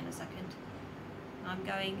top bit in a second. I'm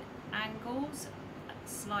going angles,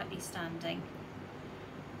 slightly standing.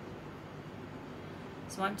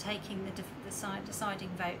 So I'm taking the deciding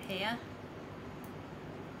vote here.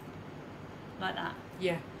 Like that.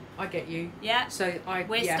 Yeah, I get you. Yeah. So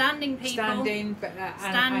We're standing, people. Standing, but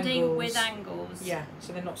standing angles. with angles. Yeah,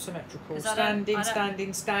 so they're not symmetrical. 'Cause I Standing,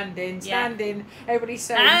 don't- standing. Yeah. Everybody's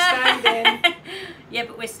saying standing. Yeah,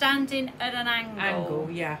 but we're standing at an angle. Angle,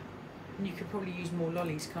 yeah. And you could probably use more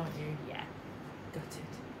lollies, can't you? Yeah. Gutted.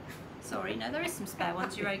 Sorry, no, there is some spare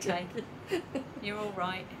ones. You're okay. You're all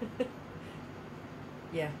right.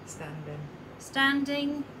 Yeah, standing.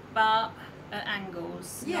 Standing, but at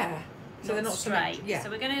angles. Yeah. So they're not straight. Yeah. So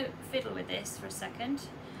we're going to fiddle with this for a second.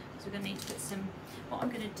 So we're going to need to put some, what I'm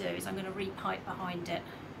going to do is I'm going to repipe behind it.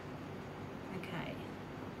 Okay.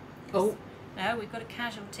 Oh. No, we've got a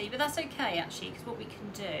casualty, but that's okay actually, because what we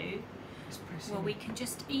can do, well, we can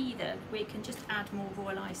just add more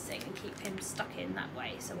royal icing and keep him stuck in that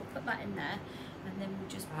way. So we'll put that in there, and then we'll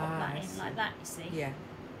just pop that in like that, you see? Yeah.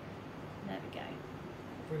 There we go.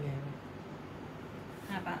 Brilliant.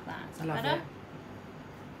 How about that? Is that Love better?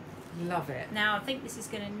 it. Love it. Now I think this is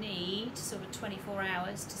going to need sort of 24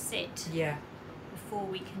 hours to sit. Yeah. Before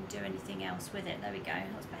we can do anything else with it. There we go.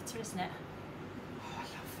 That's better, isn't it?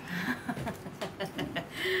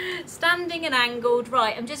 Standing and angled.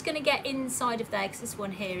 Right, I'm just going to get inside of there because this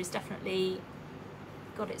one here is definitely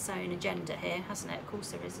got its own agenda here, hasn't it? Of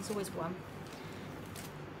course there is. There's always one.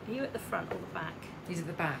 Are you at the front or the back? He's at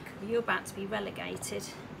the back. You're about to be relegated.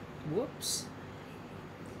 Whoops.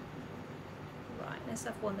 Right, let's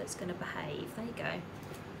have one that's going to behave. There you go.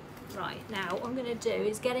 Right, now what I'm going to do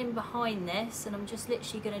is get in behind this, and I'm just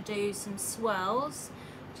literally going to do some swirls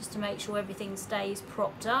just to make sure everything stays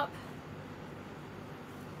propped up.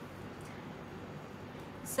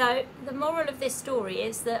 So the moral of this story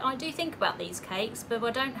is that I do think about these cakes, but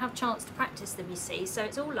I don't have a chance to practice them, you see, so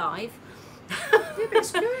it's all live. Yeah, but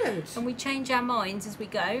it's good. And we change our minds as we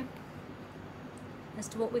go as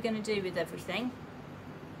to what we're going to do with everything.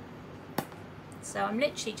 So I'm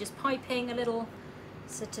literally just piping a little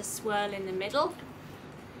sort of swirl in the middle.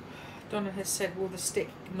 Donna has said, will the stick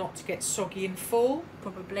not get soggy and full?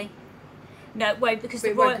 Probably. No, it won't, because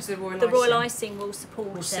the royal royal icing will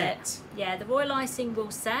support it. Set. Yeah, the royal icing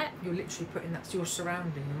will set. You're literally putting that's your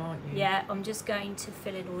surrounding them, aren't you? Yeah, I'm just going to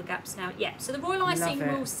fill in all the gaps now. Yeah, so the royal icing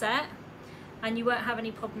will set, and you won't have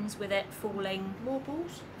any problems with it falling. More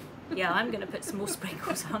balls? Yeah, I'm going to put some more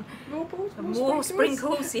sprinkles on. More balls? More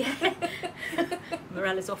sprinkles, yeah.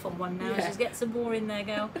 Morella's off on one now. Yeah. Just get some more in there,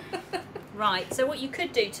 girl. Right, so what you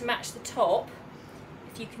could do to match the top,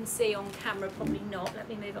 if you can see on camera, probably not. Let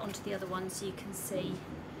me move it onto the other one so you can see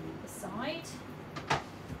the side. Or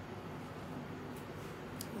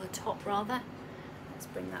the top, rather. Let's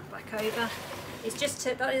bring that back over. It's just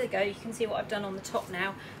to, there you go, you can see what I've done on the top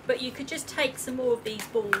now. But you could just take some more of these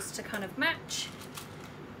balls to kind of match,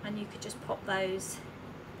 and you could just pop those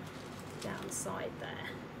down the side there.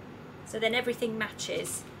 So then everything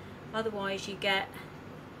matches. Otherwise you get,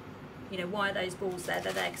 you know, why are those balls there?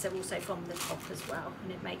 They're there because they're also from the top as well,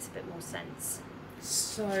 and it makes a bit more sense.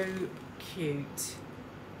 So cute.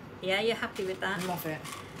 Yeah, you're happy with that? Love it.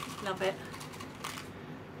 Love it.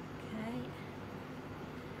 Okay.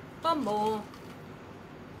 One more.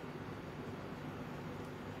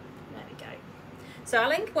 There we go. So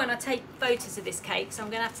I think when I take photos of this cake, so I'm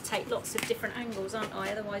going to have to take lots of different angles, aren't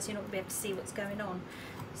I? Otherwise you're not going to be able to see what's going on.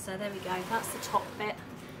 So there we go, that's the top bit.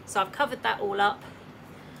 So I've covered that all up.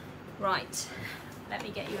 Right, let me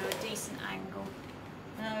get you a decent angle.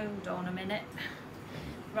 Hold on a minute.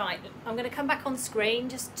 Right, I'm going to come back on screen,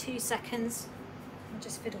 just 2 seconds. I'll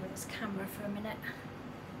just fiddle with this camera for a minute.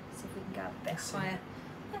 See if we can go a bit higher.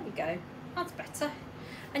 There we go, that's better.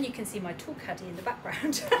 And you can see my tool caddy in the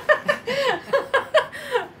background.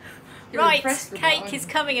 Right, cake is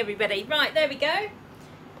coming, everybody. Right, there we go.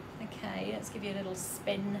 Okay, let's give you a little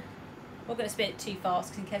spin. I'm not going to spin it too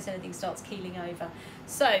fast in case anything starts keeling over.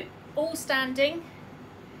 So, all standing,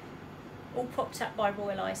 all propped up by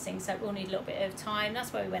royal icing, so it will need a little bit of time.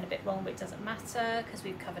 That's where we went a bit wrong, but it doesn't matter because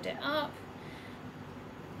we've covered it up.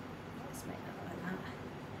 Let's make that like that.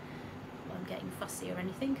 Well, I'm getting fussy or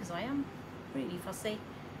anything, because I am really fussy.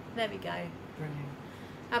 There we go. Brilliant.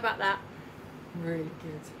 How about that? Really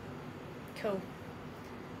good. Cool.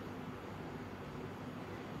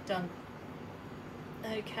 Done.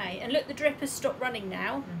 Okay, and look, the drip has stopped running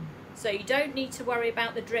now. So you don't need to worry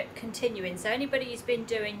about the drip continuing. So anybody who's been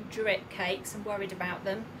doing drip cakes and worried about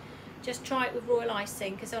them, just try it with royal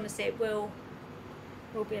icing, because honestly it will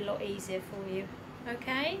be a lot easier for you.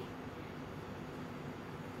 Okay?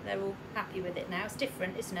 They're all happy with it now. It's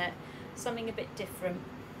different, isn't it? Something a bit different.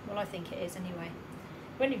 Well, I think it is anyway.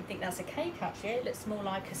 I wouldn't even think that's a cake actually. It looks more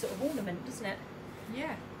like a sort of ornament, doesn't it?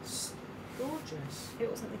 Yeah, it's gorgeous. If it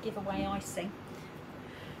wasn't the giveaway icing.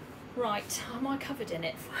 Right, am I covered in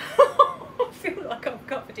it? I feel like I'm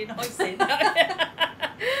covered in icing.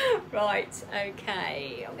 Right,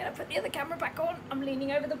 okay. I'm going to put the other camera back on. I'm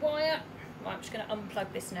leaning over the wire. Right, I'm just going to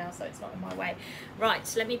unplug this now so it's not in my way. Right,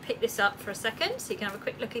 so let me pick this up for a second so you can have a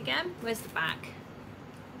quick look again. Where's the back?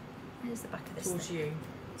 Where's the back of this Towards thing? you.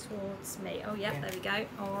 Towards me. Oh, yeah, there we go.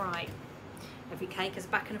 All right. Every cake has a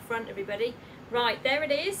back and a front, everybody. Right, there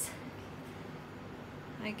it is.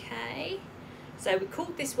 Okay. So we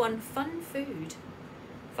called this one Fun Food.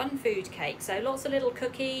 Fun food cake. So lots of little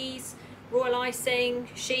cookies, royal icing,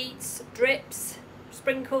 sheets, drips,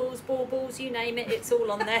 sprinkles, baubles, you name it, it's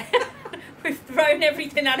all on there. We've thrown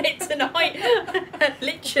everything at it tonight.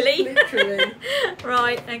 Literally.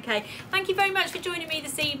 Right, okay. Thank you very much for joining me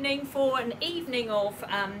this evening for an evening of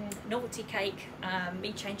novelty cake.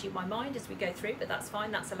 Me changing my mind as we go through, but that's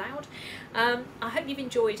fine, that's allowed. I hope you've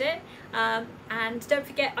enjoyed it. And don't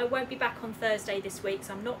forget, I won't be back on Thursday this week,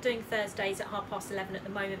 so I'm not doing Thursdays at 11:30 at the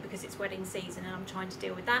moment because it's wedding season and I'm trying to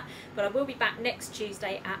deal with that. But I will be back next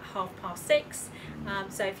Tuesday at 6:30.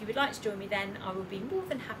 So if you would like to join me then, I will be more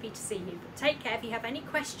than happy to see you. But take care. If you have any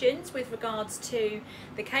questions with regards to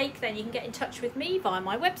the cake, then you can get in touch with me via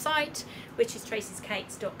my website, which is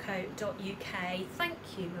traceyscakes.co.uk. Thank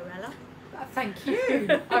you, Morella. Thank you.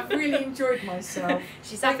 I've really enjoyed myself.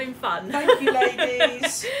 She's having fun. Thank you,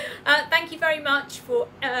 ladies. Thank you very much for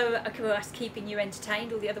us keeping you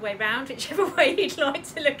entertained, or the other way round, whichever way you'd like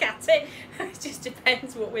to look at it. It just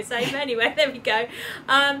depends what we're saying. But anyway, there we go.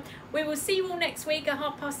 We will see you all next week at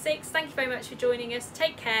 6:30. Thank you very much for joining us.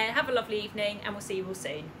 Take care. Have a lovely evening, and we'll see you all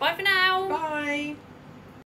soon. Bye for now. Bye.